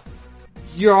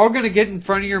 You're all going to get in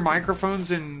front of your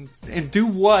microphones and do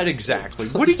what exactly?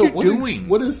 What are you doing?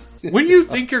 What do you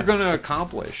think you're going to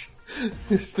accomplish?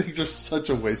 These things are such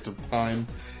a waste of time.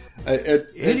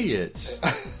 Idiots.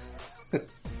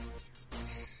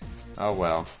 Oh,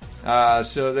 well.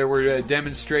 So there were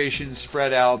demonstrations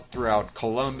spread out throughout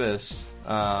Columbus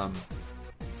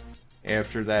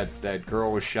after that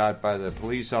girl was shot by the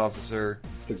police officer.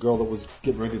 The girl that was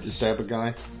getting ready to stab a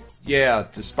guy? Yeah,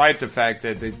 despite the fact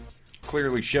that it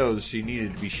clearly shows she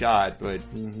needed to be shot, but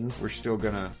we're still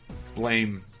going to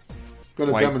blame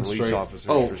white police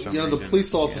officers for some reason. The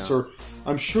police officer... Yeah.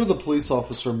 I'm sure the police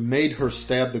officer made her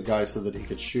stab the guy so that he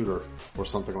could shoot her, or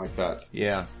something like that.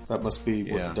 Yeah. That must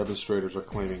be what the demonstrators are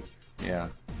claiming. Yeah.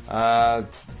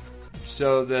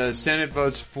 So the Senate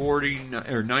votes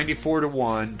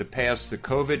 94-1 to pass the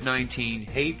COVID-19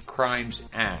 Hate Crimes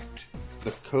Act.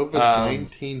 The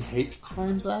COVID-19 Hate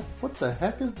Crimes Act? What the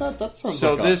heck is that? That sounds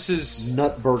like a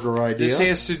nutburger idea. This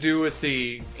has to do with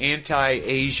the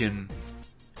anti-Asian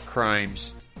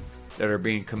crimes that are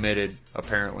being committed,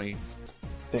 apparently.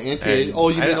 The anti-Asian... Oh,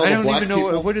 you mean all the black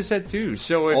people? What does that do?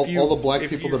 So if all the black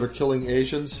people that are killing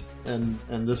Asians, and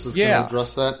this is going to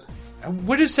address that?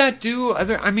 What does that do?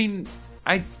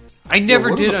 I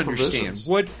never did understand.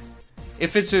 What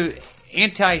if it's a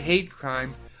anti-hate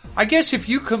crime? I guess if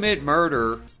you commit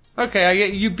murder, okay,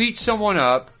 you beat someone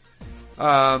up,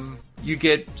 you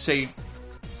get, say,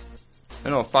 I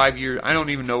don't know, 5 years. I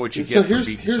don't even know what you get for beating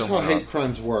someone up. Here's how hate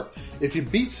crimes work. If you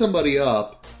beat somebody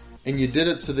up, and you did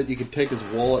it so that you could take his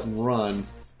wallet and run,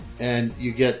 and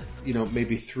you get,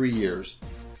 maybe 3 years.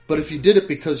 But if you did it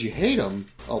because you hate him,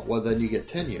 then you get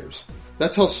 10 years.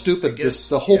 That's how stupid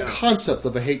the whole concept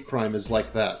of a hate crime is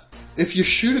like that. If you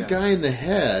shoot a guy in the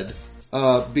head,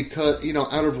 because,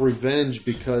 out of revenge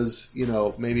because,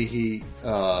 maybe he,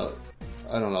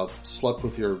 slept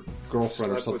with your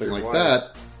girlfriend or something like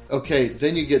that, okay,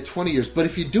 then you get 20 years. But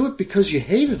if you do it because you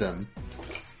hated him,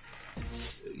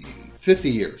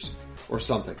 50 years or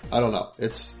something. I don't know.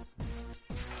 It's...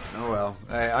 Oh, well.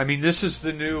 I mean, this is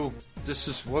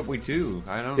what we do.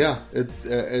 I don't... Yeah,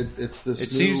 it's this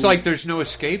It seems like there's no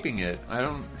escaping it. I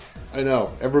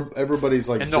know. Everybody's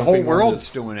like... And the whole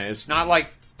world's doing it. It's not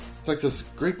like... It's like this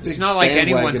great big... It's not like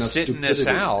anyone's sitting this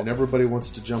out. And everybody wants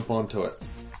to jump onto it.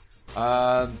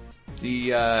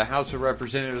 The House of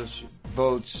Representatives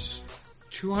votes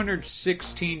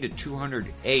 216 to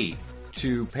 208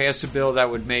 to pass a bill that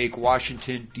would make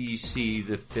Washington, D.C.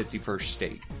 the 51st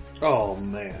state. Oh,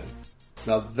 man.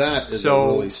 Now that is a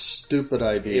really stupid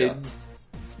idea. It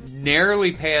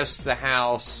narrowly passed the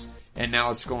House, and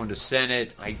now it's going to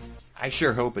Senate. I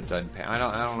sure hope it doesn't pass. I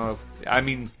don't know.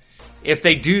 If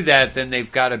they do that, then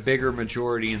they've got a bigger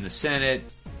majority in the Senate.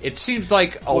 It seems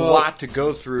like a lot to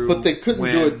go through. But they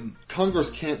couldn't do it. Congress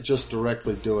can't just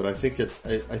directly do it. I think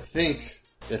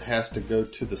it has to go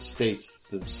to the states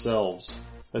themselves.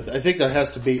 I think there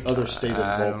has to be other state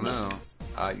involvement.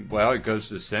 I don't know. Well, it goes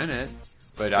to the Senate,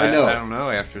 but I don't know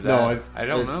after that. No, I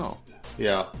don't know.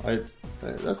 Yeah,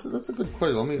 that's a good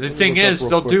question. The thing is,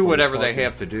 they'll do whatever they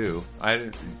have to do.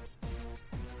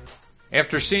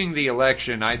 After seeing the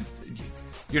election,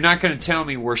 you're not going to tell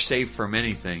me we're safe from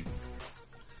anything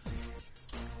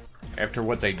after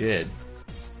what they did.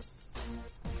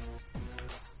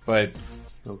 But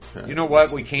you know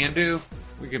what we can do?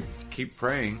 We can keep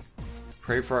praying.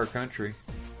 Pray for our country.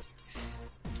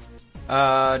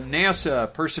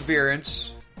 NASA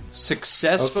Perseverance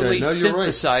successfully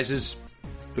synthesizes... Right.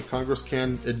 The Congress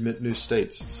can admit new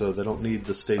states, so they don't need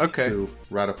the states to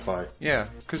ratify. Yeah,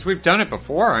 because we've done it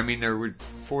before. I mean, there were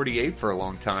 48 for a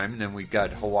long time, and then we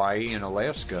got Hawaii and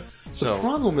Alaska. The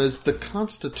problem is the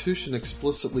Constitution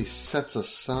explicitly sets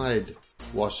aside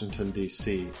Washington,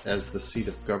 D.C. as the seat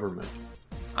of government.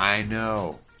 I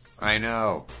know.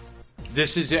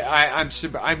 This is...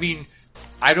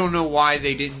 I don't know why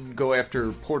they didn't go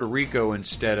after Puerto Rico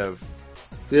instead of...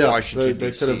 Washington,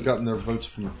 they could have gotten their votes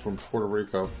from Puerto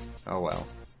Rico. Oh, well.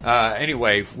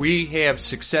 Anyway, we have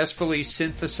successfully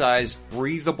synthesized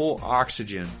breathable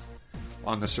oxygen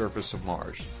on the surface of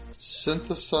Mars.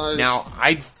 Synthesized? Now,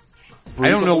 I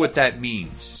don't know what that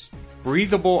means.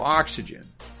 Breathable oxygen.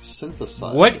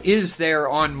 Synthesized. What is there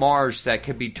on Mars that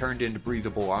can be turned into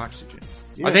breathable oxygen?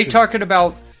 Yeah, are they talking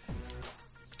about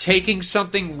taking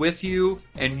something with you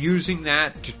and using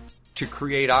that to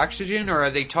create oxygen, or are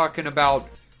they talking about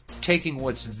taking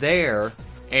what's there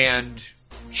and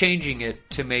changing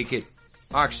it to make it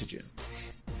oxygen?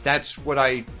 That's what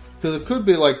because it could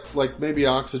be like maybe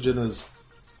oxygen is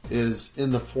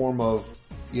in the form of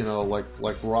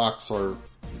like rocks or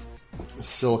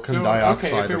silicon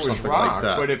dioxide or something like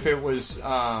that. But if it was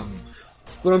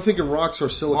but I'm thinking rocks or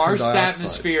silicon dioxide. Mars'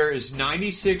 atmosphere is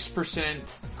 96%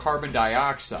 carbon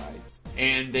dioxide,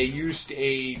 and they used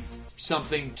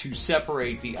something to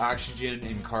separate the oxygen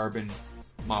and carbon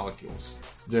molecules.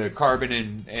 The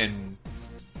carbon and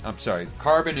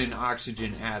carbon and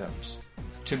oxygen atoms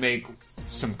to make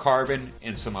some carbon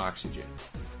and some oxygen.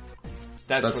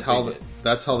 That's how they did.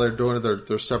 That's how they're doing it.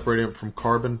 They're separating it from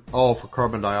carbon. Oh, for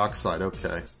carbon dioxide.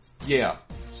 Okay. Yeah.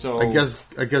 So I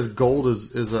guess gold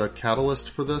is a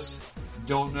catalyst for this.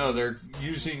 Don't know. They're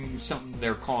using something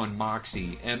they're calling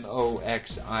MOXIE,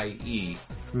 MOXIE.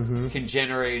 Mm-hmm. Can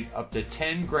generate up to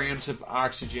 10 grams of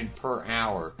oxygen per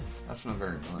hour. That's not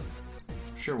very much.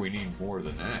 I'm sure we need more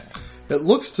than that. It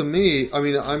looks to me, I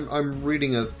mean, I'm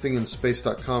reading a thing in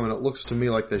space.com, and it looks to me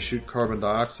like they shoot carbon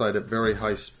dioxide at very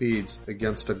high speeds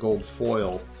against a gold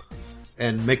foil,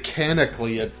 and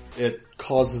mechanically it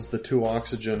causes the two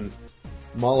oxygen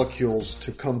molecules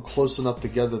to come close enough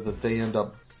together that they end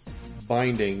up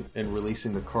binding and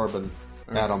releasing the carbon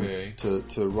atom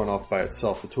to run off by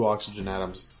itself. The two oxygen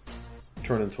atoms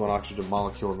turn into an oxygen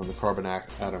molecule, and then the carbon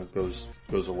atom goes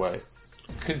away.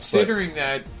 Considering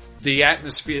that the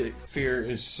atmosphere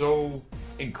is so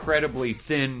incredibly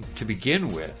thin to begin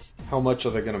with. How much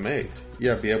are they going to make?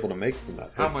 Yeah, be able to make from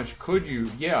that. How much could you?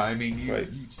 Yeah, I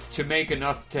mean, to make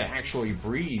enough to actually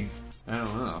breathe, I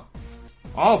don't know.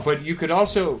 Oh, but you could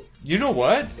also, you know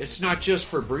what? It's not just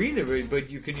for breathing, but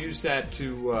you can use that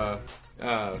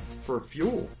for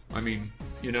fuel. I mean,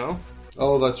 you know?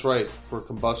 Oh, that's right, for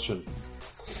combustion.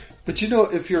 But you know,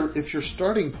 if your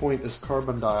starting point is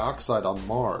carbon dioxide on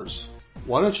Mars,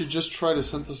 why don't you just try to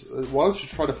why don't you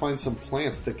try to find some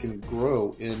plants that can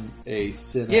grow in a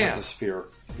thin atmosphere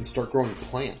and start growing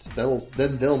plants? They'll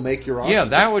make your oxygen. Yeah,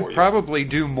 that would probably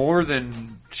do more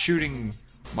than shooting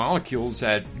molecules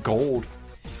at gold.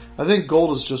 I think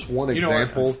gold is just one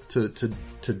example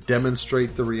to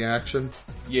demonstrate the reaction.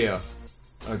 Yeah.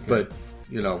 Okay. But,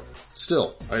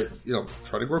 still,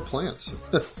 try to grow plants.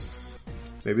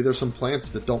 Maybe there's some plants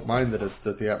that don't mind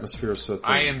that the atmosphere is so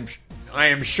thin. I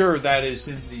am sure that is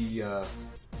in the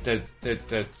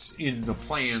that's in the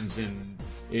plans, and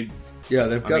it. Yeah,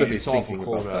 they've got to be it's thinking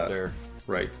awful cold about out that. there,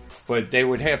 right? But they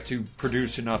would have to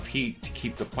produce enough heat to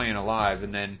keep the plant alive,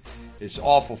 and then it's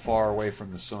awful far away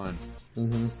from the sun.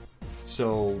 Mm-hmm.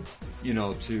 So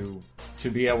to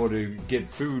be able to get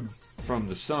food from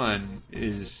the sun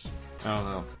is, I don't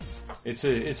know. It's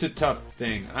a tough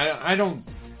thing.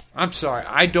 I'm sorry,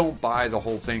 I don't buy the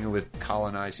whole thing with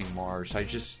colonizing Mars. I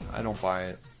don't buy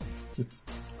it.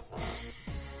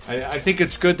 I think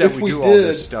it's good that we do all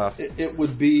this stuff. It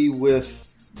would be with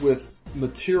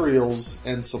materials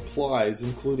and supplies,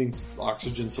 including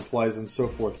oxygen supplies and so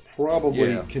forth,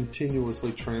 probably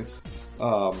continuously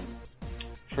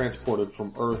transported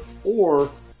from Earth,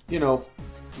 or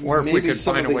if we could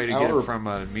find a way to get it from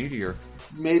a meteor.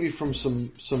 Maybe from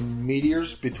some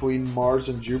meteors between Mars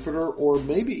and Jupiter, or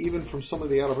maybe even from some of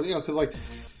the outer, because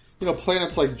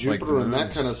planets like Jupiter and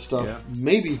that kind of stuff,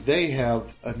 maybe they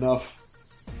have enough,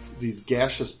 these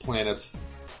gaseous planets,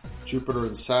 Jupiter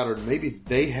and Saturn, maybe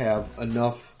they have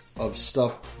enough of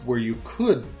stuff where you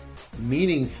could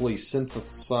meaningfully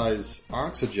synthesize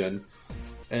oxygen,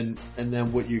 and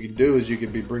then what you can do is you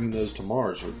can be bringing those to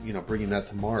Mars, or bringing that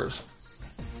to Mars.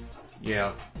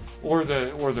 Yeah, or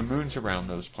the moons around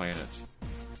those planets.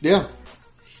 Yeah,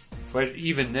 but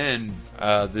even then,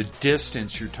 the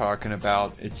distance you're talking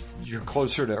about, you're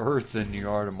closer to Earth than you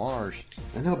are to Mars.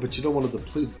 I know, but you don't want to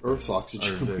deplete Earth's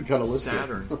oxygen. We gotta live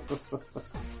Saturn.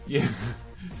 Yeah,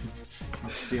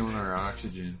 stealing our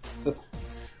oxygen.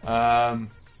 There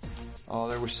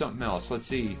was something else. Let's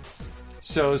see.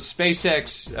 So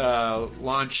SpaceX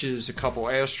launches a couple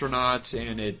astronauts,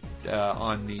 and it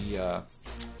on the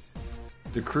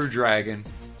Crew Dragon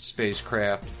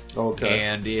spacecraft. Okay.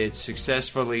 And it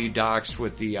successfully docks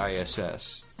with the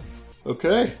ISS.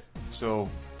 Okay. So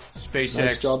SpaceX,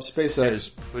 nice job, SpaceX. has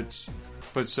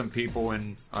put some people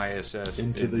in ISS,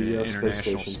 into the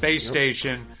International Space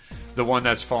Station, the one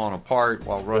that's fallen apart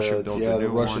while Russia built a new one. Yeah, the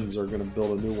Russians are going to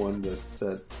build a new one that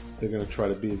they're going to try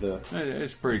to be the...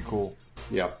 It's pretty cool.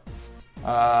 Yeah.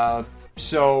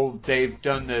 So they've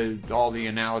done all the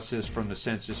analysis from the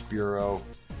Census Bureau.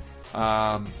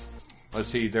 Let's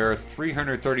see, there are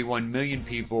 331 million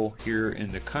people here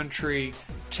in the country.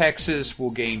 Texas will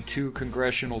gain 2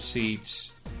 congressional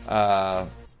seats,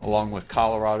 along with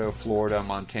Colorado, Florida,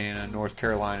 Montana, North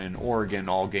Carolina, and Oregon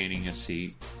all gaining a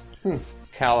seat.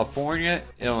 California,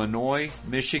 Illinois,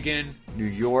 Michigan, New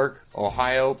York,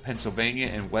 Ohio, Pennsylvania,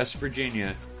 and West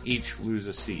Virginia each lose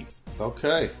a seat.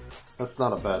 Okay. That's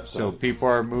not a bad thing. So people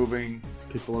are moving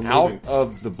out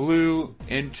of the blue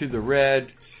into the red.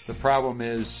 The problem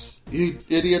is... You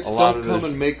idiots don't come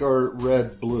and make our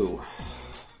red blue.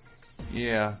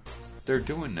 Yeah. They're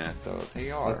doing that, though.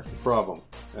 They are. That's the problem.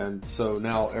 And so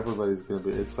now everybody's going to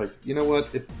be... It's like, you know what?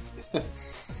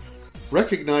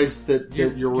 Recognize that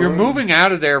you're moving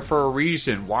out of there for a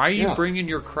reason. Why are you bringing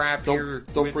your crap here?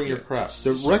 Don't bring your crap.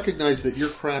 Recognize that your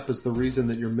crap is the reason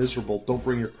that you're miserable. Don't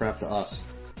bring your crap to us.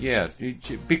 Yeah,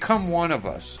 become one of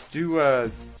us. Do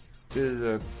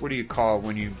the what do you call it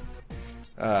when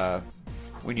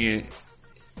you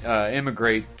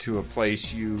immigrate to a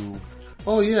place? You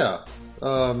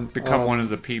become one of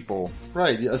the people.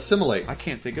 Right, assimilate. I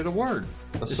can't think of the word.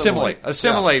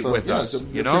 Assimilate with us.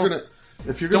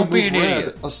 If you're going to move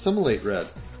red, assimilate red.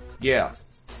 Yeah.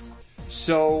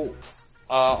 So,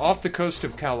 off the coast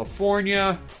of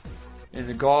California, in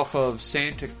the Gulf of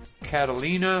Santa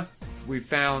Catalina,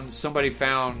 somebody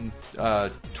found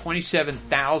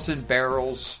 27,000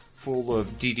 barrels full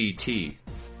of DDT,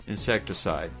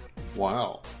 insecticide.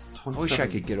 Wow. I wish I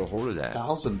could get a hold of that.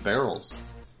 1,000 barrels.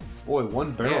 Boy,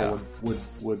 one barrel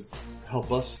would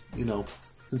help us,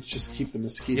 just keep the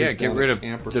mosquitoes down. Yeah, get rid of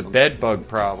the bed bug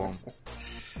problem.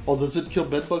 Well, does it kill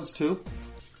bed bugs too?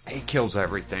 It kills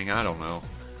everything. I don't know.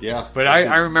 Yeah. But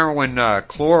I remember when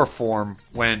chloroform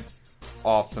went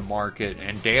off the market,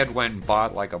 and Dad went and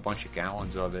bought like a bunch of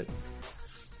gallons of it.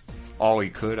 All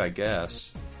he could, I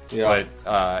guess. Yeah.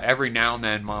 But every now and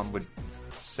then, Mom would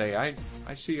say, I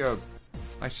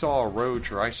saw a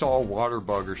roach or I saw a water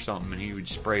bug or something, and he would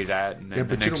spray that, and then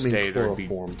the next day there'd be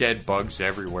dead bugs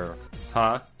everywhere.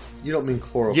 Huh? You don't mean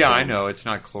chloroform. Yeah, I know. It's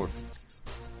not chloroform.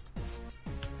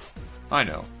 I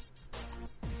know.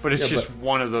 But it's just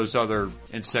one of those other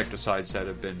insecticides that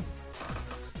have been...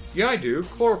 Yeah, I do.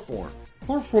 Chloroform.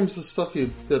 Chloroform's the stuff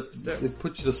that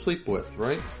put you to sleep with,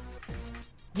 right?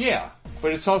 Yeah,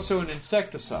 but it's also an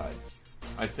insecticide.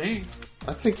 I think.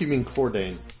 I think you mean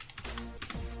chlordane.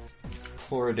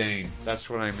 Chlordane. That's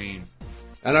what I mean.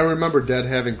 And I remember Dad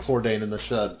having chlordane in the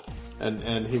shed.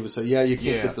 And he would say, yeah, you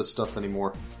can't get this stuff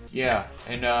anymore. Yeah,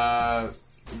 and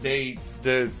the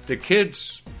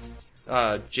kids...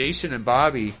 Jason and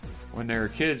Bobby, when they were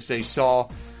kids, they saw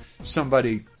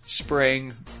somebody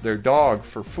spraying their dog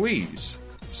for fleas.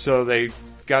 So they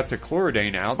got the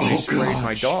chlordane out. They sprayed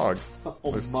my dog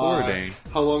with chlordane.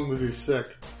 How long was he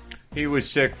sick? He was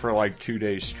sick for like 2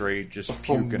 days straight, just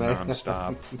puking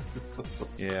nonstop.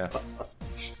 Yeah.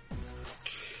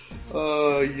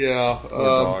 Yeah. Poor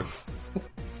dog.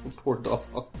 Poor dog.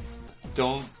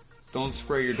 Don't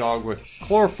spray your dog with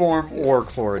chloroform or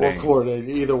chlordane. Or chlordane,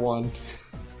 either one.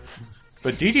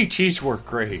 But DDTs work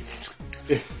great.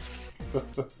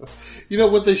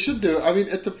 What they should do, I mean,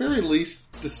 at the very least,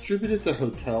 distribute it to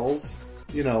hotels,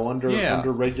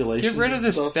 under regulations. Get rid of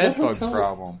this bed bug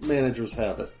problem. Managers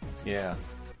have it. Yeah.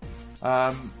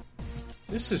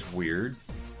 This is weird.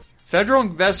 Federal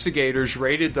investigators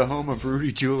raided the home of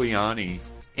Rudy Giuliani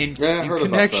in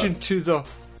connection to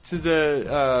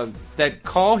that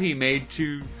call he made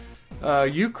to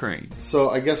Ukraine.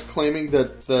 So I guess claiming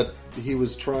that he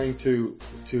was trying to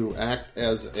act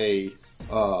as a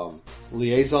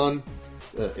liaison,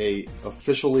 a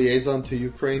official liaison to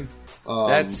Ukraine.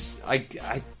 That's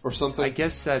or something. I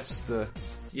guess that's the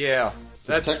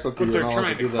That's what they're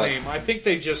trying to claim. I think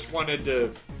they just wanted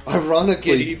to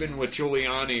ironically get even with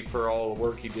Giuliani for all the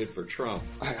work he did for Trump.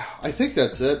 I think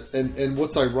that's it. And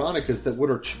what's ironic is that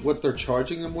what they're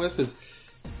charging him with is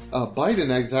Biden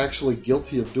is actually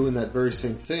guilty of doing that very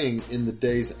same thing in the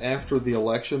days after the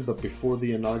election, but before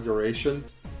the inauguration.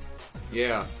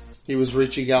 Yeah. He was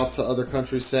reaching out to other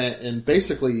countries and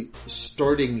basically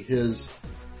starting his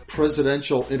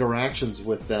presidential interactions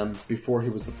with them before he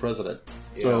was the president.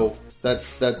 Yeah. So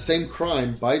that same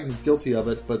crime, Biden's guilty of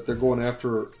it, but they're going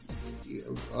after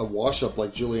a wash-up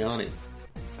like Giuliani.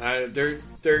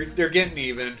 They're getting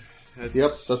even.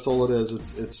 Yep, that's all it is.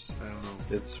 It's I don't know.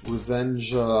 It's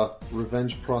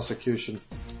revenge prosecution.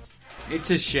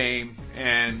 It's a shame,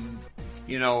 and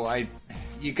you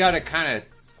got to kind of.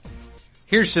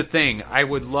 Here's the thing: I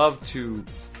would love to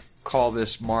call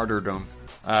this martyrdom,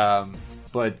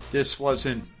 but this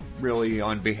wasn't really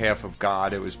on behalf of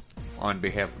God. It was on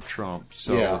behalf of Trump.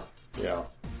 So yeah.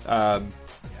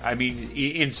 I mean,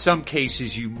 in some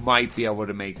cases, you might be able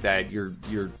to make that. You're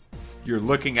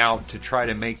looking out to try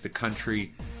to make the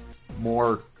country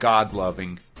more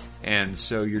God-loving, and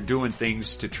so you're doing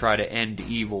things to try to end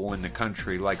evil in the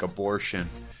country, like abortion.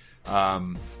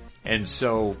 And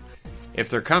so, if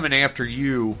they're coming after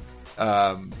you,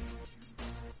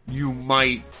 you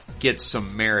might get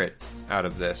some merit out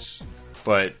of this.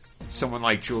 But someone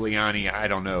like Giuliani, I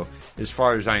don't know. As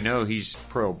far as I know, he's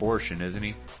pro-abortion, isn't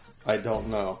he? I don't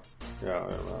know. Yeah,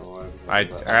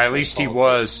 or at least he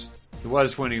was. It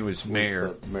was when he was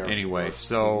mayor anyway.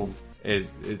 So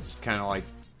it's kind of like,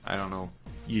 I don't know.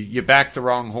 You backed the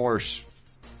wrong horse,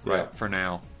 right? For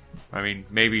now. I mean,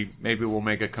 maybe we'll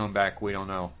make a comeback. We don't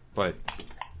know. But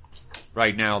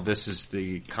right now, this is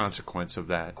the consequence of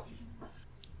that.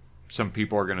 Some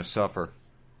people are going to suffer.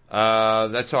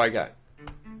 That's all I got.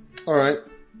 All right.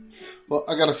 Well,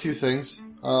 I got a few things.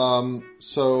 Okay.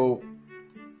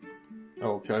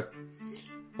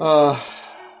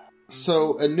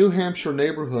 So a New Hampshire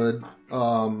neighborhood,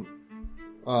 in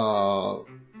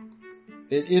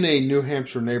a New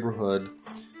Hampshire neighborhood,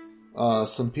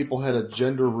 some people had a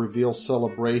gender reveal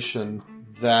celebration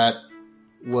that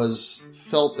was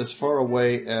felt as far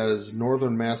away as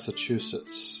northern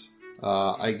Massachusetts.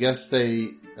 I guess they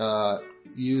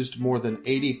used more than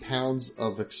 80 pounds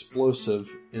of explosive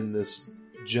in this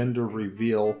gender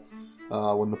reveal.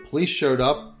 When the police showed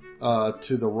up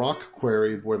to the rock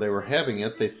quarry where they were having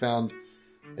it, they found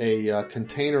a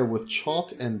container with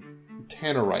chalk and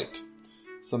tannerite,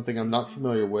 something I'm not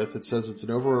familiar with. It says it's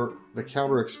an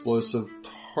over-the-counter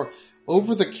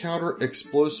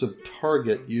explosive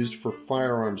target used for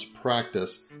firearms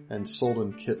practice and sold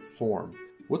in kit form.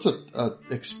 What's a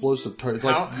explosive target?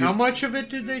 How much of it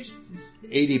did they?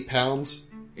 80 pounds.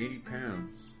 80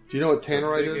 pounds. Do you know what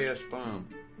tannerite is? Big ass bomb.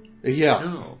 Yeah.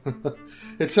 No.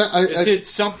 Is it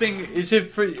something? Is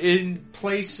it in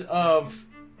place of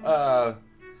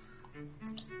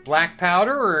black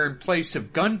powder or in place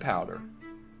of gunpowder?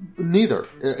 Neither.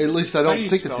 At least I don't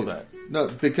think it's that. No,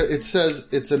 because it says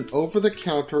it's an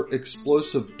over-the-counter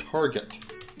explosive target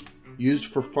used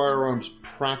for firearms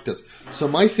practice. So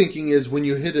my thinking is when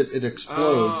you hit it, it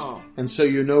explodes, and so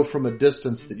you know from a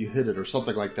distance that you hit it or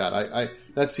something like that. I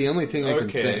that's the only thing I can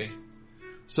think.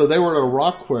 So they were at a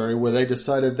rock quarry where they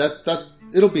decided that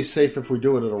it'll be safe if we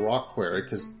do it at a rock quarry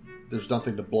because there's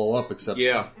nothing to blow up except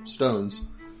stones.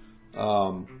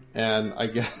 And I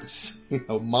guess,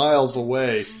 miles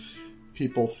away,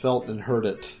 people felt and heard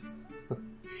it.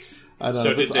 I don't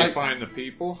know. Did they find the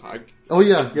people?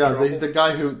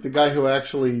 The guy who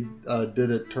actually did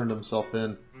it turned himself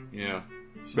in. Yeah.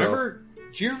 Do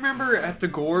you remember at the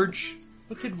gorge?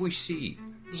 What did we see?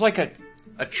 It was like a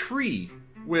tree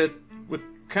with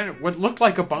kind of what looked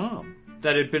like a bomb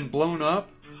that had been blown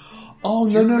up. Oh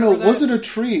no! It wasn't a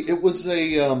tree. It was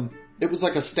a it was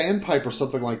like a standpipe or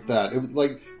something like that. It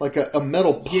was like a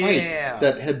metal pipe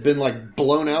that had been like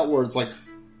blown outwards. Like,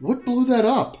 what blew that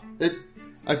up?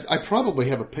 I probably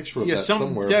have a picture of that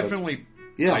somewhere. Definitely.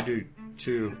 I do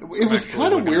too. It was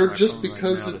kind of weird just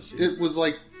because it was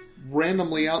like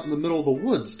randomly out in the middle of the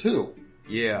woods too.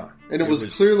 Yeah. And it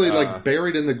was clearly like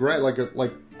buried in the ground,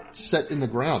 like set in the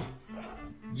ground.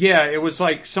 Yeah, it was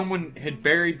like someone had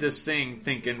buried this thing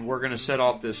thinking we're going to set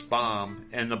off this bomb,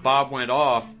 and the bomb went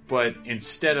off, but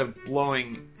instead of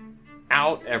blowing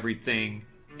out everything,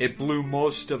 it blew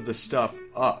most of the stuff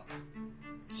up.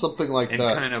 Something like and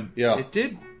that. Kind of, yeah. It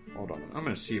did. Hold on, I'm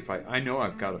going to see if I know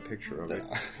I've got a picture of it.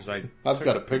 I've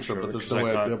got a picture, but there's no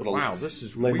way I'd be able to this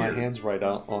is lay weird. my hands right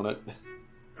out on it.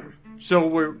 So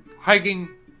we're hiking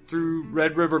through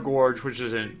Red River Gorge, which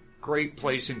is a great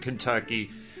place in Kentucky.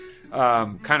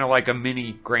 Kind of like a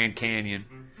mini Grand Canyon,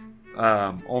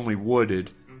 only wooded.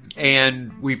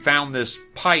 And we found this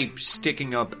pipe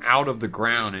sticking up out of the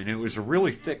ground, and it was a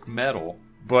really thick metal,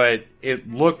 but it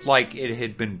looked like it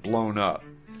had been blown up.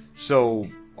 So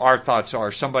our thoughts are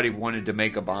somebody wanted to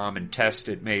make a bomb and test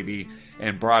it maybe,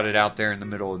 and brought it out there in the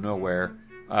middle of nowhere,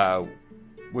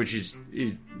 which is,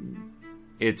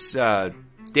 it's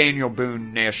Daniel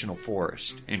Boone National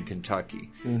Forest in Kentucky.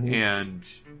 Mm-hmm. And,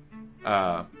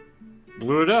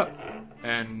 blew it up,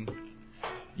 and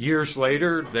years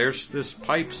later, there's this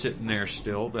pipe sitting there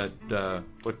still that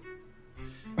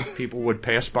people would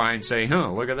pass by and say,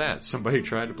 "Huh, look at that! Somebody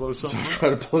tried to blow something up."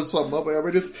 I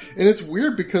mean, it's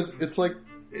weird because it's like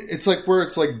where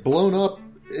it's like blown up,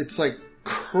 it's like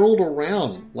curled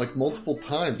around like multiple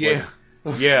times. Yeah,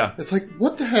 It's like,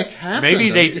 what the heck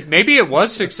happened? Maybe it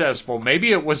was successful.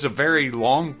 Maybe it was a very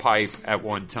long pipe at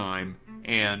one time,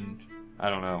 and I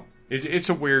don't know. It's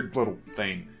a weird little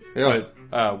thing. Yeah.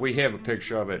 But we have a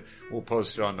picture of it. We'll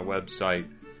post it on the website.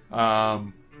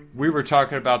 We were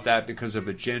talking about that because of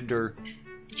a gender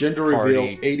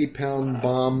reveal, 80-pound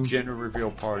bomb. Gender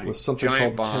reveal party. With something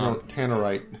called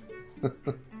tannerite.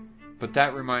 But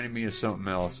that reminded me of something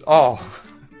else. Oh.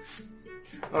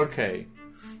 Okay.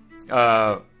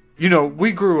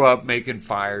 We grew up making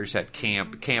fires at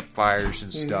campfires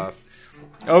and stuff.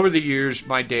 Over the years,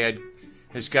 my dad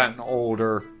has gotten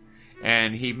older,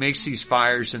 and he makes these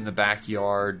fires in the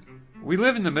backyard. We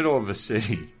live in the middle of the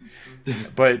city,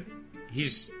 but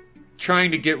he's trying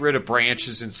to get rid of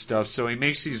branches and stuff, so he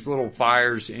makes these little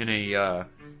fires in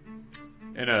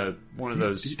one of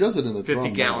those he does it in the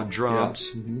 50-gallon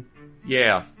drums. Yeah. Mm-hmm.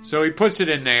 Yeah, so he puts it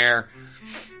in there,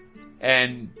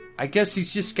 And I guess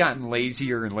he's just gotten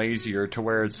lazier and lazier to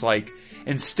where it's like,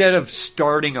 instead of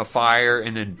starting a fire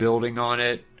and then building on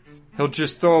it, he'll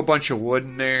just throw a bunch of wood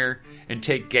in there and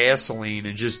take gasoline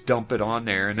and just dump it on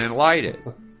there and then light it,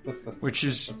 which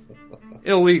is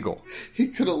illegal. He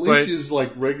could at least use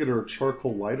like regular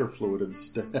charcoal lighter fluid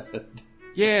instead.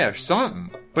 Yeah, something.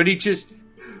 But he just,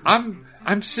 I'm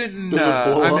sitting,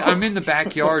 I'm in the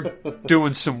backyard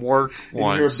doing some work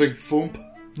once. You hear a big thump?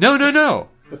 No.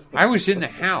 I was in the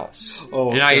house.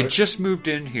 Okay. And I had just moved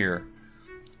in here.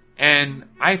 And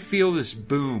I feel this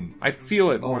boom. I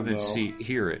feel it more than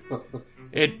hear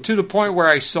it. To the point where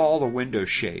I saw the window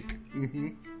shake. Mm-hmm.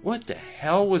 What the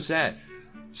hell was that?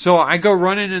 So I go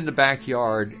running in the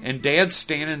backyard, and Dad's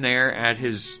standing there at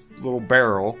his little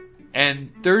barrel,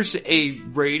 and there's a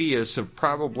radius of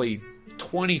probably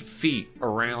 20 feet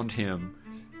around him,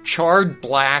 charred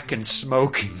black and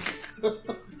smoking.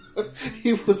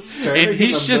 He was standing and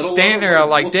he's just standing there. I'm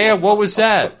like, Dad, what was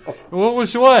that? What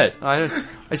was what?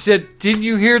 I said, didn't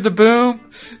you hear the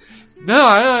boom? No,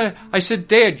 I said,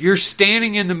 Dad, you're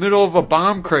standing in the middle of a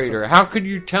bomb crater. How could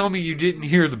you tell me you didn't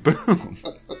hear the boom?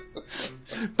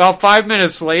 About 5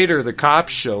 minutes later, the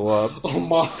cops show up. Oh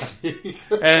my.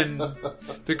 And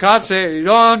the cops say,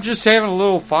 I'm just having a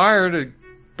little fire to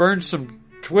burn some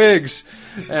twigs.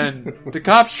 And the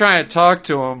cops trying to talk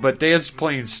to him, but Dad's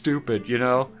playing stupid,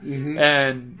 Mm-hmm.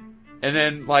 And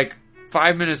then like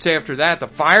 5 minutes after that, the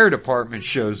fire department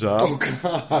shows up. Oh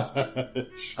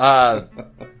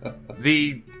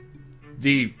gosh.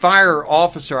 The fire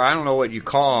officer, I don't know what you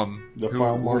call him, who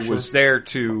was there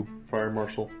to fire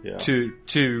marshal, yeah,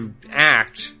 to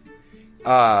act.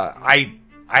 I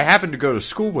happened to go to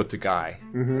school with the guy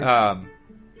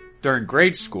during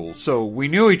grade school, so we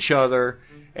knew each other,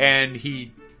 and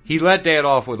he let Dad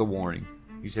off with a warning.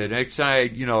 He said, next time,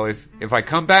 if I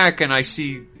come back and I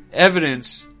see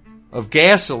evidence of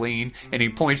gasoline, and he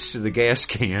points to the gas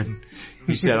can,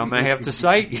 he said, I'm going to have to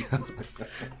cite you.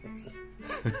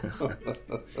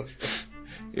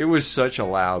 It was such a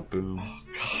loud boom. Oh,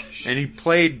 gosh. And he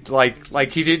played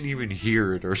like he didn't even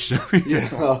hear it or something.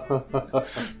 Yeah.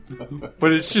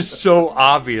 But it's just so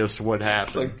obvious what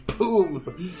happened. It's like, boom. It's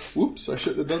like, whoops, I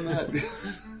shouldn't have done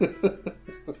that.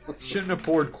 Shouldn't have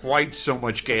poured quite so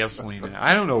much gasoline in.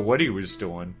 I don't know what he was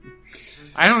doing.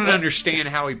 I don't understand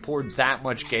how he poured that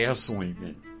much gasoline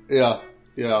in. Yeah.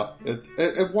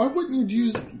 And why wouldn't you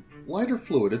use lighter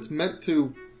fluid? It's meant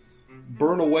to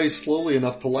burn away slowly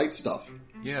enough to light stuff.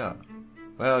 Yeah.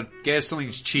 Well,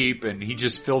 gasoline's cheap, and he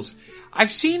just fills.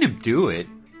 I've seen him do it.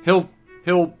 He'll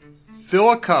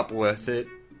fill a cup with it,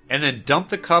 and then dump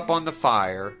the cup on the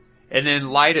fire, and then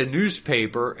light a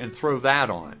newspaper and throw that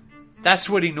on. That's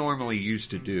what he normally used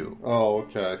to do. Oh,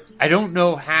 okay. I don't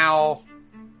know how.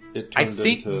 I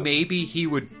think maybe he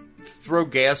would throw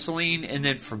gasoline and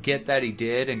then forget that he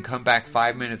did and come back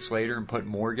 5 minutes later and put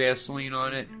more gasoline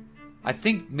on it. I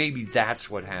think maybe that's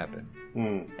what happened.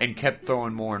 And kept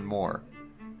throwing more and more.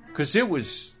 Because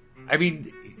it's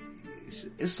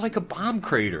like a bomb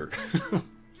crater.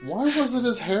 Why wasn't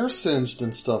his hair singed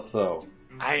and stuff, though?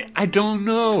 I don't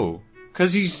know.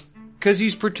 Because he's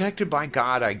protected by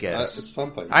God, I guess. It's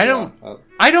something. I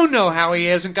don't know how he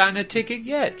hasn't gotten a ticket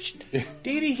yet.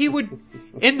 Didi, he would,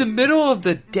 in the middle of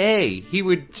the day, he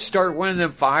would start one of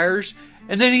them fires,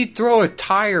 and then he'd throw a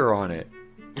tire on it.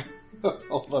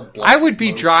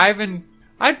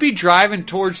 I'd be driving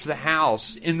towards the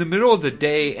house in the middle of the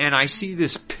day, and I see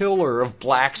this pillar of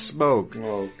black smoke.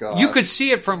 Oh, God. You could see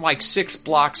it from like 6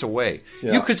 blocks away.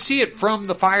 Yeah. You could see it from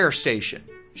the fire station,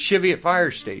 Cheviot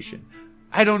Fire Station.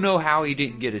 I don't know how he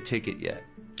didn't get a ticket yet.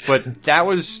 But that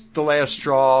was the last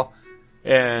straw,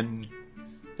 and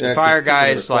the fire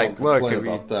guy's like, look, if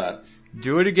you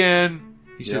do it again.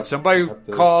 He said somebody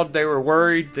called, they were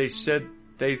worried, they said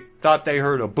they thought they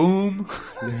heard a boom.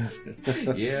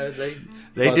 Yeah, they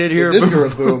did hear a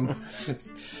boom.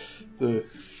 The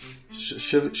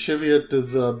Cheviot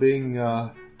is being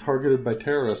targeted by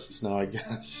terrorists now, I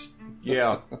guess.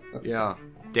 Yeah.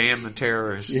 Damn the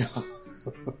terrorists. Yeah.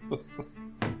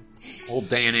 Old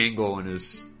Dan Engel and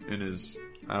his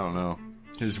I don't know,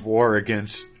 his war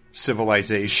against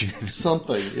civilization.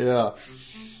 Something, yeah.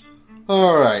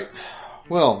 All right.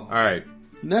 Well, all right.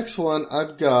 Next one,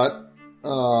 I've got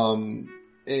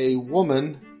a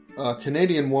woman, a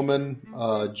Canadian woman,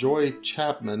 Joy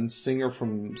Chapman, singer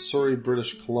from Surrey,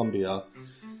 British Columbia,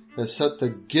 has set the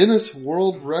Guinness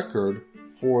World Record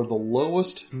for the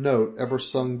lowest note ever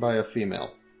sung by a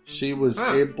female. She was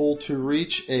able to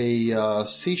reach a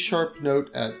C-sharp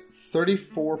note at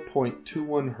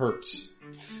 34.21 hertz.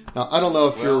 Now, I don't know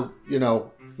if you're,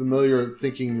 familiar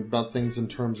thinking about things in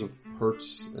terms of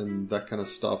hertz and that kind of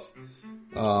stuff.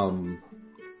 Let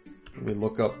me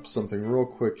look up something real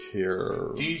quick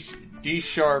here. D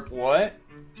sharp what?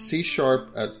 C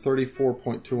sharp at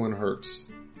 34.21 hertz.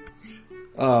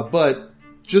 But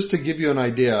just to give you an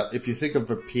idea, if you think of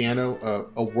a piano,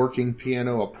 a working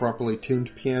piano, a properly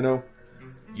tuned piano,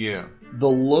 yeah, the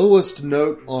lowest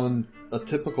note on a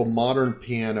typical modern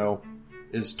piano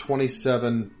is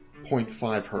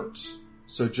 27.5 hertz.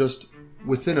 So just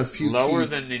within a few lower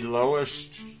than the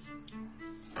lowest.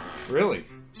 Really?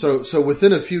 So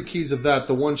within a few keys of that,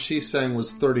 the one she sang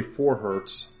was 34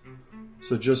 hertz.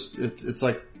 So just it's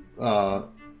like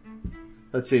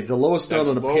let's see, the lowest note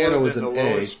on a piano is an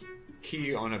A.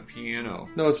 Key on a piano.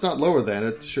 No, it's not lower than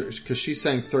it because she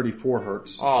sang 34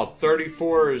 hertz. Oh,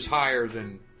 34 is higher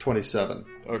than 27.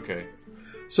 Okay.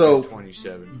 So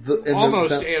 27.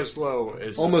 Almost as low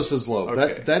as almost as low.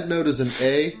 Okay. That note is an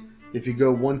A. If you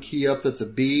go one key up, that's a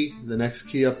B. The next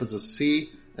key up is a C,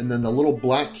 and then the little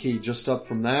black key just up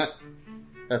from that,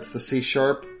 that's the C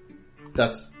sharp.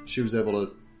 She was able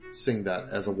to sing that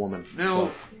as a woman.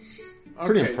 Now, so,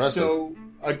 pretty impressive. So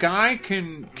a guy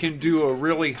can do a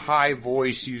really high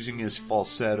voice using his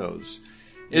falsettos.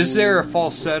 Is there a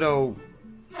falsetto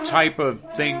type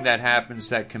of thing that happens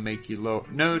that can make you low?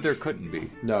 No, there couldn't be.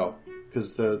 No,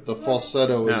 because the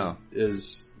falsetto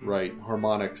is right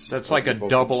harmonics. That's like a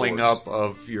doubling up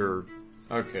of your.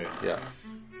 Okay. Yeah.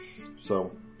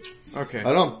 So. Okay.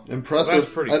 I don't know. Impressive. Well,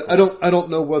 that's pretty cool. I don't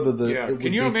know whether it would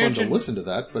be fun to listen to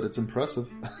that, but it's impressive.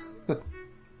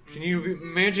 Can you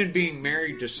imagine being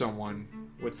married to someone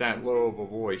with that low of a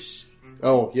voice?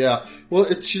 Oh, yeah.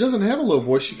 Well, she doesn't have a low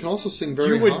voice. She can also sing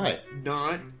very high.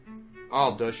 Not.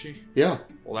 Oh, does she? Yeah.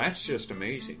 Well, that's just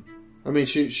amazing. I mean,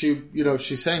 she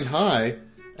sang high,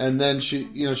 and then she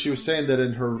was saying that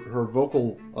in her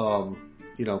vocal,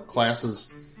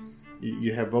 classes,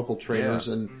 you have vocal trainers,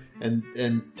 and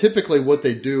typically what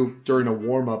they do during a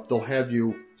warm-up, they'll have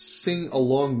you sing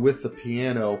along with the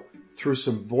piano through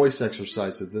some voice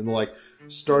exercises. Then like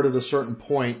start at a certain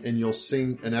point and you'll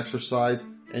sing an exercise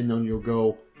and then you'll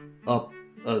go up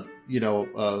a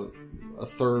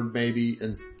third maybe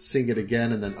and sing it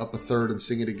again and then up a third and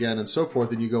sing it again and so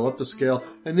forth. And you go up the scale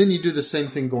and then you do the same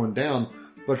thing going down.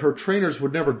 But her trainers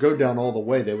would never go down all the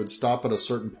way. They would stop at a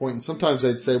certain point and sometimes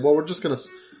they'd say, well, we're just going to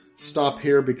stop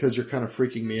here because you're kind of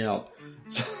freaking me out.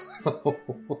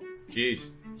 Jeez.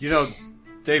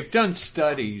 They've done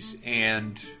studies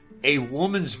and a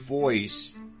woman's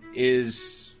voice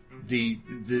is the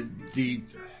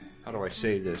how do I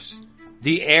say this?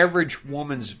 The average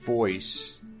woman's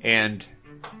voice and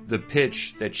the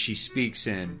pitch that she speaks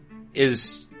in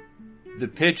is the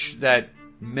pitch that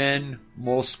men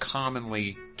most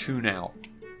commonly tune out.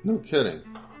 No kidding.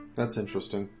 That's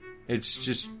interesting. It's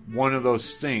just one of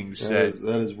those things that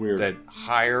is weird. That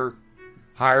higher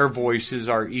voices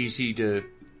are easy to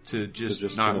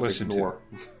just not listen to.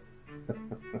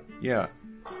 Yeah.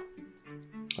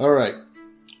 All right.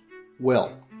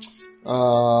 Well,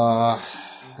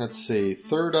 let's see.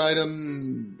 Third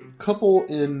item, couple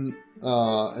in,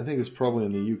 I think it's probably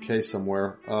in the UK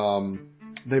somewhere.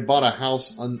 They bought a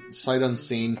house sight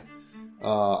unseen.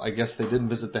 I guess they didn't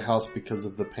visit the house because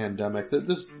of the pandemic.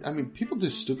 People do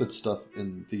stupid stuff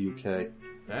in the UK.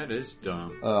 That is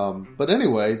dumb. But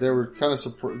anyway, they were kind of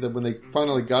surprised that when they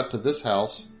finally got to this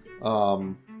house,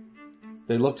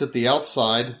 they looked at the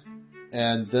outside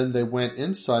and then they went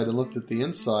inside and looked at the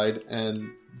inside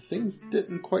and things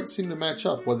didn't quite seem to match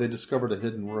up. Well, they discovered a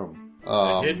hidden room.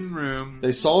 A hidden room.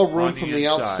 They saw a room from the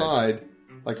outside,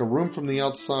 like a room from the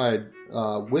outside,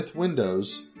 with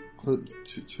windows.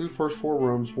 Two first four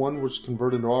rooms, one which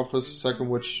converted into office, second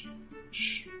which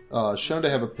shown to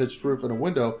have a pitched roof and a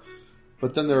window.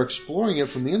 But then they're exploring it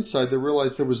from the inside. They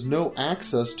realized there was no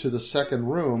access to the second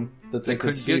room that they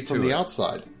could see from the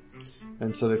outside.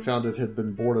 And so they found it had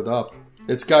been boarded up.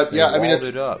 It's got,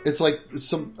 it's like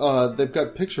some, they've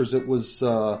got pictures. It was,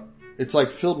 it's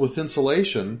like filled with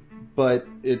insulation, but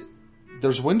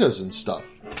there's windows and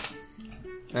stuff.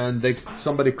 And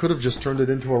somebody could have just turned it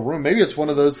into a room. Maybe it's one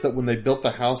of those that when they built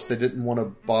the house, they didn't want to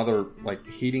bother like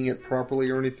heating it properly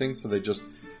or anything. So they just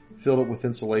filled it with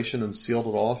insulation and sealed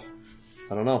it off.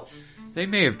 I don't know. They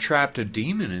may have trapped a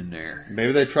demon in there.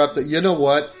 Maybe they trapped it. You know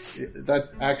what? It's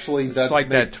like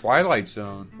that Twilight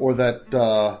Zone. Or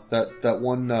that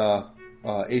one,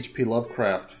 H.P.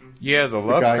 Lovecraft. Yeah, the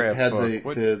Lovecraft guy had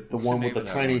book. the one with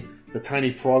the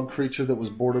tiny frog creature that was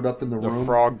boarded up in the room. The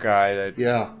frog guy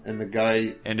and the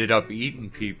guy ended up eating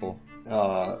people.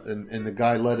 And the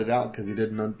guy let it out because he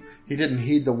didn't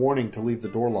heed the warning to leave the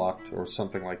door locked or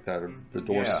something like that, or the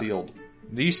door sealed.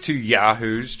 These two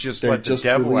yahoos let the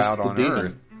devil out on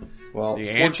Earth. Well,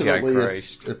 the fortunately,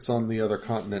 Antichrist. it's on the other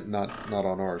continent, not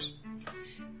on ours.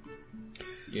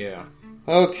 Yeah.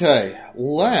 Okay,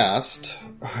 last,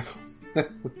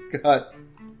 we've got,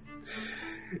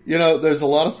 there's a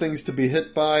lot of things to be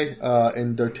hit by,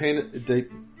 in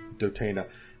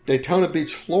Daytona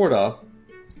Beach, Florida.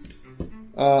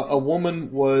 A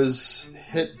woman was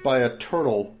hit by a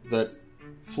turtle that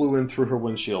flew in through her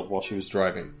windshield while she was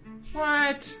driving.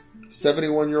 What?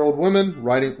 71-year-old woman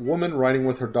riding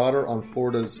with her daughter on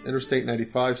Florida's Interstate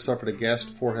 95 suffered a gashed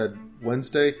forehead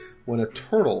Wednesday when a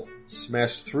turtle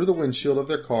smashed through the windshield of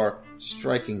their car,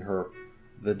 striking her.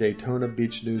 The Daytona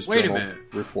Beach News Journal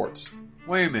reports.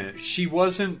 Wait a minute. She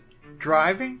wasn't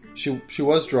driving? She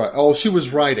was driving. Oh, she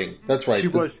was riding. That's right.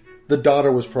 The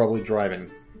daughter was probably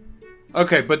driving.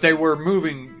 Okay, but they were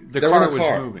moving. The car was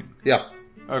moving. Yeah.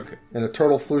 Okay. And a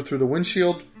turtle flew through the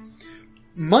windshield.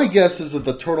 My guess is that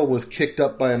the turtle was kicked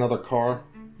up by another car.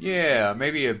 Yeah,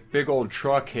 maybe a big old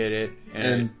truck hit it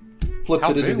and flipped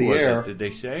it into the air. It, did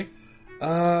they say?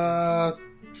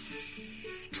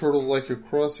 Turtle like you're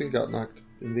crossing got knocked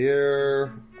in the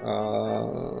air.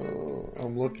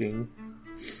 I'm looking.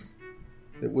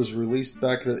 It was released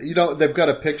back. They've got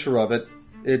a picture of it.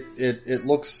 It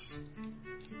looks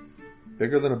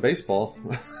bigger than a baseball.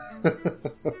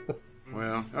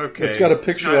 Well, okay. It's got a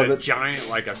picture of it. Giant,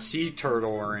 like a sea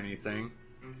turtle or anything.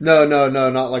 No,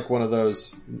 not like one of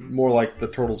those. More like the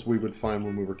turtles we would find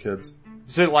when we were kids.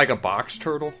 Is it like a box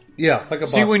turtle? Yeah, like a box turtle.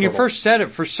 See, when you first said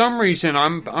it, for some reason,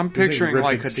 I'm picturing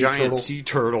like a giant sea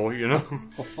turtle,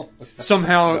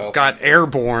 Somehow got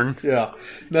airborne. Yeah.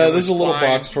 No, there's a little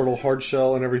box turtle, hard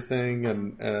shell and everything,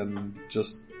 and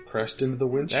just crashed into the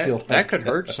windshield. That could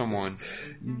hurt someone.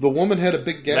 The woman had a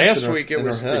big gash Last week it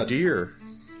was the deer.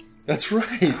 That's right.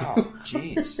 Oh,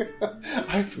 jeez.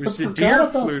 It was the deer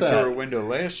flew through a window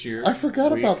last year. I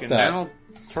forgot about that. Now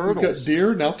turtles. We've got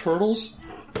deer, now turtles.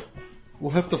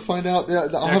 We'll have to find out. Yeah,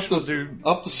 I'll have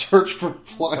to search for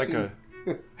flying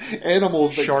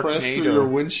animals that crash through your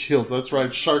windshields. That's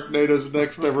right. Sharknado's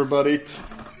next, everybody.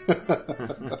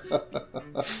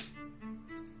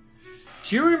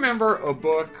 Do you remember a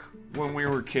book when we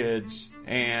were kids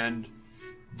and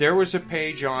there was a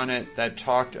page on it that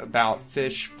talked about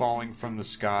fish falling from the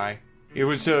sky? It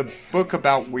was a book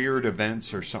about weird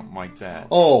events or something like that.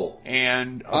 Oh.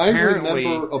 And apparently... I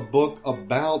remember a book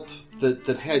about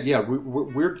that had,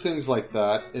 weird things like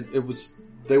that.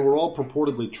 They were all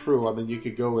purportedly true. I mean, you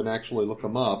could go and actually look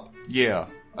them up. Yeah.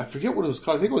 I forget what it was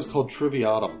called. I think it was called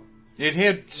Triviatum. It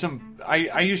had some...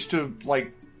 I used to,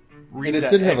 read and it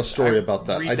did have a story about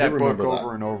that. I did remember that book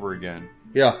over and over again.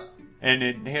 Yeah. And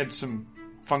it had some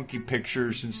funky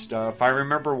pictures and stuff. I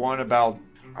remember one of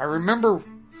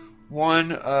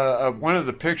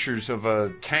the pictures of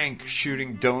a tank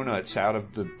shooting donuts out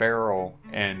of the barrel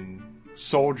and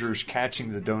soldiers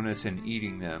catching the donuts and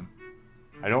eating them.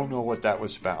 I don't know what that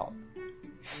was about.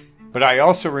 But I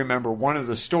also remember one of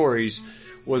the stories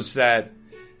was that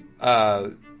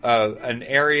an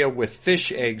area with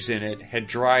fish eggs in it had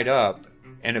dried up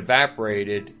and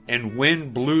evaporated, and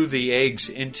wind blew the eggs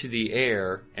into the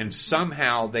air, and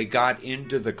somehow they got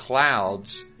into the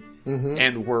clouds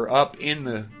and were up in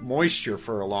the moisture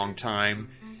for a long time,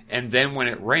 and then when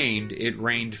it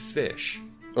rained fish.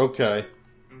 Okay.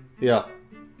 Yeah.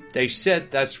 They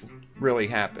said that's really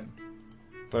happened.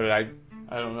 But I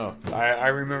don't know. I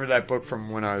remember that book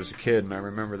from when I was a kid, and I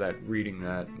remember reading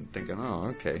that and thinking,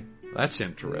 oh, okay. That's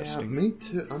interesting. Yeah, me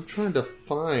too. I'm trying to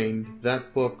find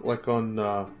that book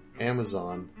on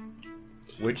Amazon.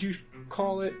 What'd you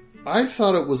call it? I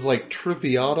thought it was like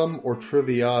Triviatum or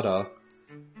Triviata.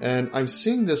 And I'm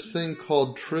seeing this thing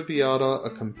called Triviata, a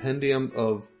compendium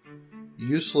of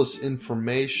useless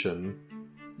information.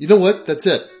 You know what? That's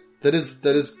it. That is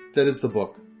the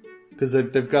book. Because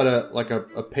they've got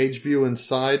a page view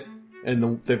inside,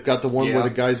 and they've got the one where the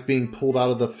guy's being pulled out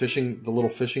of the little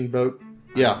fishing boat.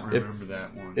 Yeah, I remember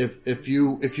that one. If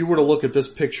you were to look at this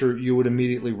picture, you would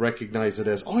immediately recognize it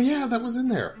as, oh yeah, that was in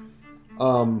there.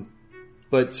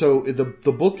 But so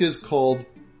the book is called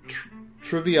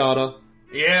Triviata.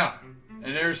 Yeah,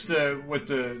 and there's the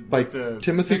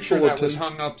Timothy picture Fullerton. That was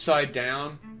hung upside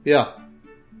down. Yeah,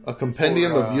 a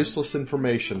compendium of useless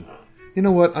information. You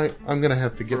know what? I'm going to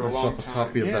have to get myself a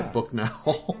copy of that book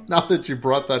now. Now that you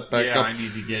brought that back up. Yeah, I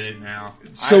need to get it now.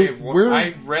 So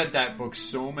I've read that book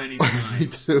so many times. Me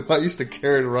too. I used to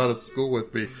carry it around at school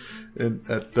with me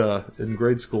in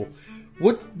grade school.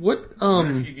 What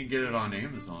if you can get it on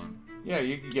Amazon. Yeah,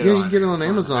 you can get it on Amazon. Yeah, you can get it on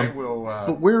Amazon. I will,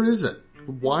 but where is it?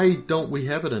 Why don't we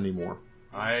have it anymore?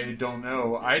 I don't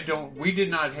know. We did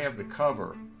not have the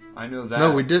cover. I know that.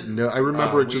 No, we didn't. I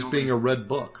remember it just being a red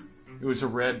book. It was a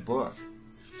red book.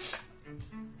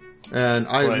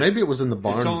 And maybe it was in the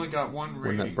barn. It's only got one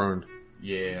rating. When that burned.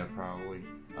 Yeah, probably.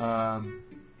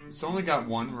 It's only got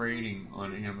one rating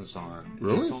on Amazon.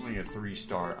 Really? It's only a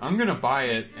 3-star. I'm going to buy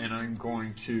it, and I'm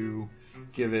going to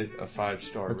give it a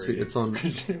 5-star rating. See, it's on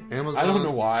Amazon. I don't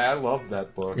know why. I love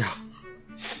that book. Yeah.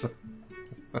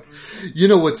 You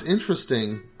know what's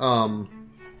interesting?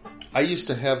 I used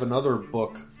to have another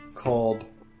book called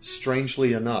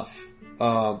Strangely Enough.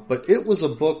 But it was a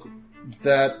book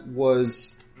that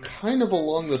was kind of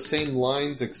along the same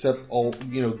lines, except all,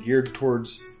 geared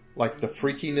towards like the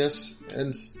freakiness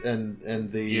and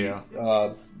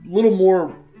the little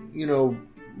more,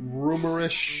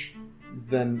 rumorish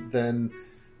than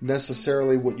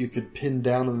necessarily what you could pin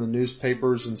down in the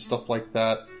newspapers and stuff like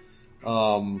that.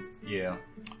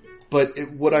 But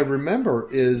what I remember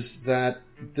is that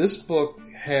this book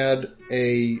had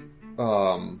the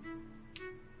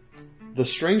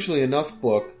Strangely Enough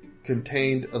book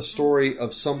contained a story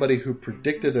of somebody who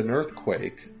predicted an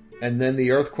earthquake, and then the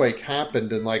earthquake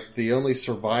happened, and like the only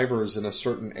survivors in a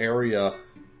certain area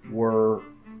were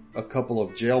a couple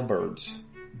of jailbirds.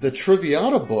 The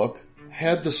Triviata book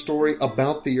had the story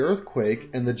about the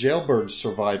earthquake and the jailbirds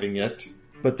surviving it,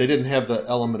 but they didn't have the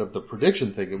element of the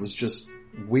prediction thing. It was just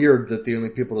weird that the only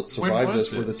people that survived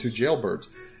this were the two jailbirds.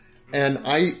 And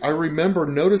I remember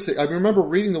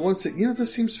reading the ones that,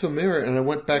 this seems familiar, and I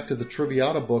went back to the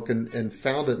Triviata book and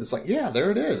found it, and it's like, yeah, there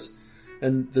it is.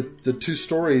 And the two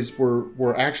stories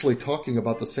were actually talking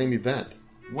about the same event.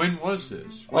 When was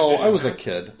this? I was a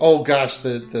kid. Oh gosh,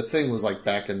 the thing was like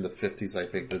back in the 50s, I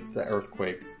think, the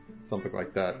earthquake, something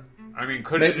like that. I mean,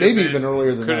 maybe even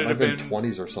earlier than that. I've been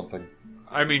 20s or something.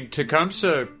 I mean,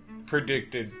 Tecumseh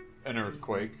predicted an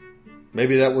earthquake.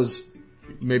 Maybe that was.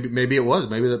 Maybe it was.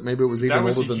 Maybe it was even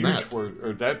older than that. Word,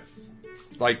 or that,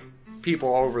 like,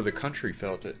 people all over the country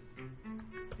felt it.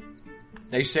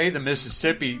 They say the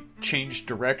Mississippi changed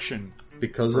direction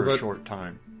because for of a short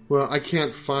time. Well, I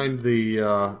can't find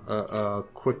the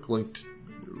quick link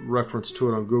reference to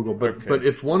it on Google, but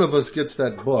if one of us gets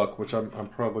that book, which I'm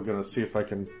probably going to see if I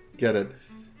can get it,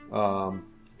 then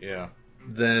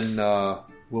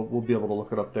we'll be able to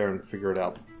look it up there and figure it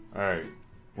out. All right.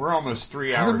 We're almost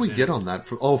 3 hours. How did we get on that?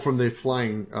 From the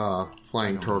flying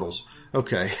turtles.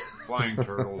 Okay. Flying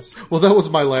turtles. Well, that was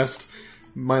my last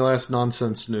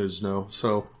nonsense news. No,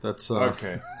 so that's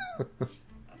okay.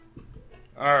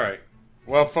 All right.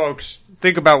 Well, folks,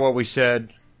 think about what we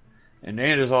said, and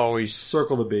as always,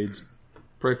 circle the beads.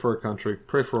 Pray for our country.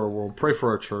 Pray for our world. Pray for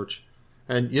our church.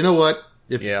 And you know what?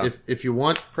 If you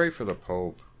want, pray for the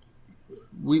Pope.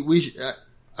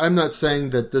 I'm not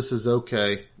saying that this is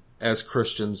okay as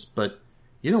Christians, but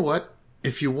you know what?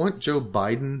 If you want Joe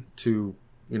Biden to,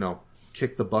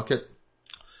 kick the bucket,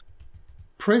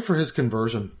 pray for his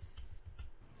conversion.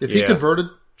 If he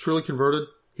truly converted,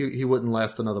 he wouldn't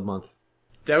last another month.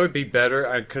 That would be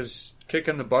better, because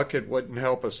kicking the bucket wouldn't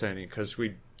help us any, because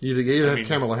you'd have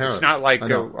Kamala Harris. It's not like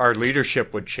our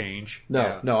leadership would change.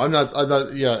 No, I'm not,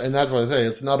 and that's what I say.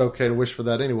 It's not okay to wish for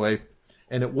that anyway,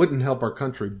 and it wouldn't help our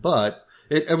country, but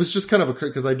it was just kind of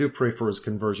because I do pray for his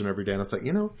conversion every day, and it's like,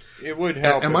 it would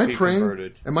help. Am I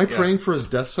praying for his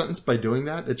death sentence by doing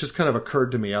that? It just kind of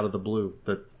occurred to me out of the blue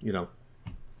that Yeah.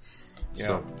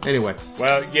 So anyway,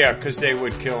 well, because they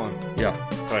would kill him. Yeah,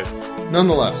 but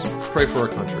nonetheless, pray for our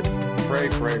country. Pray,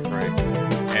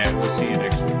 and we'll see you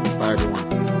next week. Bye,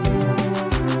 everyone.